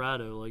like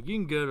Colorado. Like, you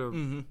can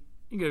go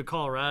to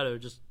Colorado,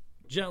 just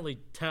gently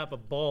tap a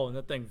ball and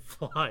that thing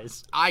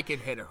flies. I could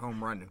hit a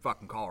home run in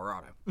fucking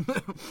Colorado.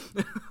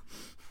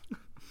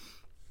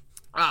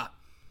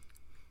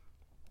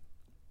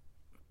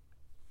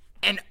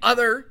 And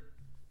other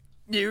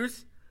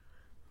news,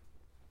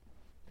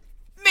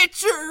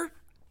 Mitchell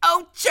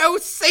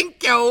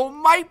Ochocinco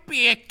might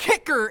be a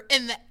kicker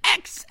in the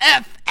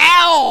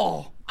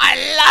XFL.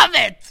 I love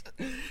it.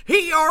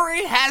 He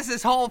already has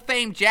his Hall of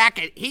Fame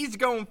jacket. He's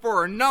going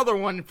for another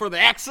one for the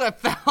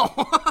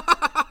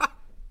XFL.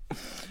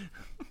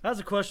 That's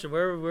a question.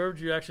 Where would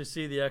you actually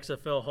see the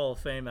XFL Hall of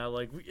Fame at?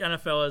 Like,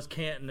 NFL has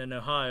Canton in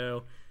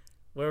Ohio.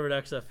 Where would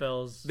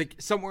XFL's?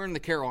 Somewhere in the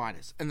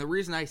Carolinas. And the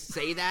reason I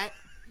say that,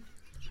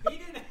 He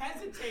didn't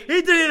hesitate.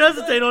 He didn't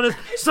hesitate on this.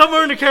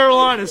 Somewhere in the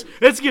Carolinas.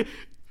 It's good.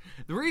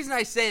 the reason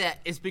I say that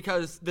is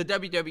because the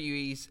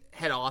WWE's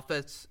head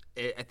office,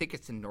 I think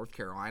it's in North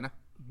Carolina.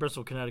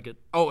 Bristol, Connecticut.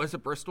 Oh, is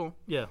it Bristol?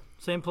 Yeah,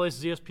 same place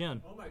as ESPN.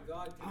 Oh my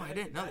God! Oh, I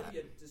didn't know that'd that. be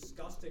a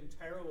disgusting,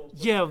 terrible.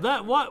 place. Yeah,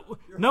 that what?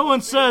 Your No Hall one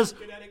of Fame says. in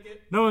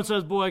Connecticut. No one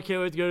says, "Boy, I can't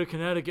wait to go to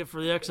Connecticut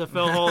for the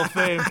XFL Hall of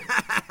Fame."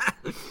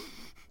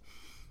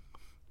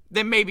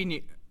 Then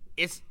maybe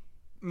it's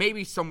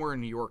maybe somewhere in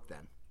New York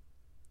then.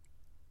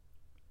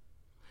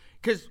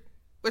 Because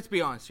let's be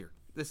honest here,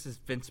 this is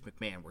Vince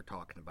McMahon we're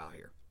talking about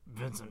here.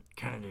 Vincent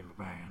Kennedy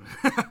McMahon.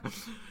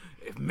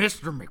 If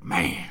Mr.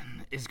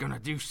 McMahon is gonna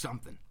do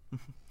something,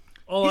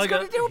 All he's I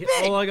gonna got, do it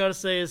big. all I got to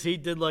say is he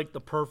did like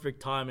the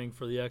perfect timing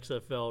for the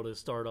XFL to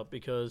start up,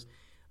 because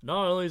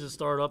not only does it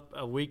start up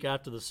a week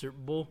after the Super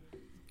Bowl,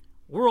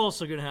 we're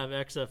also going to have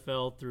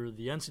XFL through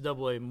the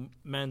NCAA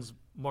Men's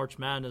March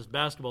Madness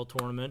basketball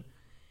tournament.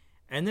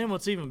 And then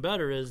what's even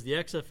better is the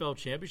XFL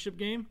championship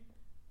game.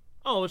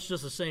 Oh, it's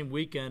just the same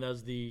weekend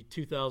as the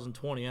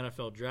 2020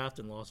 NFL draft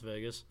in Las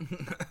Vegas.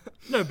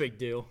 No big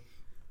deal.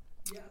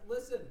 Yeah,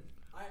 listen.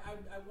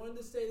 I wanted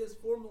to say this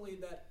formally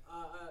that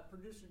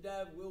producer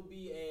Dev will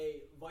be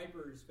a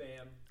Vipers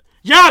fan.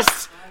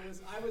 Yes!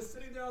 I was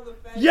sitting there on the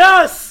fence.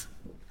 Yes!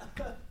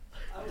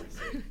 I was.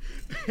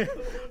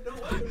 No,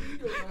 what are you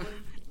doing,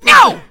 Owen?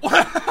 no.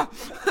 I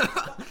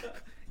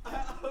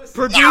was,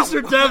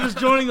 Producer Dev is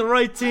joining the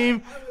right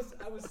team.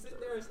 I was sitting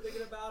there, I was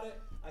thinking about it.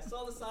 I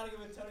saw the signing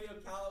of Antonio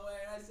Callaway,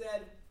 and I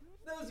said,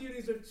 "Those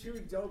unis are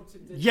too dope to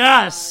deny."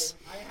 Yes!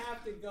 I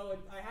have to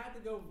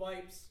go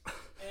Vipes.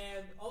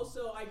 And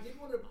also, I did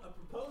want to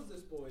propose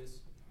this, boys.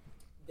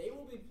 They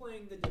will be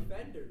playing the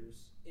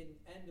Defenders in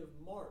end of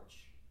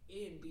March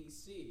in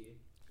DC,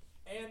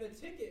 and the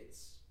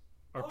tickets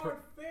are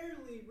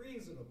fairly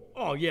reasonable.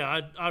 Oh,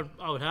 yeah, I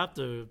would have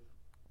to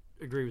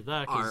agree with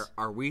that. 'Cause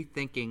Are we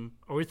thinking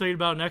are we thinking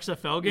about an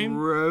XFL game?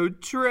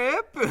 road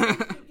trip? I'm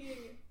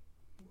thinking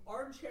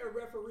armchair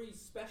referee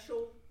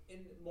special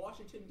in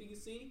Washington,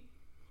 D.C.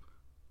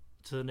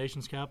 To the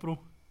nation's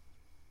capital?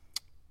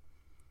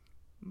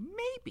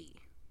 Maybe.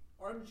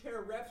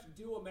 Armchair refs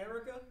do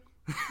America.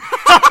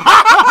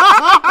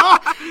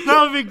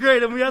 That would be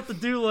great. And we have to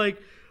do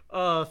like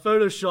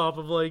Photoshop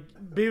of like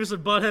Beavis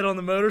and Butthead on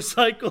the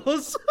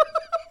motorcycles.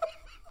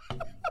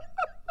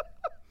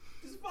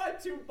 Just find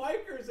two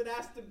bikers and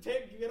ask them,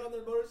 take, get on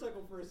their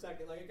motorcycle for a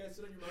second. Like, you guys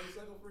sit on your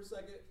motorcycle for a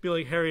second? Be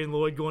like Harry and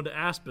Lloyd going to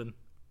Aspen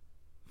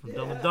from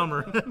Dumb and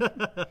Dumber.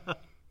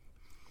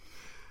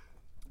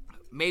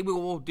 Maybe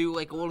we'll do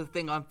like a little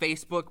thing on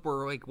Facebook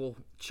where like we'll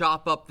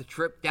chop up the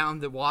trip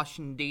down to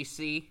Washington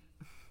D.C.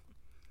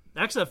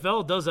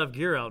 XFL does have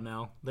gear out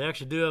now. They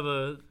actually do have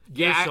a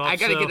gear Yeah, shop. I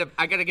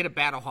gotta get a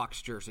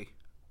Battlehawks jersey.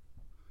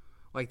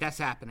 Like that's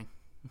happening.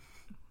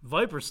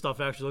 Viper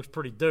stuff actually looks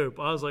pretty dope.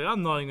 I was like,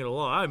 I'm not even gonna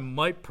lie, I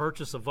might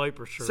purchase a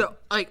Viper shirt. So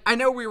like I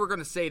know we were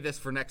gonna say this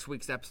for next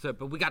week's episode,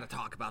 but we got to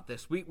talk about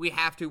this. We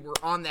have to. We're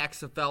on the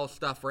XFL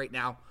stuff right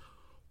now.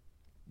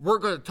 We're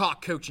gonna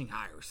talk coaching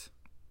hires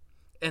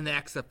in the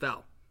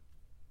XFL.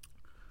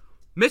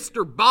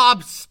 Mr.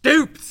 Bob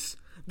Stoops.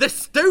 The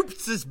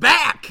Stoops is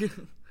back.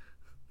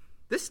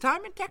 This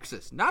time in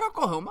Texas, not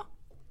Oklahoma,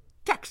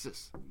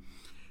 Texas.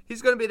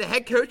 He's going to be the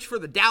head coach for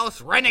the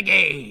Dallas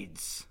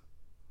Renegades.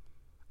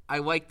 I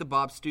like the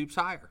Bob Stoops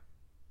hire.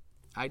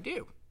 I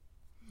do.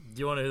 Do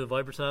you want to know who the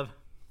Vipers have?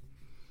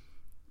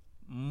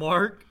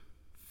 Mark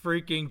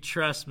freaking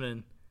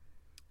Trestman.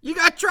 You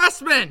got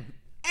Trestman.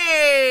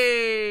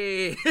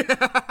 Hey.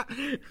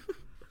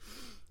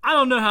 I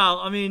don't know how.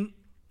 I mean,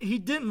 he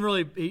didn't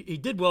really. He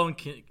did well in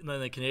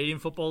the Canadian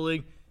Football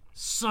League.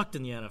 Sucked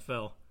in the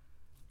NFL.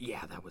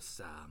 Yeah, that was.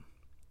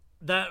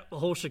 That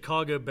whole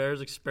Chicago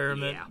Bears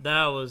experiment. Yeah.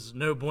 That was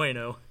no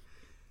bueno.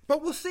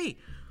 But we'll see.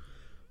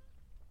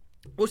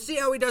 We'll see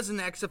how he does in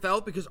the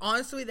XFL because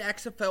honestly, the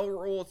XFL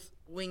rules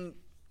lean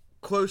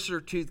closer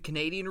to the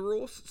Canadian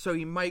rules, so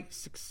he might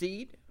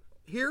succeed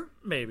here.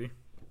 Maybe.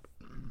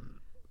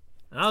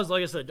 And I was,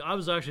 like I said, I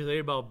was actually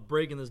thinking about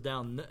breaking this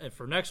down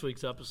for next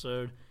week's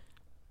episode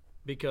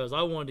because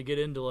I wanted to get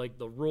into like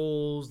the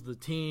rules, the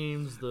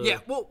teams,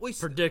 the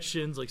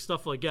predictions, like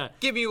stuff like that.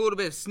 Give you a little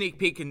bit of sneak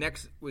peek in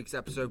next week's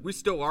episode. We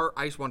still are.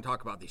 I just want to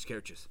talk about these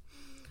coaches.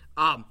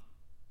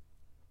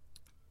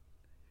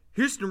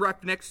 Houston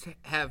Roughnecks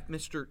have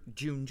Mr.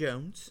 June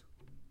Jones.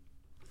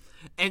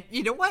 And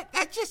you know what?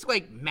 That just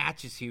like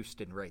matches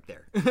Houston right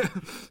there.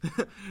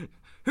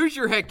 Who's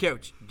your head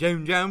coach?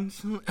 June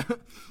Jones?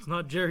 It's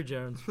not Jerry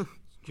Jones. It's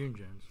June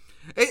Jones.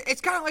 It's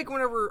kind of like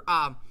whenever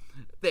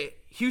the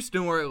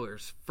Houston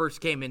Oilers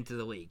first came into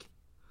the league.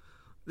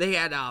 They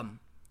had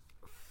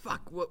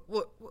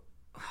what?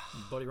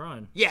 Buddy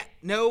Ryan. Yeah,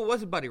 no, it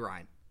wasn't Buddy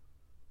Ryan.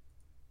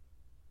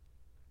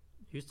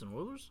 Houston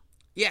Oilers?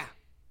 Yeah.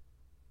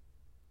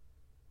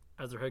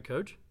 As their head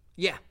coach?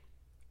 Yeah.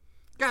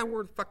 Guy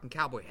wore the fucking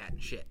cowboy hat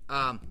and shit.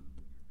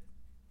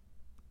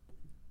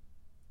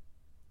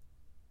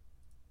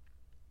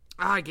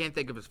 I can't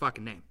think of his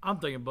fucking name. I'm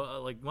thinking,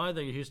 like, when I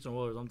think of Houston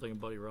Oilers, I'm thinking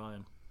Buddy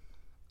Ryan.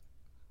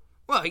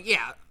 Well,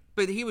 yeah,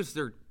 but he was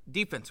their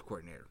defensive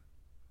coordinator.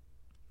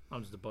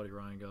 I'm just a Buddy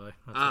Ryan guy.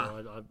 That's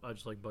all. I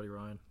just like Buddy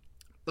Ryan.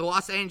 The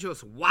Los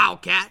Angeles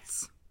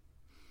Wildcats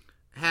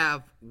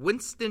have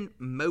Winston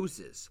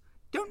Moses.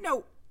 Don't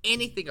know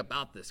anything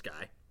about this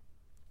guy.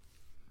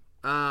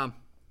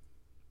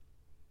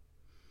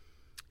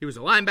 He was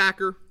a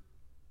linebacker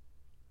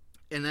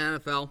in the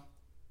NFL.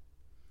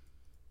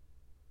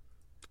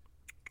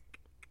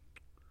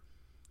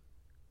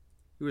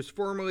 He was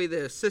formerly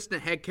the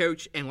assistant head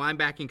coach and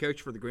linebacking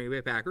coach for the Green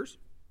Bay Packers.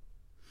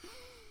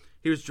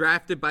 He was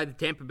drafted by the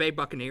Tampa Bay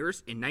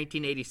Buccaneers in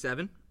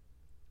 1987.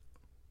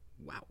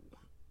 Wow.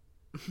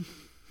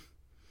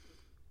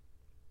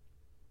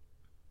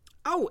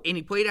 Oh, and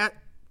he played at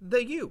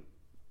the U.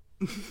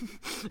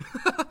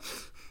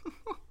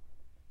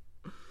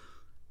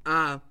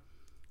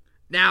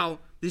 Now,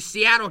 the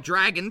Seattle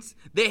Dragons,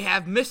 they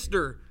have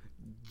Mr.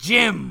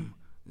 Jim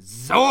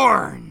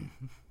Zorn.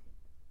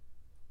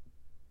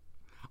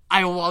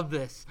 I love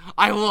this.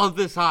 I love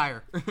this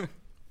hire.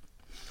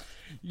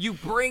 You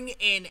bring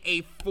in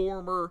a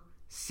former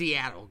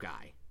Seattle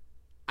guy.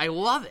 I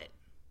love it.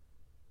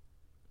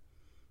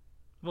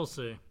 We'll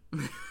see.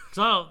 Because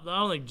I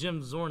don't think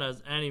Jim Zorn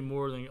has any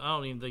more than... I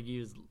don't even think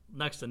he's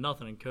next to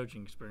nothing in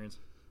coaching experience.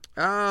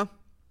 Well,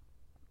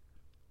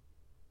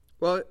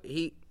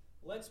 he...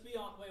 Let's be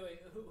on. Wait.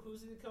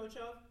 Who's he the coach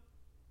of?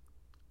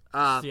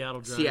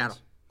 Seattle Dragons. Seattle.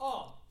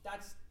 Oh,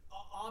 that's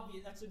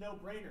obvious. That's a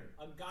no-brainer.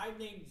 A guy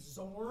named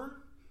Zorn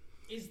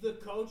is the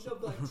coach of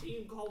the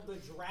team called the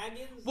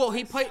Dragons. Well,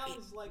 he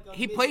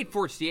played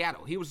for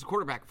Seattle. He was the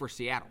quarterback for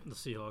Seattle. The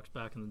Seahawks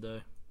back in the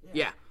day.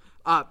 Yeah.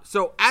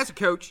 So as a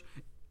coach,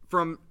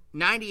 from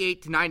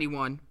 98 to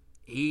 91,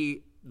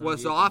 he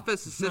was the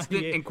office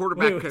assistant and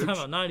quarterback coach. Talking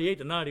about 98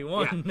 to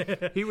 91.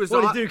 Yeah. He was.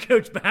 What did he do?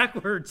 Coach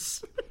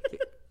backwards.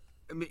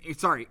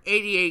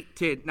 88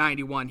 to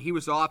 91. He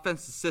was the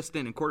offense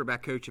assistant and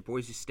quarterback coach at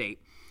Boise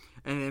State.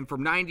 And then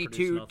from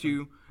 92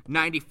 to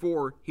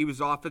 94, he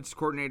was offense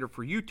coordinator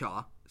for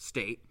Utah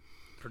State.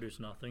 Produced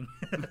nothing.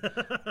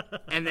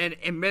 and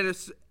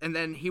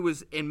then he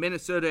was in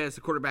Minnesota as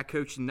the quarterback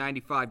coach in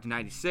 95 to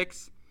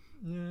 96.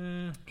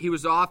 Yeah. He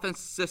was offense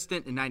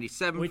assistant in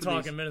 97. We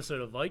talking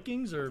Minnesota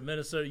Vikings or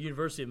Minnesota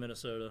University of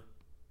Minnesota?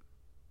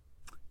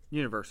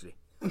 University.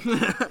 he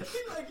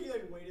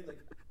waited like.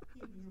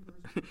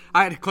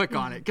 I had to click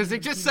on it because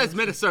it just says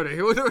Minnesota.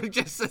 It literally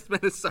just says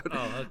Minnesota.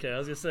 Oh, okay. I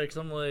was gonna say because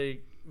I'm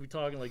like, we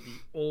talking like the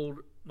old,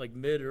 like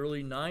mid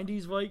early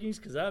 '90s Vikings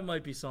because that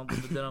might be something.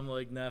 But then I'm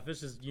like, nah, if it's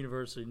just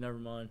University, never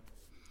mind.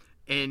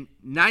 In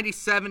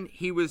 97,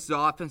 he was the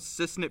offense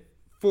assistant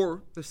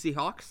for the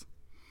Seahawks.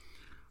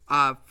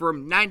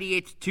 From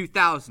 98 to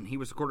 2000, he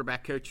was the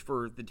quarterback coach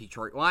for the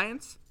Detroit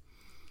Lions.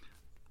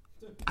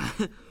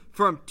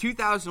 From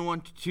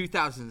 2001 to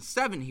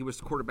 2007, he was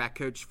the quarterback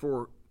coach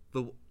for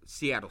the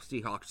Seattle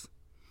Seahawks.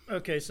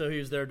 Okay, so he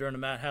was there during the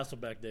Matt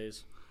Hasselbeck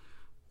days.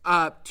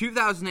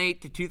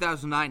 2008 to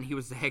 2009, he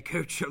was the head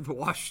coach of the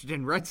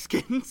Washington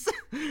Redskins.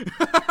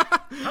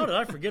 How did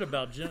I forget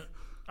about Jim?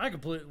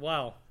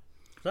 Wow.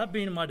 That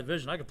being in my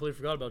division, I completely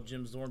forgot about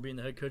Jim Zorn being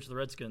the head coach of the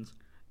Redskins.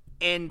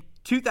 In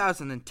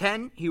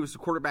 2010, he was the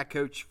quarterback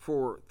coach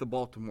for the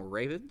Baltimore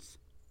Ravens.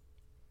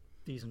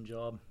 Decent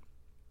job.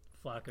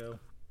 Flacco.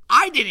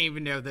 I didn't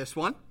even know this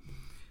one.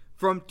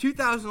 From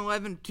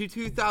 2011 to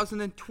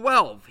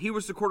 2012, he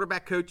was the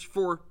quarterback coach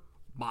for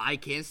my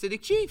Kansas City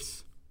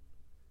Chiefs.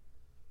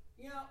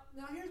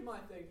 Now here's my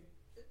thing.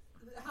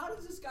 How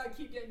does this guy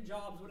keep getting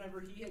jobs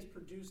whenever he has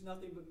produced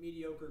nothing but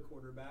mediocre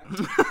quarterbacks?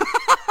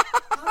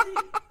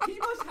 He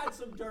must have had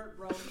some dirt,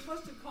 bro. He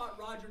must have caught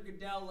Roger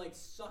Goodell like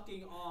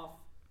sucking off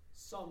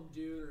some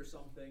dude or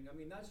something. I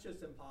mean, that's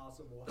just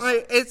impossible.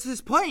 It's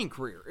his playing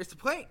career.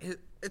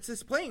 It's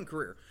his playing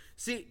career.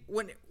 See,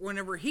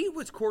 whenever he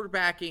was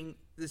quarterbacking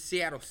the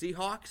Seattle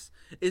Seahawks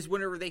is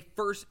whenever they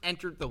first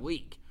entered the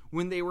league,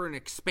 when they were an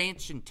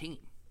expansion team.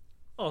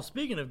 Oh,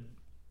 speaking of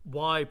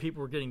why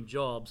people were getting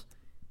jobs,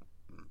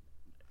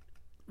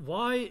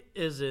 why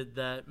is it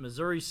that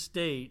Missouri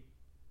State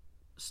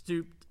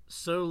stooped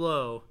so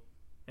low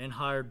and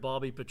hired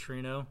Bobby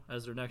Petrino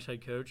as their next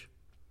head coach?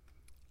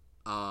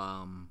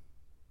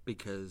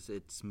 Because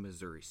it's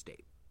Missouri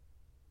State.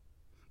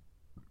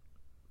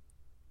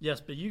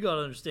 Yes, but you got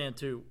to understand,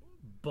 too,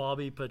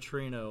 Bobby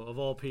Petrino, of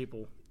all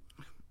people.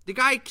 The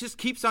guy just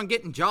keeps on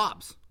getting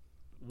jobs.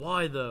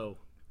 Why, though?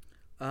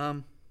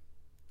 I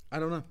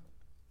don't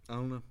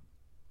know.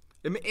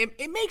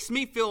 It makes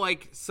me feel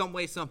like some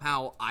way,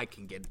 somehow, I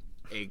can get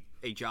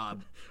a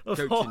job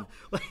coaching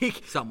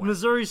somewhere.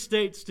 Missouri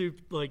State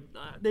stooped, like,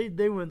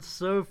 they went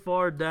so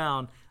far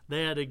down,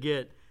 they had to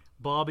get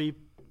Bobby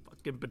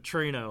fucking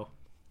Petrino.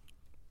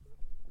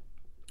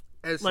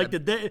 Like,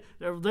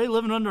 are they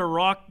living under a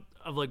rock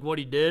of, like, what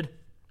he did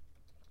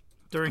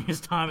during his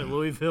time at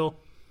Louisville?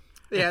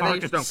 Yeah, they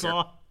just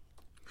don't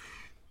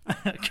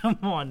care. Come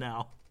on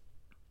now.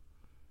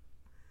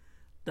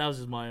 That was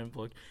just my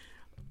input.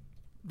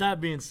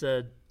 That being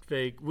said,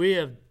 Fake, we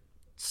have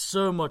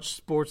so much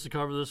sports to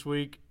cover this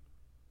week.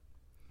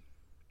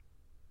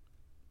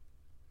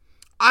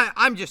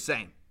 I'm just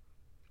saying.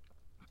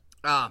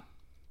 I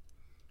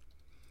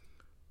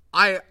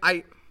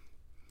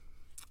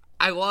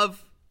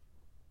love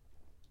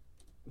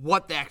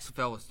what the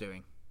XFL is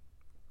doing.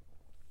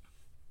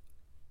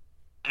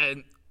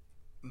 And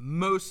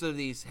most of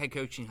these head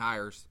coaching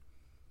hires,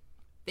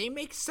 they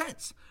make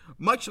sense.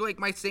 Much like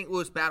my St.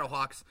 Louis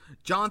Battlehawks,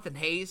 Jonathan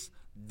Hayes,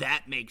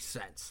 that makes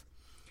sense.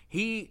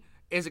 He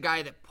is a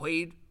guy that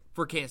played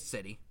for Kansas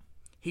City.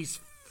 He's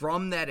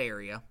from that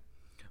area.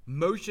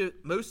 Most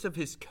of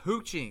his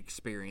coaching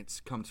experience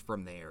comes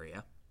from the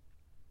area.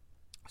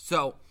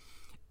 So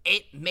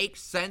it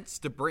makes sense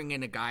to bring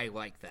in a guy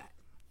like that.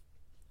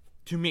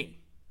 To me,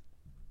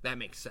 that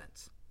makes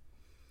sense.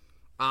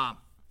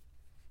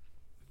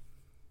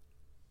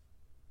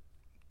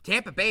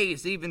 Tampa Bay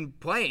is even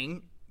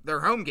playing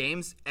their home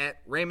games at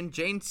Raymond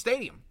James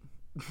Stadium.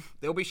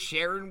 They'll be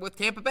sharing with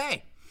Tampa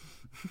Bay.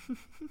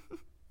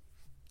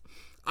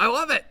 I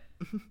love it.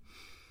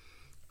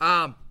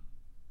 I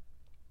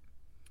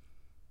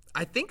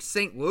think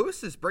St.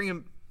 Louis is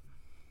bringing...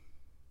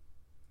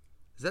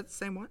 Is that the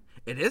same one?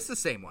 It is the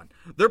same one.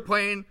 They're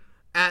playing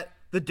at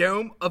the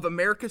Dome of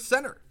America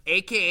Center,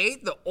 a.k.a.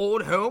 the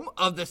old home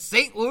of the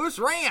St. Louis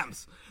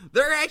Rams.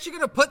 They're actually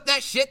going to put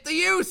that shit to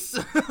use.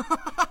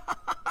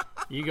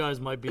 You guys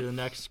might be the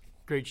next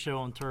great show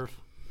on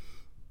turf.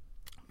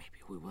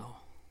 Maybe we will.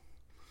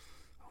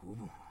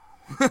 Ooh.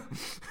 Oh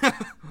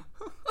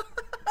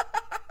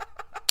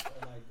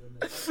my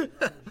goodness.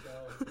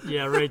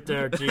 Yeah, right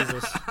there,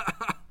 Jesus.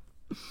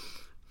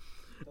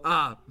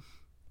 As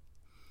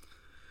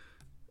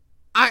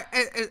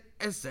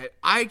I said,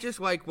 I just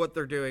like what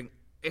they're doing.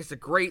 It's a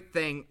great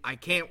thing. I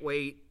can't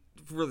wait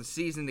for the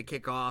season to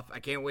kick off. I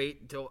can't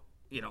wait until,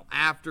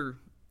 after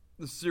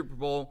the Super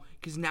Bowl,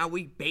 because now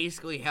we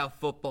basically have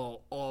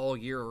football all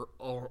year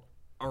all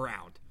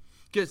around.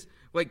 Because,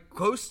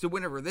 close to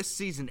whenever this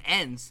season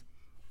ends,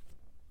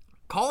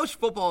 college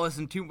football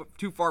isn't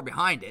too far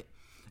behind it.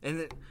 And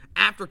then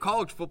after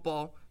college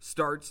football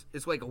starts,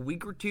 it's like a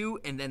week or two,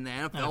 and then the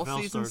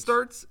NFL season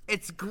starts.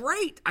 It's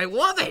great. I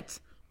love it.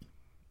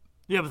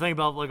 Yeah, but think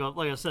about,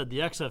 like I said, the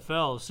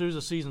XFL, as soon as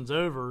the season's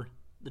over,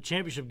 the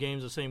championship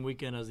game's the same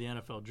weekend as the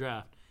NFL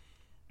draft.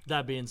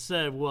 That being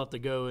said, we'll have to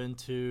go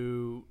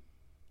into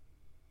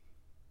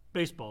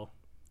baseball.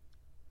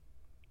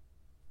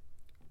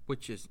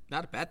 Which is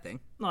not a bad thing.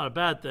 Not a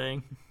bad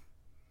thing.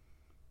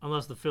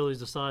 Unless the Phillies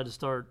decide to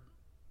start.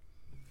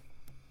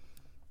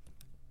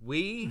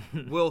 We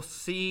will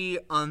see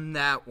on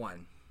that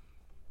one.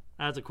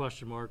 That's a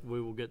question mark.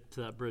 We will get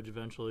to that bridge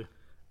eventually.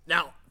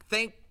 Now,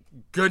 thank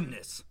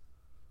goodness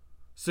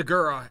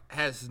Segura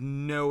has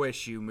no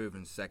issue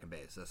moving to second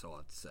base. That's all I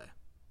have to say.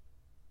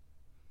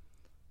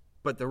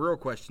 But the real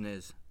question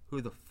is,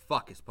 who the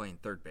fuck is playing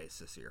third base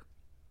this year?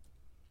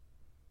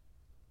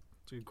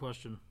 It's a good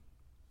question.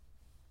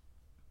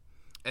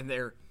 And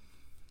they're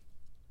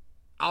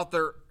out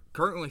there.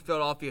 Currently,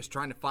 Philadelphia is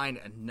trying to find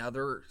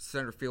another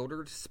center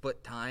fielder to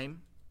split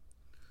time.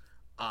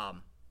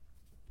 Fuck,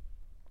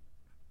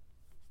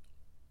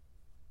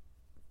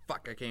 I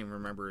can't even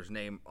remember his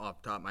name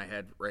off the top of my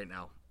head right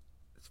now.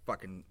 It's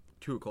fucking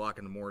 2 o'clock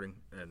in the morning,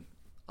 and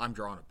I'm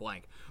drawing a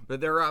blank.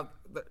 But they're out.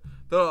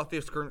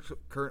 Philadelphia's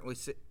currently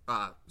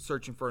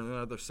searching for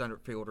another center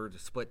fielder to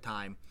split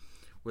time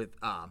with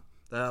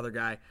the other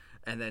guy.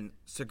 And then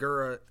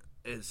Segura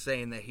is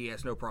saying that he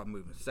has no problem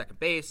moving to second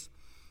base,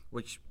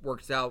 which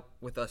works out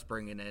with us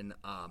bringing in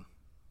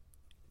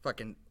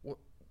it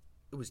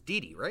was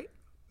Didi, right?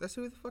 That's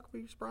who the fuck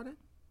we just brought in?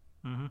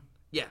 Mm-hmm.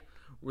 Yeah,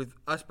 with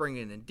us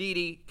bringing in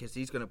Didi, because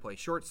he's going to play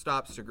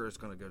shortstop, Segura's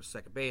going to go to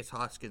second base,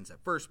 Hoskins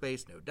at first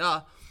base, no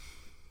duh.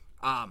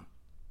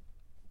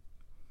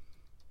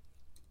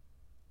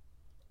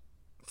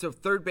 So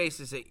third base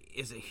is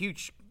a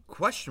huge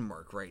question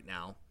mark right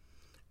now.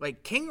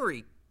 Like,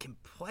 Kingery can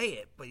play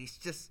it, but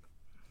he's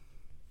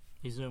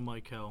no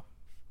Mike Hill.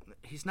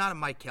 He's not a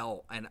Mike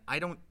Hill, and I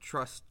don't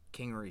trust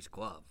Kingery's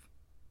glove.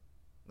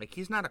 Like,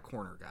 he's not a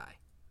corner guy.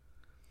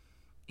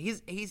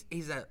 He's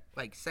a,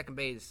 like, second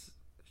base,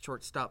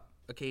 shortstop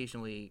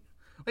occasionally.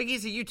 Like,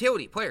 he's a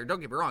utility player, don't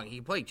get me wrong. He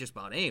can play just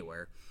about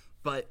anywhere.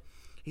 But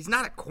he's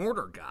not a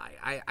corner guy.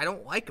 I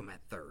don't like him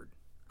at third.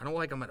 I don't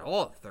like him at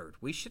all at third.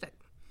 We should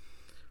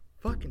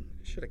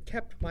have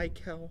kept Mike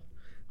Hill.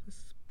 This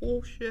is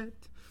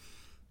bullshit.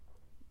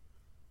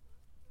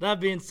 That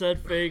being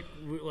said, Fake,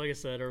 like I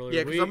said earlier.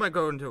 Yeah, because I'm going to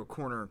go into a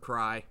corner and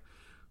cry.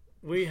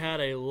 We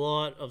had a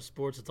lot of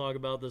sports to talk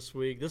about this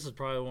week. This is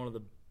probably one of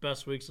the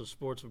best weeks of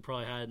sports we've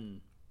probably had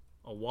in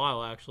a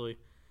while, actually.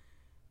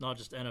 Not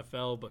just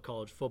NFL, but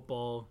college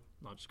football.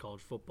 Not just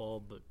college football,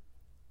 but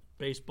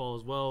baseball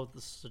as well, with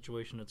the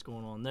situation that's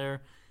going on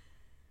there.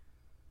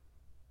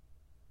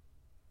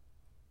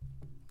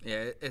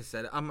 Yeah, it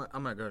said I'm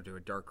going to go to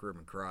a dark room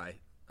and cry.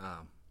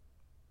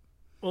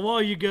 Well,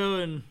 while you go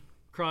and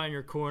cry in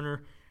your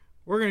corner,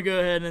 we're going to go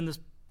ahead and end this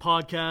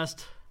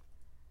podcast.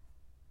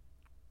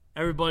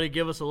 Everybody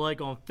give us a like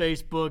on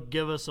Facebook.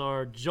 Give us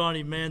our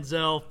Johnny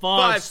Manziel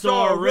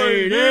 5-star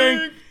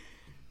rating.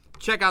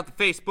 Check out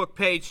the Facebook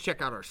page.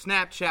 Check out our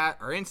Snapchat,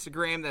 our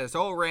Instagram. That is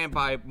all ran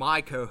by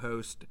my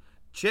co-host,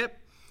 Chip.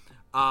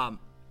 Tell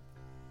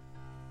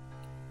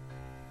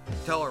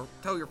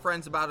your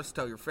friends about us.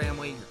 Tell your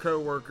family, your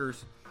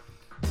co-workers.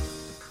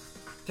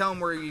 Tell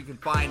them where you can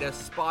find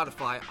us.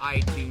 Spotify,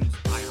 iTunes,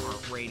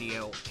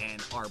 iHeartRadio,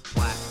 and our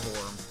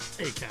platform.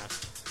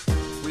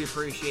 Acast. We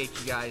appreciate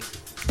you guys.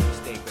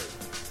 Stay cool.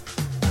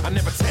 I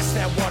never test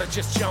that water,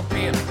 just jump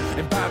in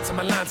and bow till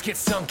my lines get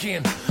sunk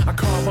in. I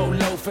carbo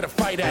low for the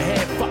fight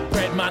ahead. Fuck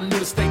bread, my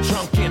noodles stay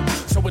drunken.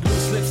 So with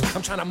loose lips,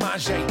 I'm trying to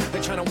manje. They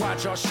trying to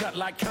watch all shut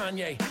like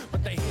Kanye,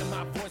 but they hear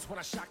my voice when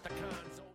I shock the cons.